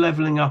huge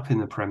levelling up in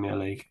the Premier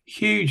League,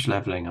 huge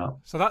levelling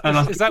up. So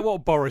is that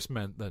what Boris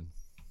meant then?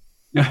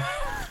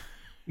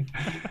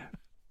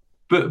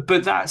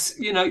 But that's,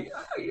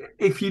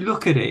 if you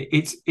look at it,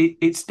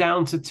 it's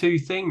down to two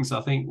things.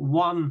 I think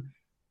one,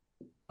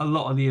 a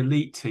lot of the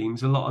elite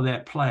teams, a lot of their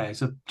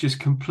players are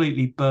just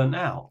completely burnt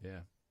out.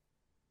 Yeah.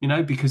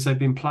 Because they've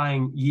been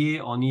playing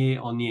year on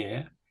year on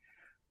year.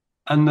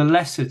 And the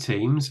lesser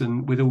teams,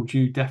 and with all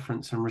due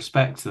deference and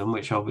respect to them,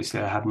 which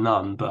obviously I have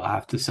none, but I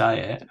have to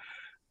say it,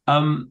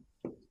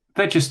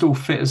 they're just all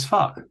fit as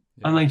fuck.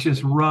 Yeah. And they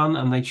just run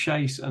and they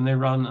chase and they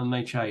run and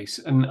they chase.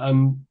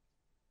 And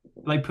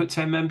they put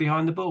 10 men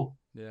behind the ball.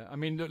 Yeah, I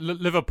mean,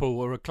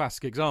 Liverpool are a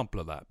classic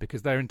example of that,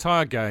 because their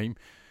entire game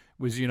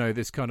was,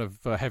 this kind of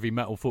heavy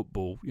metal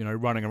football,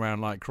 running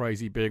around like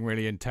crazy, being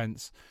really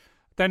intense.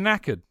 They're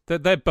knackered.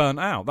 They're burnt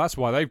out. That's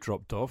why they've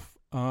dropped off.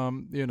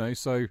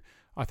 So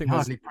I think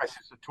hardly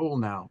presses at all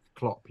now.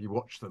 Klopp, you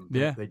watch them.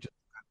 Yeah, they just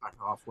back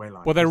halfway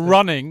line. Well, they're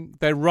running.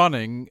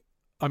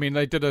 I mean,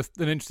 they did an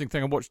interesting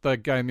thing. I watched their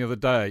game the other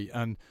day,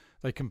 and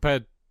they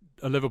compared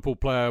a Liverpool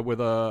player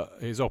with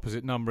his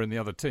opposite number in the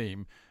other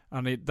team,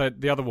 and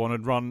the other one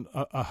had run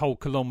a whole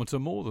kilometre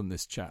more than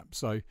this chap.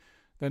 So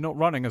they're not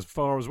running as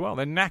far as well.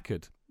 They're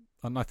knackered,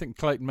 and I think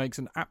Clayton makes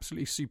an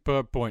absolutely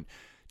superb point.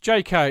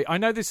 JK, I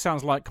know this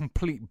sounds like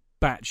complete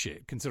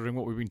batshit, considering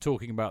what we've been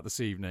talking about this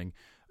evening,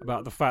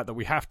 about the fact that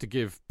we have to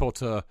give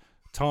Potter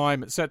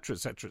time, etc.,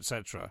 etc.,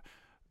 etc.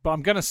 But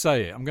I'm going to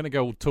say it. I'm going to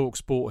go all talk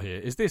sport here.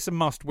 Is this a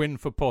must-win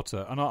for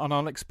Potter? And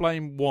I'll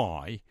explain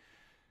why.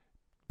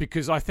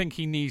 Because I think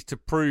he needs to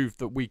prove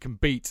that we can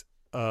beat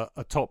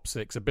a top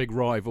six, a big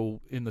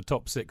rival in the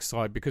top six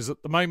side. Because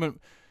at the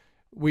moment,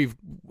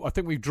 I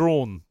think we've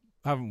drawn,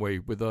 haven't we,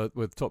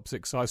 with top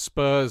six sides,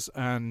 Spurs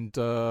and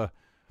oh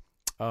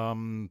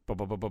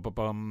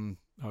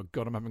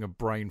God, I'm having a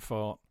brain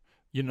fart.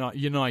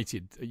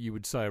 United, you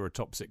would say, are a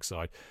top six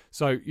side.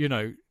 So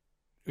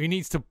he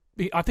needs to.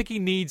 I think he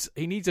needs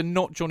a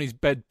notch on his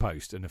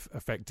bedpost, and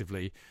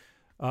effectively,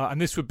 and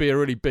this would be a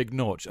really big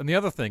notch. And the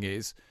other thing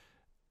is,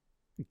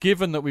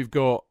 given that we've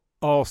got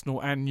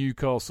Arsenal and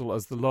Newcastle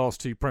as the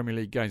last two Premier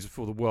League games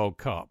before the World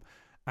Cup,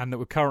 and that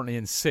we're currently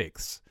in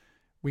sixth,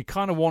 we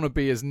kind of want to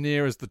be as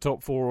near as the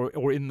top four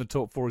or in the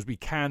top four as we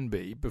can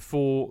be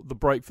before the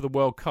break for the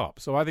World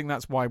Cup. So I think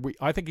that's why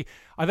I think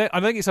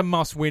it's a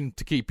must-win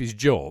to keep his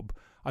job.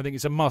 I think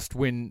it's a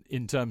must-win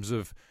in terms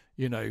of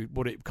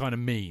what it kind of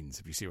means,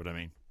 if you see what I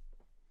mean.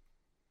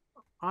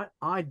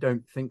 I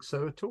don't think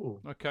so at all.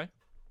 Okay.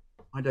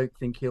 I don't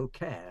think he'll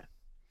care.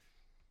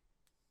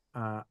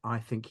 I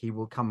think he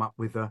will come up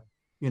with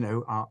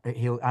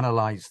he'll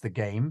analyse the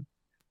game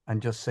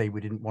and just say we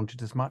didn't want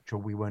it as much or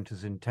we weren't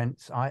as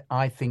intense.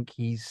 I think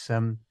he's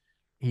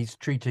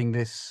treating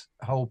this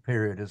whole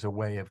period as a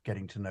way of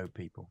getting to know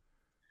people,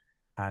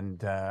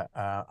 and I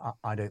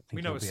don't think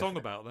we know a song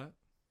about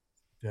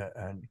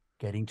that.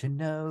 Getting to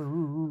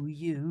know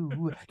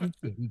you,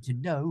 getting to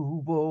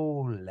know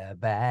all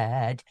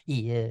about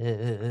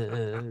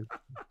you.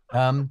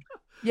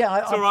 Yeah,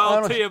 it's all right.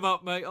 I'll tee him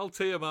up, mate. I'll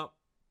tee him up.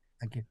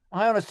 Thank you.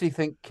 I honestly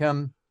think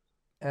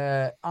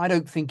I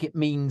don't think it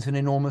means an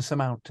enormous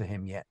amount to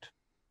him yet.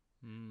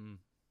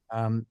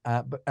 But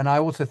I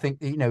also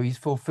think he's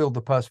fulfilled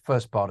the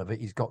first part of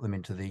it. He's got them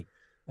into the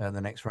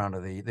next round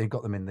of they've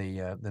got them in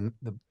the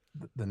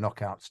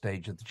knockout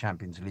stage of the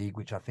Champions League,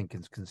 which I think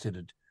is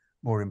considered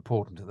more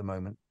important at the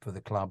moment for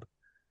the club.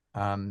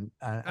 And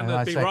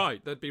they'd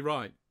be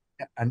right.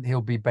 And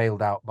he'll be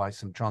bailed out by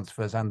some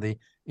transfers and the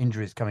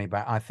injuries coming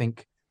back. I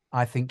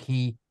think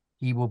he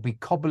will be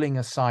cobbling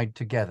a side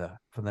together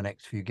for the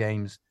next few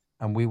games,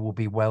 and we will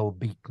be well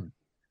beaten.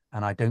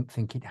 And I don't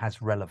think it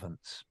has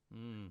relevance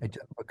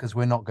because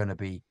we're not going to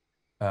be.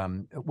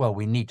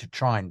 We need to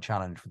try and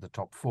challenge for the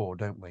top four,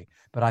 don't we?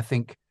 But I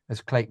think, as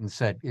Clayton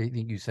said, I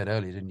think you said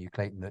earlier, didn't you,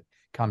 Clayton, that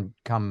come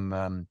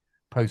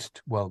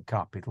post World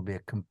Cup, it'll be a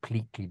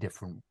completely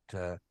different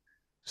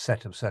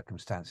set of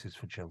circumstances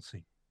for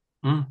Chelsea.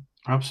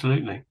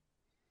 Absolutely.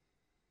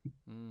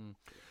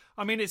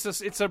 I mean,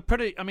 it's a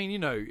pretty. I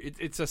mean,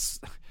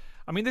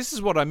 I mean, this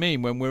is what I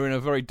mean when we're in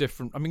a very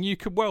different. I mean, you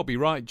could well be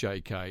right,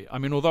 JK. I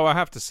mean, although I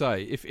have to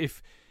say,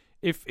 if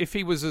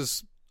he was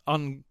as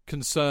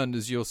unconcerned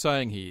as you're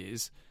saying he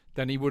is,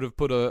 then he would have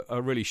put a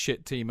really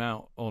shit team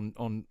out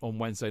on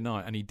Wednesday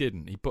night, and he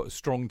didn't. He put a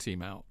strong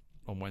team out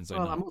on Wednesday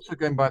night. I'm also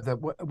going back that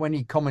when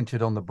he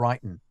commented on the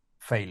Brighton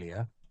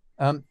failure,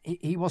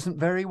 he wasn't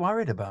very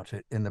worried about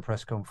it in the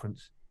press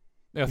conference.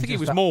 Yeah, I think he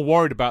was more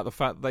worried about the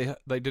fact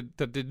they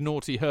did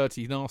naughty,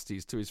 hurty,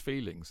 nasties to his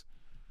feelings.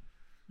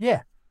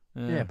 Yeah,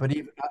 but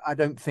I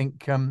don't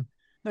think. No,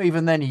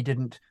 even then he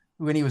didn't.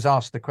 When he was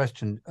asked the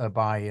question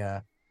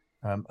by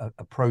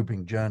a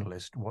probing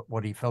journalist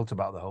what he felt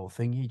about the whole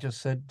thing, he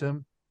just said,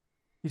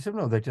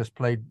 no, they just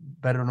played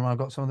better and I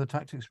got some of the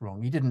tactics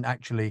wrong. He didn't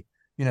actually,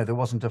 there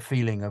wasn't a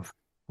feeling of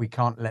we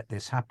can't let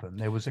this happen.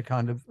 There was a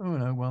kind of, oh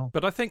no, well.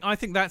 But I think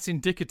that's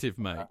indicative,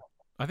 mate.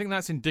 I think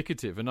that's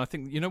indicative, and I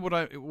think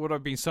what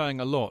I've been saying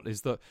a lot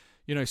is that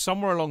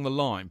somewhere along the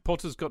line,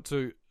 Potter's got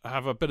to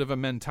have a bit of a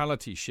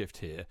mentality shift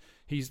here.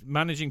 He's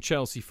managing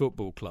Chelsea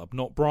Football Club,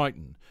 not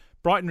Brighton.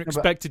 Brighton are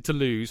expected to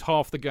lose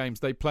half the games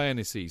they play in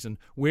a season.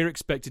 We're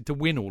expected to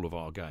win all of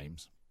our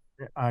games.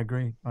 I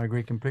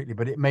agree completely.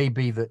 But it may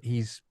be that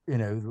he's,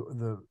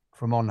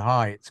 from on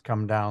high, it's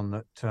come down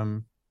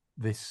that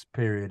this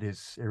period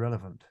is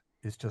irrelevant.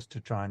 It's just to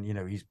try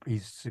and,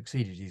 he's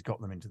succeeded. He's got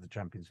them into the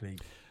Champions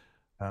League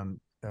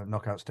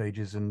knockout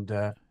stages, and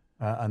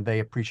they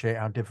appreciate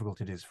how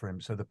difficult it is for him.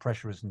 So the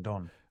pressure isn't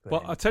on.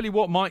 Well, I tell you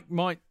what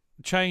might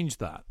change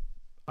that,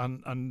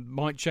 and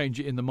might change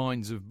it in the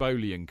minds of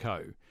Bowley and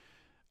co.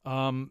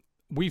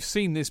 We've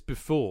seen this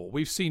before.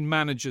 We've seen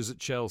managers at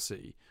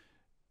Chelsea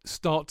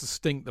start to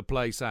stink the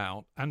place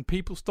out, and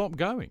people stop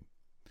going.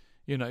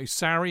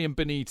 Sarri and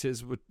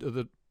Benitez are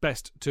the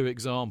best two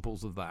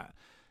examples of that.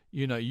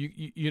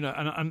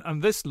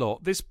 And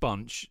this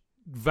bunch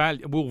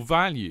will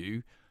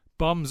value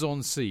bums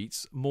on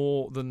seats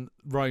more than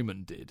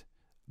Roman did.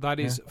 That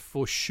is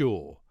for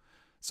sure.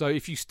 So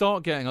if you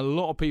start getting a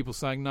lot of people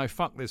saying, no,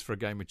 fuck this for a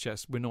game of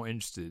chess, we're not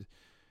interested,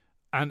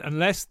 and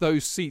unless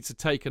those seats are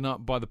taken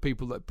up by the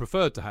people that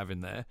prefer to have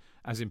in there,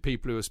 as in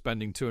people who are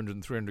spending 200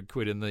 and 300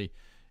 quid in the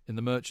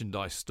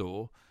merchandise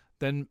store,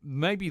 then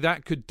maybe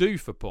that could do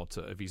for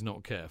Potter if he's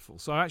not careful.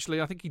 So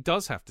actually, I think he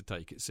does have to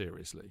take it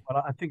seriously.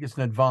 Well, I think it's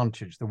an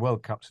advantage. The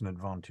World Cup's an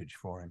advantage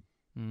for him.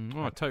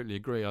 I totally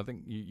agree. I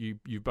think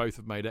you both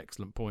have made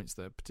excellent points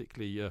there,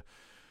 particularly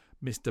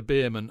Mr.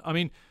 Bierman. I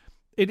mean,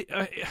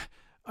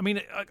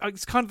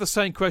 it's kind of the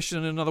same question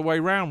in another way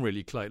round,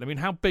 really, Clayton. I mean,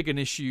 how big an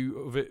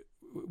issue of it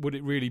would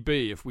it really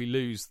be if we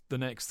lose the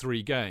next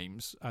 3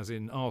 games, as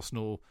in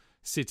Arsenal,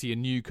 City,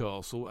 and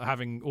Newcastle,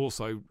 having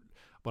also,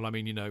 well, I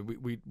mean,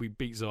 we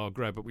beat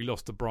Zagreb, but we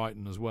lost to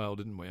Brighton as well,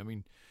 didn't we? I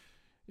mean,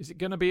 is it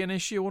going to be an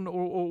issue,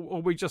 or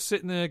are we just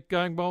sitting there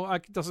going, well,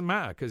 it doesn't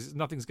matter because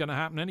nothing's going to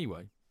happen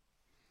anyway?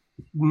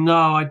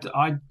 No,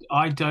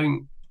 I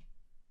don't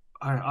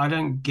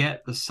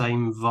get the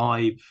same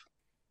vibe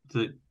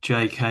that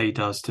JK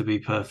does, to be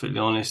perfectly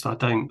honest. I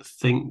don't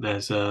think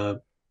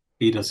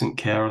he doesn't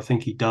care. I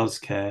think he does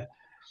care.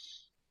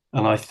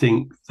 And I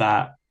think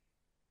that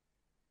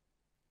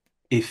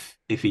if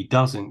he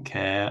doesn't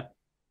care,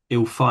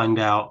 he'll find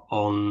out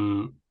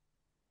on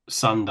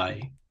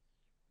Sunday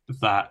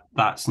that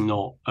that's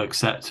not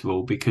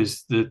acceptable,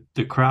 because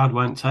the crowd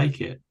won't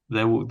take it.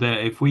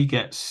 If we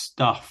get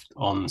stuffed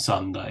on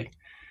Sunday,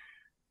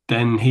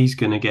 then he's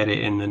going to get it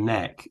in the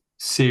neck.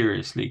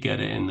 Seriously,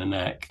 get it in the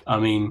neck. I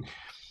mean,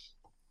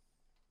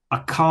 I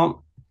can,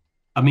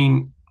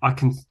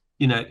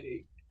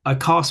 I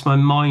cast my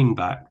mind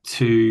back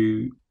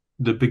to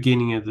the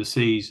beginning of the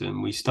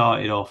season. We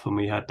started off and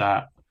we had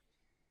that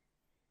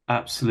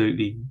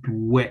absolutely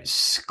wet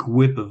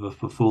squib of a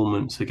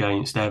performance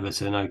against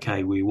Everton.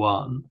 Okay, we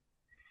won.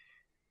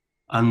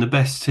 And the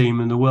best team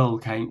in the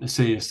world came to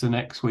see us the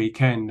next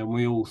weekend, and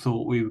we all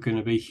thought we were going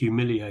to be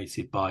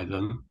humiliated by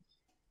them.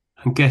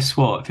 And guess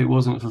what? If it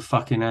wasn't for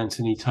fucking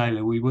Anthony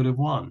Taylor, we would have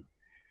won.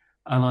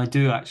 And I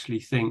do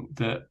actually think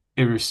that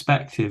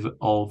irrespective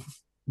of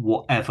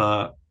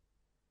whatever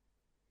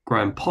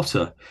Graham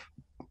Potter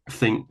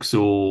thinks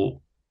or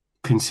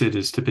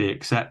considers to be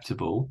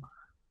acceptable,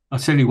 I'll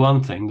tell you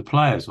one thing, the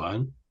players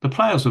won't. The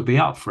players will be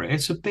up for it.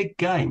 It's a big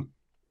game.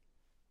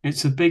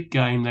 It's a big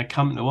game. They're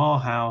coming to our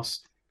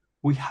house.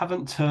 We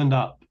haven't turned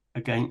up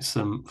against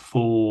them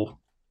for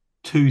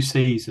 2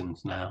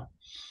 seasons now.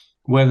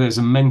 Whether there's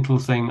a mental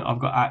thing, I've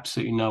got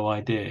absolutely no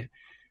idea.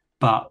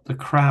 But the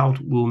crowd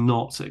will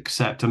not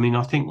accept. I mean,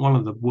 I think one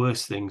of the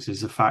worst things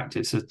is the fact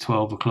it's a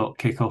 12 o'clock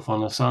kickoff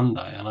on a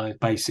Sunday. And I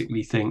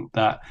basically think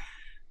that,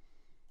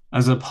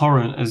 as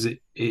abhorrent as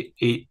it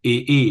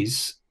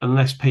is,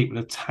 unless people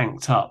are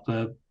tanked up,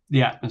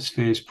 the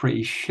atmosphere is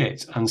pretty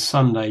shit. And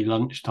Sunday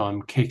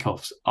lunchtime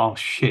kickoffs are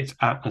shit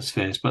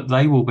atmospheres, but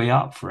they will be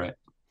up for it.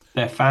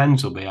 Their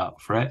fans will be up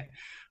for it.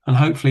 And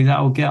hopefully that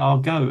will get our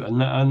goat,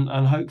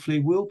 and hopefully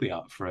we'll be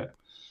up for it.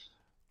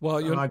 Well,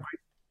 I agree.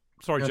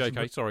 Sorry,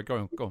 JK. Sorry,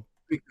 go on.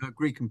 I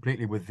agree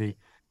completely with the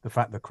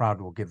fact the crowd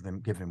will give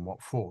him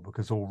what for,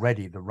 because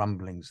already the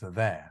rumblings are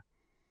there.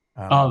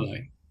 Are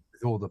they?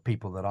 With all the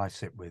people that I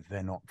sit with,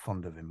 they're not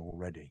fond of him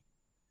already.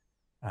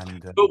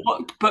 And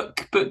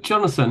but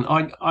Jonathan,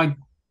 I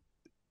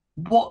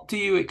what do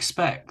you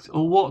expect,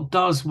 or what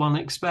does one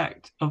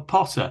expect of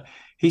Potter?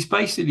 He's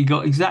basically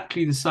got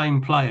exactly the same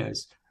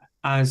players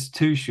as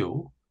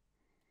Tuchel.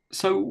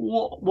 So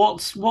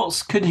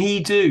what's can he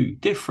do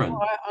different?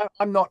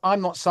 Well,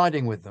 I'm not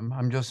siding with them.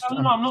 I'm just.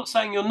 No, I'm not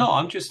saying you're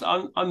not. I'm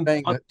saying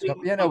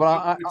that.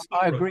 Well,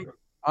 I agree.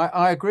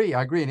 I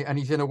agree, and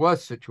he's in a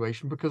worse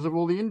situation because of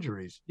all the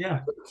injuries.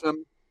 Yeah.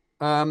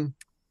 But,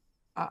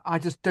 I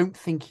just don't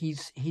think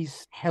he's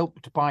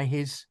helped by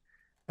his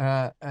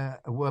a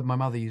word my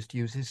mother used to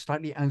use, his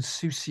slightly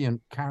insouciant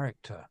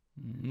character.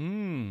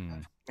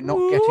 We're not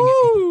getting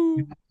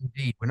it.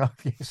 Indeed, we're not.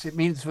 Yes, it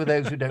means, for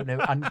those who don't know,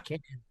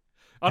 uncaring.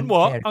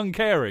 What?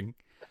 Uncaring.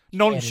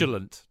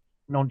 Nonchalant.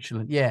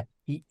 Yeah.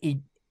 He.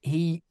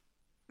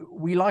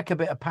 We like a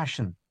bit of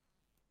passion.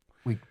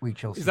 We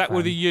Chelsea. Is that fans.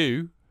 with a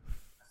U?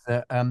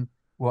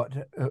 What?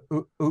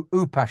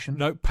 Passion?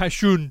 No,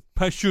 passion.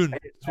 That's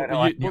what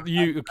No,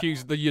 you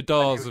accuse the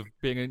Yadars of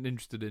being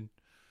interested in.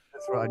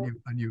 That's right.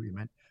 I knew what you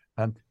meant.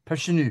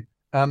 Passion.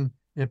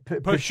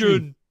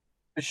 Passion.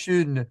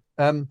 Passion.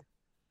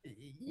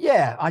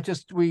 Yeah.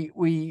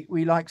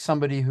 We like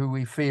somebody who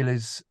we feel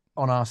is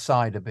on our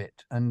side a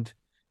bit, and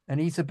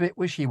he's a bit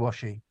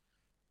wishy-washy.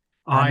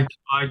 I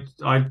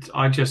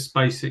just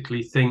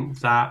basically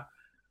think that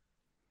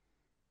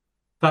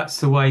that's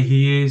the way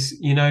he is.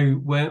 You know,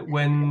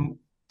 when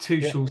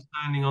Tuchel's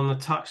standing on the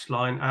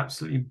touchline,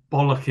 absolutely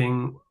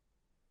bollocking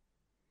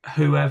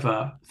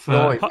whoever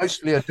for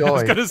mostly Odoi. I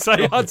was going to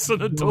say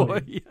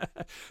Hudson-Odoi.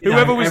 Yeah.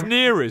 Whoever was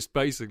nearest,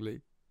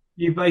 basically.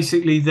 You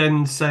basically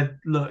then said,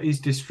 look,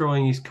 he's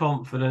destroying his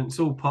confidence.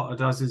 All Potter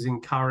does is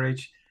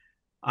encourage.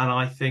 And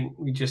I think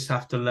we just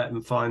have to let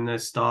them find their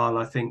style.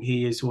 I think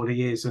he is what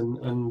he is.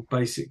 And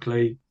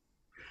basically,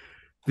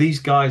 these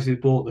guys who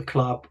bought the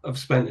club have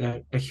spent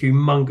a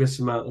humongous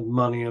amount of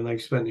money, and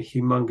they've spent a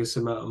humongous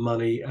amount of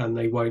money, and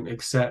they won't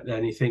accept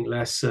anything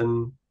less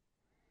than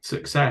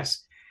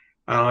success.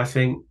 And I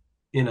think,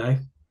 you know,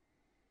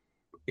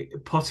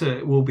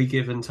 Potter will be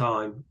given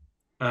time,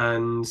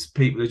 and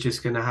people are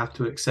just going to have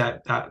to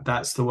accept that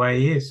that's the way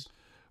he is.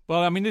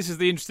 Well, I mean, this is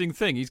the interesting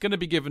thing. He's going to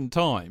be given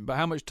time, but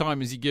how much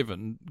time is he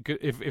given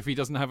if he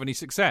doesn't have any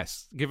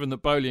success, given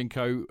that Boehly and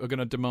co. are going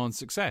to demand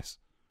success?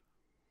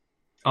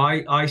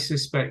 I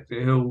suspect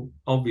that he'll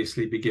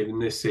obviously be given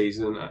this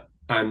season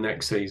and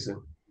next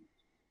season.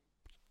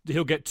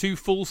 He'll get 2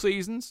 full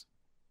seasons?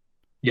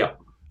 Yeah.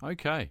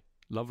 Okay,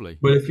 lovely.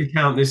 Well, if you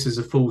count this as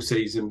a full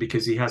season,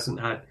 because he hasn't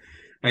had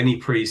any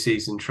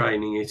pre-season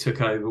training, he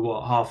took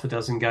over, half a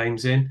dozen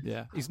games in?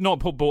 Yeah, he's not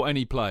bought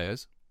any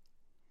players.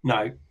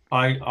 No.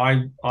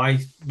 I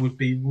would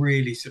be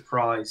really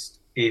surprised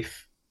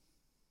if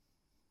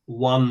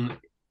one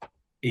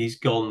is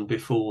gone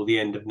before the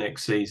end of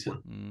next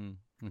season.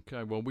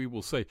 Okay, well, we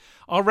will see.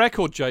 Our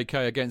record,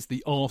 JK, against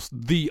the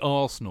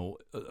Arsenal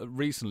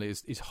recently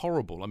is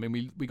horrible. I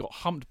mean, we got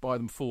humped by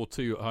them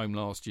 4-2 at home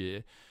last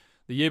year.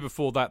 The year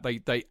before that,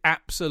 they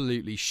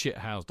absolutely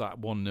shithoused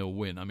that 1-0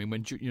 win. I mean,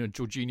 when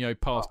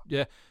Jorginho passed,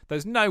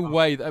 there's no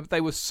way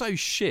they were so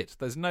shit.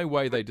 There's no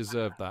way they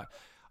deserved that.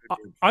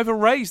 I've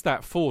erased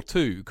that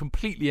 4-2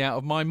 completely out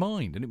of my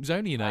mind, and it was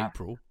only in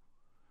April.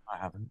 I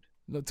haven't.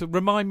 To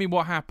remind me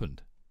what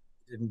happened.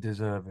 Didn't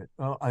deserve it.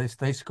 Well,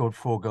 they scored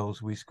 4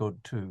 goals. We scored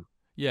 2.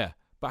 Yeah,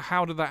 but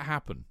how did that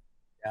happen?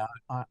 Yeah,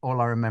 all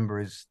I remember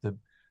is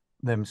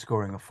them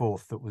scoring a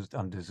 4th that was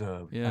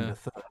undeserved, and a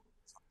 3rd was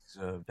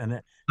undeserved.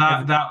 And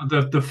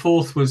the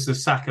 4th was the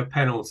Saka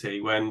penalty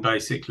when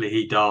basically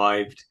he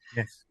dived.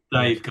 Yes.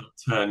 Dave got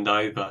turned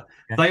over.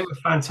 Yes. They were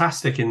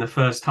fantastic in the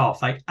first half.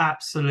 They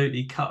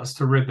absolutely cut us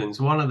to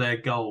ribbons. One of their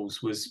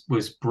goals was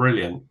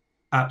brilliant,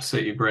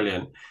 absolutely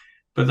brilliant.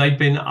 But they'd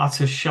been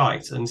utter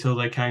shite until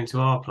they came to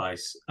our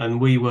place.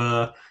 And we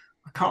were,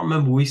 I can't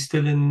remember, must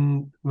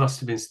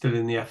have been still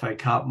in the FA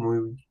Cup, and we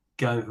were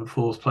going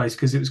for 4th place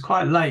because it was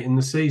quite late in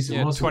the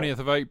season, wasn't 20th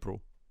of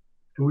April.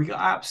 We got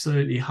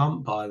absolutely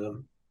humped by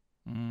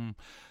them.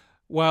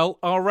 Well,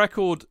 our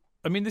record...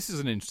 I mean, this is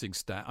an interesting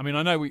stat. I mean,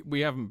 I know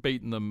we haven't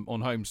beaten them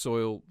on home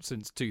soil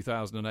since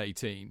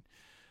 2018,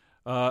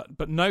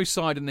 but no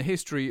side in the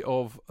history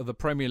of the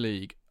Premier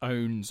League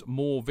owns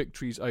more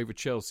victories over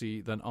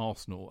Chelsea than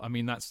Arsenal. I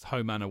mean, that's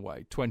home and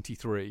away,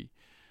 23.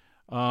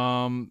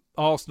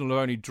 Arsenal have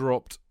only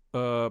dropped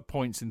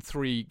points in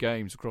 3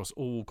 games across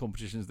all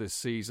competitions this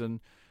season,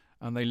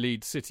 and they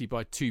lead City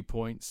by 2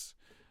 points.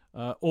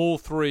 All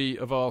 3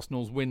 of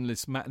Arsenal's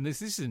winless and this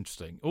is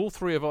interesting. All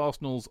 3 of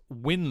Arsenal's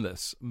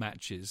winless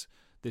matches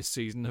this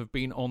season have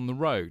been on the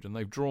road, and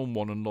they've drawn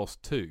 1 and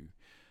lost 2.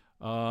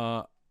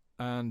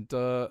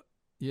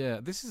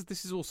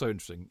 This is also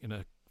interesting in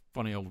a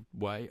funny old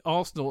way.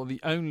 Arsenal are the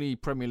only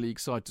Premier League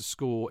side to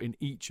score in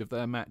each of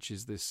their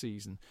matches this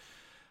season.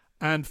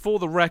 And for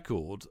the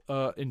record,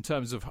 in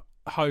terms of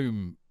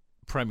home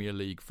Premier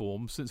League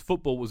form, since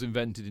football was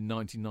invented in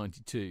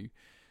 1992.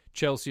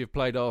 Chelsea have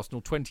played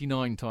Arsenal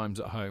 29 times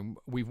at home.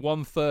 We've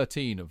won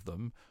 13 of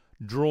them,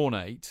 drawn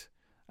 8,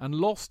 and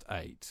lost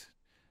 8,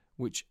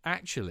 which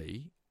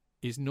actually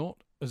is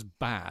not as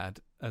bad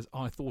as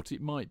I thought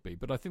it might be.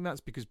 But I think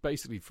that's because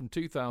basically from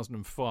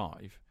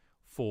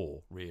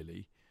 2004,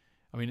 really.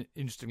 I mean,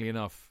 interestingly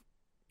enough,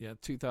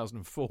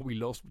 2004 we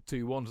lost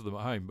 2-1 to them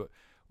at home, but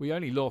we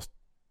only lost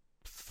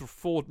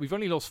 4. We've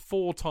only lost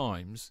 4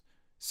 times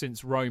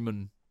since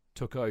Roman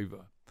took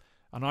over.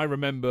 And I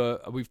remember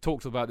we've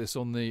talked about this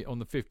on the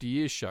 50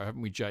 Years show,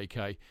 haven't we,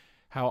 JK?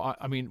 How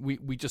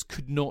we just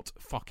could not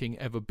fucking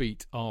ever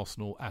beat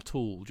Arsenal at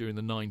all during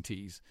the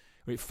 90s.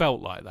 It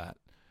felt like that.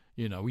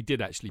 We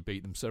did actually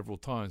beat them several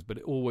times, but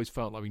it always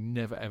felt like we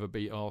never ever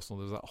beat Arsenal.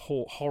 There was that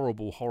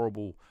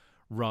horrible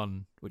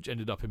run, which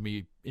ended up in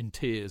me in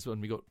tears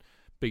when we got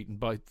beaten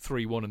by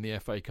 3-1 in the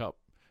FA Cup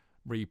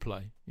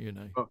replay.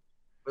 But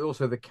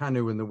also the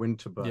Kanu and the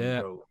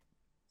Winterburn goal.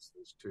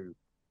 Those two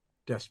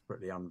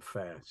desperately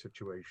unfair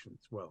situations.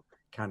 Well,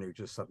 Kanu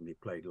just suddenly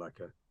played like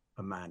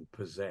a man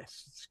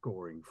possessed,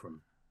 scoring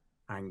from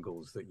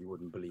angles that you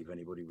wouldn't believe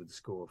anybody would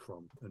score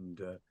from.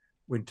 And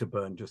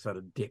Winterburn just had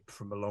a dip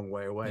from a long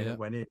way away and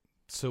went in.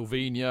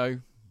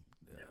 Silvino.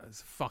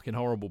 It's a fucking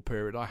horrible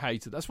period. I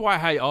hate it. That's why I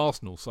hate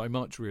Arsenal so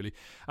much, really.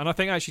 And I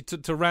think actually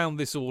to round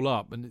this all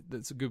up, and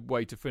that's a good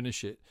way to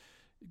finish it.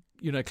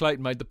 You know,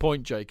 Clayton made the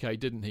point, JK,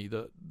 didn't he,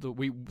 that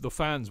the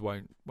fans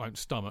won't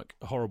stomach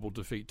a horrible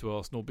defeat to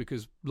Arsenal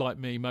because, like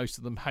me, most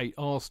of them hate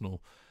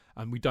Arsenal,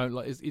 and we don't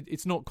like.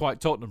 It's not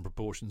quite Tottenham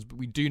proportions, but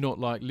we do not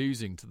like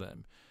losing to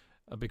them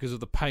because of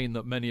the pain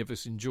that many of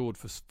us endured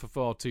for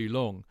far too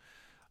long.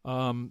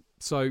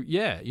 So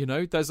yeah, you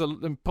know,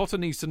 and Potter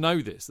needs to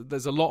know this, that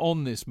there's a lot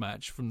on this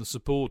match from the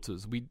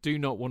supporters. We do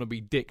not want to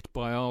be dicked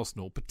by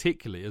Arsenal,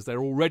 particularly as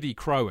they're already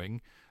crowing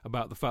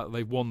about the fact that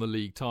they've won the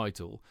league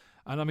title.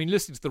 And I mean,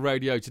 listening to the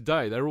radio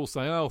today, they're all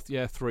saying, oh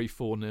yeah,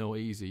 3-4-0,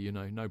 easy, you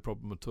know, no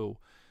problem at all.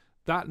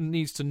 That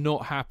needs to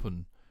not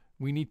happen.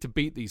 We need to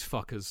beat these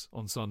fuckers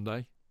on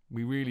Sunday.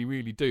 We really,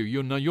 really do.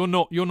 You're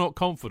not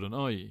confident,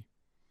 are you?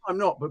 I'm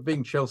not, but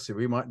being Chelsea,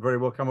 we might very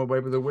well come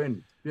away with a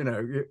win. You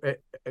know,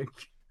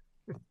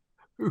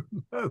 who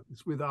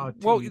knows with our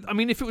team? Well, I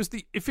mean, if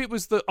it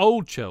was the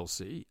old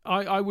Chelsea,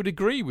 I would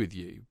agree with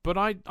you.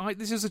 But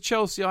this is a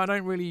Chelsea I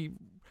don't really.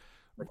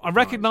 I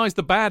recognise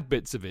the bad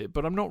bits of it,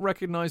 but I'm not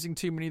recognising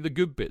too many of the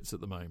good bits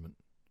at the moment.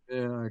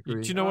 Yeah, I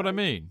agree. Do you know what I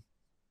mean?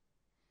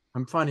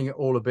 I'm finding it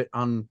all a bit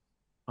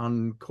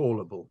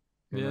uncallable.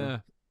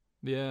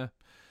 Yeah.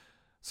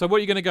 So what are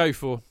you going to go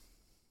for?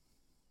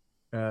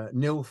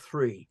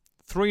 0-3.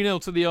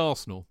 3-0 to the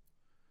Arsenal.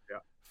 Yeah.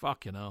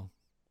 Fucking hell.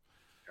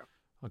 Yeah.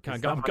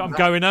 Okay, I'm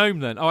going home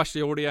then. Oh,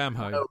 actually, I already am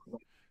home.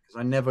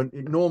 Because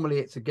normally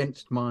it's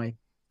against my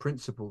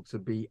principle to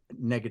be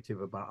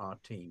negative about our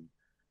team.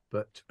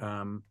 But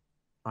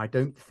I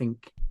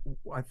think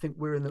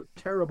we're in a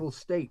terrible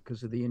state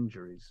because of the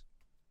injuries.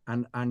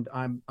 And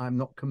I'm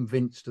not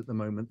convinced at the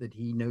moment that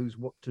he knows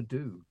what to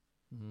do.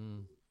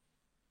 Mm.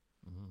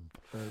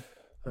 So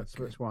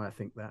that's why I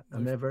think that.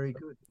 And they're very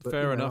good. But,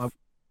 fair enough.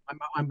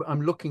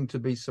 I'm looking to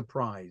be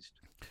surprised.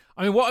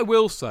 I mean, what I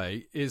will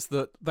say is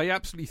that they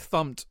absolutely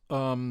thumped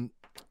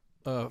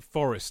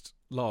Forest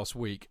last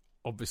week,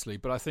 obviously.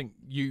 But I think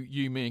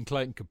you, me and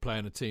Clayton could play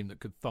in a team that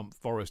could thump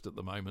Forest at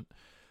the moment.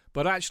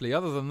 But actually,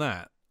 other than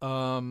that,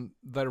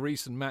 their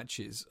recent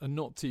matches are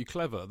not too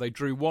clever. They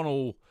drew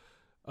 1-1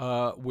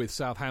 with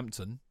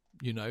Southampton.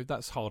 You know,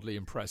 that's hardly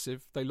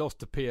impressive. They lost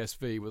to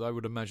PSV with, I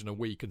would imagine, a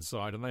weakened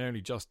side, and they only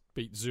just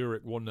beat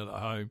Zurich 1-0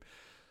 at home.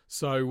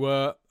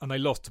 So, and they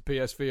lost to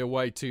PSV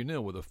away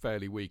 2-0 with a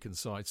fairly weakened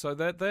side. So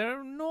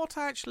they're not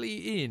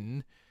actually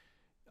in.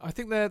 I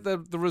think the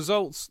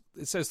results,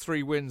 it says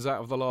 3 wins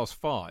out of the last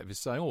 5, is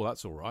saying, oh,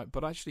 that's all right.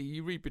 But actually,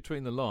 you read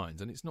between the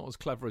lines, and it's not as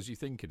clever as you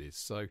think it is.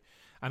 So,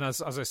 and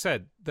as I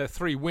said, their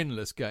 3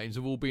 winless games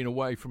have all been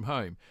away from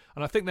home.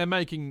 And I think they're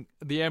making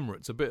the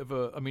Emirates a bit of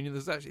a. I mean,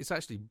 it's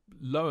actually,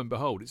 lo and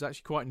behold, it's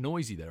actually quite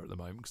noisy there at the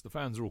moment because the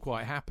fans are all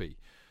quite happy,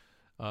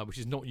 which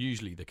is not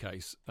usually the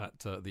case at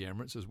the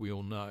Emirates, as we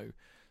all know.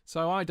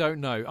 So I don't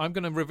know. I'm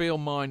going to reveal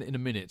mine in a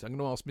minute. I'm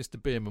going to ask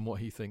Mr. Bierman what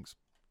he thinks.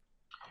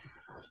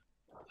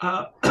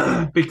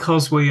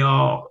 Because we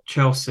are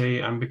Chelsea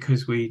and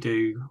because we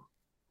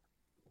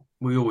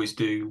always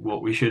do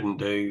what we shouldn't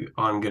do,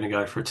 I'm going to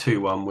go for a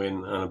 2-1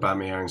 win and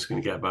Aubameyang's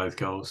going to get both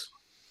goals.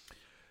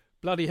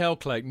 Bloody hell,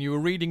 Clayton, you were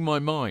reading my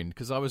mind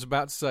because I was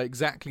about to say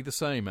exactly the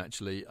same,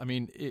 actually. I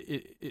mean,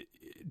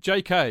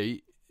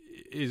 JK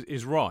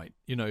is right.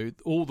 You know,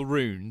 all the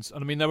runes.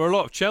 And I mean, there were a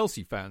lot of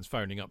Chelsea fans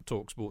phoning up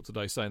TalkSport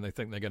today saying they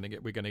think we're going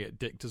to get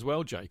dicked as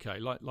well,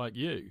 JK, like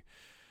you.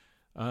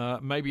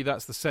 Maybe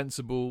that's the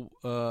sensible,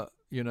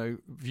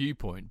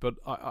 viewpoint. But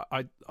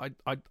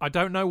I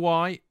don't know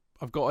why.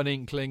 I've got an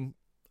inkling,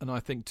 and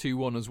I think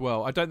 2-1 as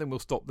well. I don't think we'll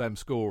stop them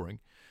scoring.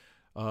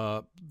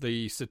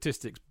 The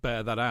statistics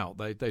bear that out.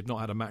 They've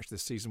not had a match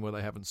this season where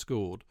they haven't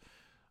scored.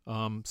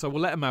 So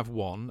we'll let them have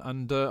one.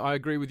 And I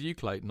agree with you,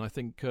 Clayton. I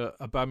think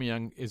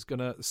Aubameyang is going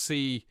to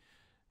see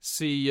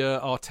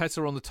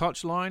Arteta on the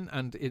touchline,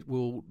 and it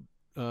will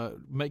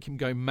make him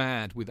go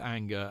mad with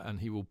anger,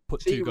 and he will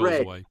put 2 goals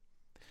away.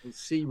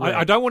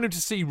 I don't want him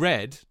to see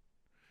red.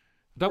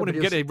 I don't want him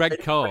to get a red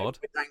card.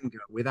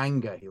 With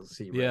anger, he'll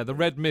see red. Yeah, the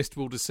red mist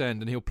will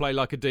descend and he'll play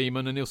like a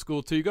demon and he'll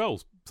score 2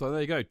 goals. So there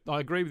you go. I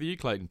agree with you,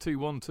 Clayton.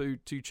 2-1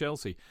 to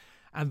Chelsea.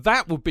 And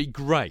that would be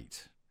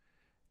great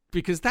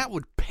because that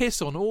would piss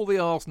on all the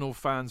Arsenal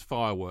fans'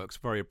 fireworks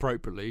very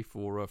appropriately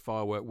for a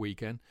firework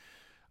weekend.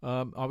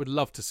 I would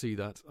love to see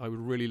that. I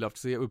would really love to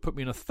see it. It would put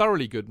me in a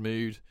thoroughly good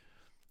mood.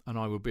 And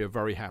I would be a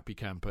very happy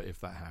camper if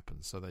that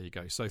happens. So there you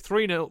go. So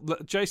 3-0.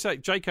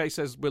 JK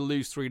says we'll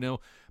lose 3-0.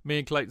 Me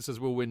and Clayton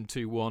says we'll win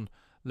 2-1.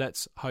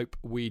 Let's hope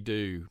we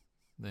do.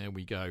 There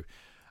we go.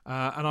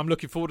 And I'm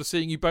looking forward to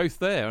seeing you both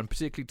there, and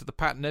particularly to the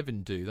Pat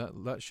Nevin do.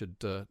 That should,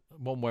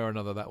 one way or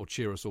another, that will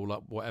cheer us all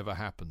up, whatever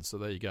happens. So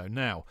there you go.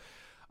 Now,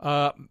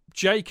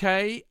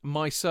 JK,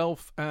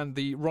 myself, and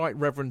the Right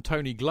Reverend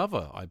Tony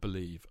Glover, I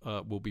believe,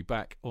 will be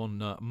back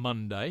on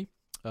Monday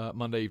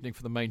evening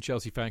for the main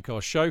Chelsea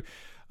Fancast show,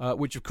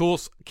 which, of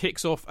course,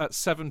 kicks off at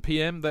 7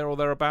 p.m, there or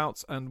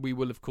thereabouts, and we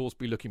will, of course,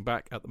 be looking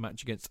back at the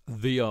match against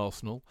the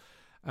Arsenal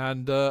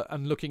and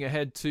looking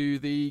ahead to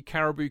the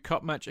Carabao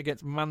Cup match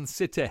against Man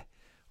City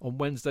on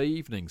Wednesday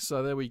evening.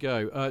 So there we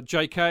go.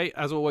 JK,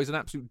 as always, an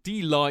absolute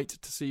delight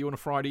to see you on a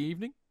Friday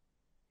evening.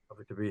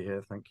 Lovely to be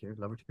here, thank you.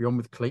 Lovely to be on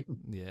with Clayton.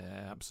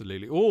 Yeah,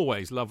 absolutely.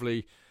 Always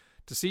lovely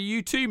to see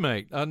you too,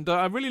 mate. And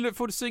I really look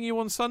forward to seeing you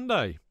on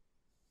Sunday.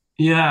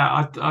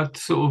 Yeah, I'd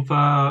sort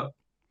of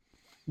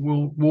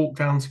we'll walk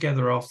down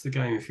together after the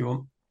game if you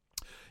want.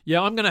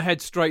 Yeah, I'm going to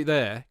head straight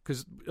there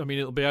because, I mean,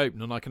 it'll be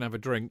open and I can have a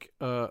drink,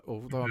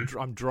 although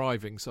I'm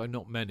driving, so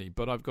not many,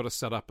 but I've got to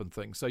set up and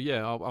things. So,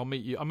 yeah, I'll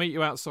meet you. I'll meet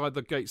you outside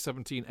the Gate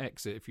 17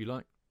 exit, if you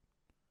like.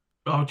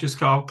 I'll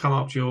come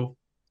up to your...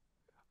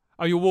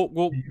 Oh, you'll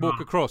walk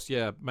across?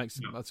 Yeah,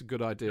 that's a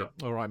good idea.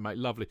 Yeah. All right, mate,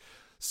 lovely.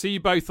 See you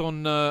both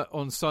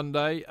on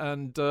Sunday,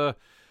 and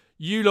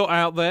you lot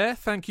out there,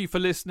 thank you for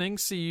listening.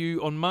 See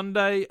you on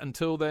Monday.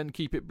 Until then,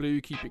 keep it blue,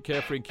 keep it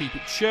carefree, and keep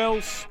it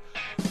Chelsea.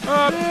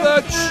 Up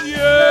the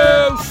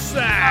Chelsea!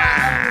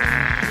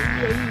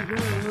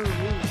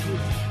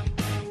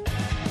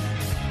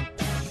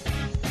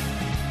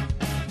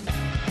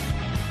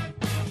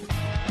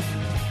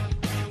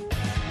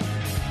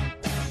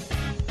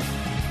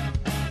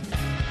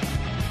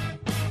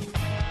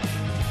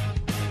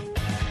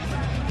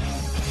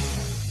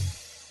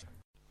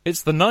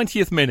 It's the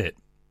 90th minute.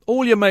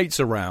 All your mates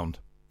around.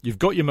 You've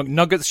got your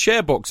McNuggets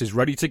share boxes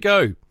ready to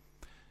go.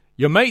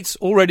 Your mates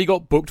already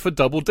got booked for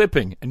double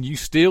dipping, and you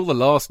steal the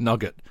last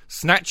nugget,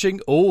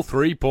 snatching all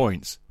 3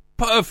 points.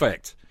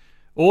 Perfect.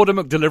 Order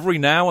McDelivery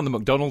now on the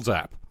McDonald's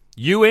app.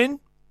 You in?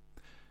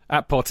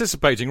 At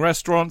participating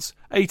restaurants,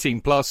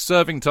 18 plus,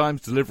 serving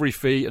times, delivery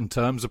fee and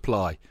terms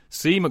apply.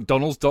 See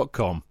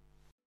mcdonalds.com.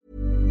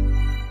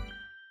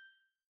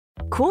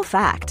 Cool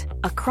fact,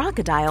 a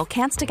crocodile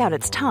can't stick out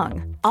its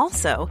tongue.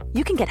 Also,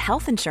 you can get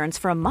health insurance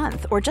for a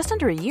month or just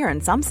under a year in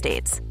some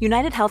states.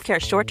 United Healthcare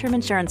short-term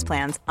insurance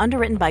plans,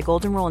 underwritten by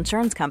Golden Rule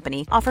Insurance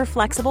Company, offer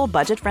flexible,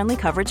 budget-friendly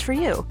coverage for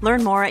you.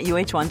 Learn more at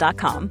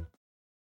uh1.com.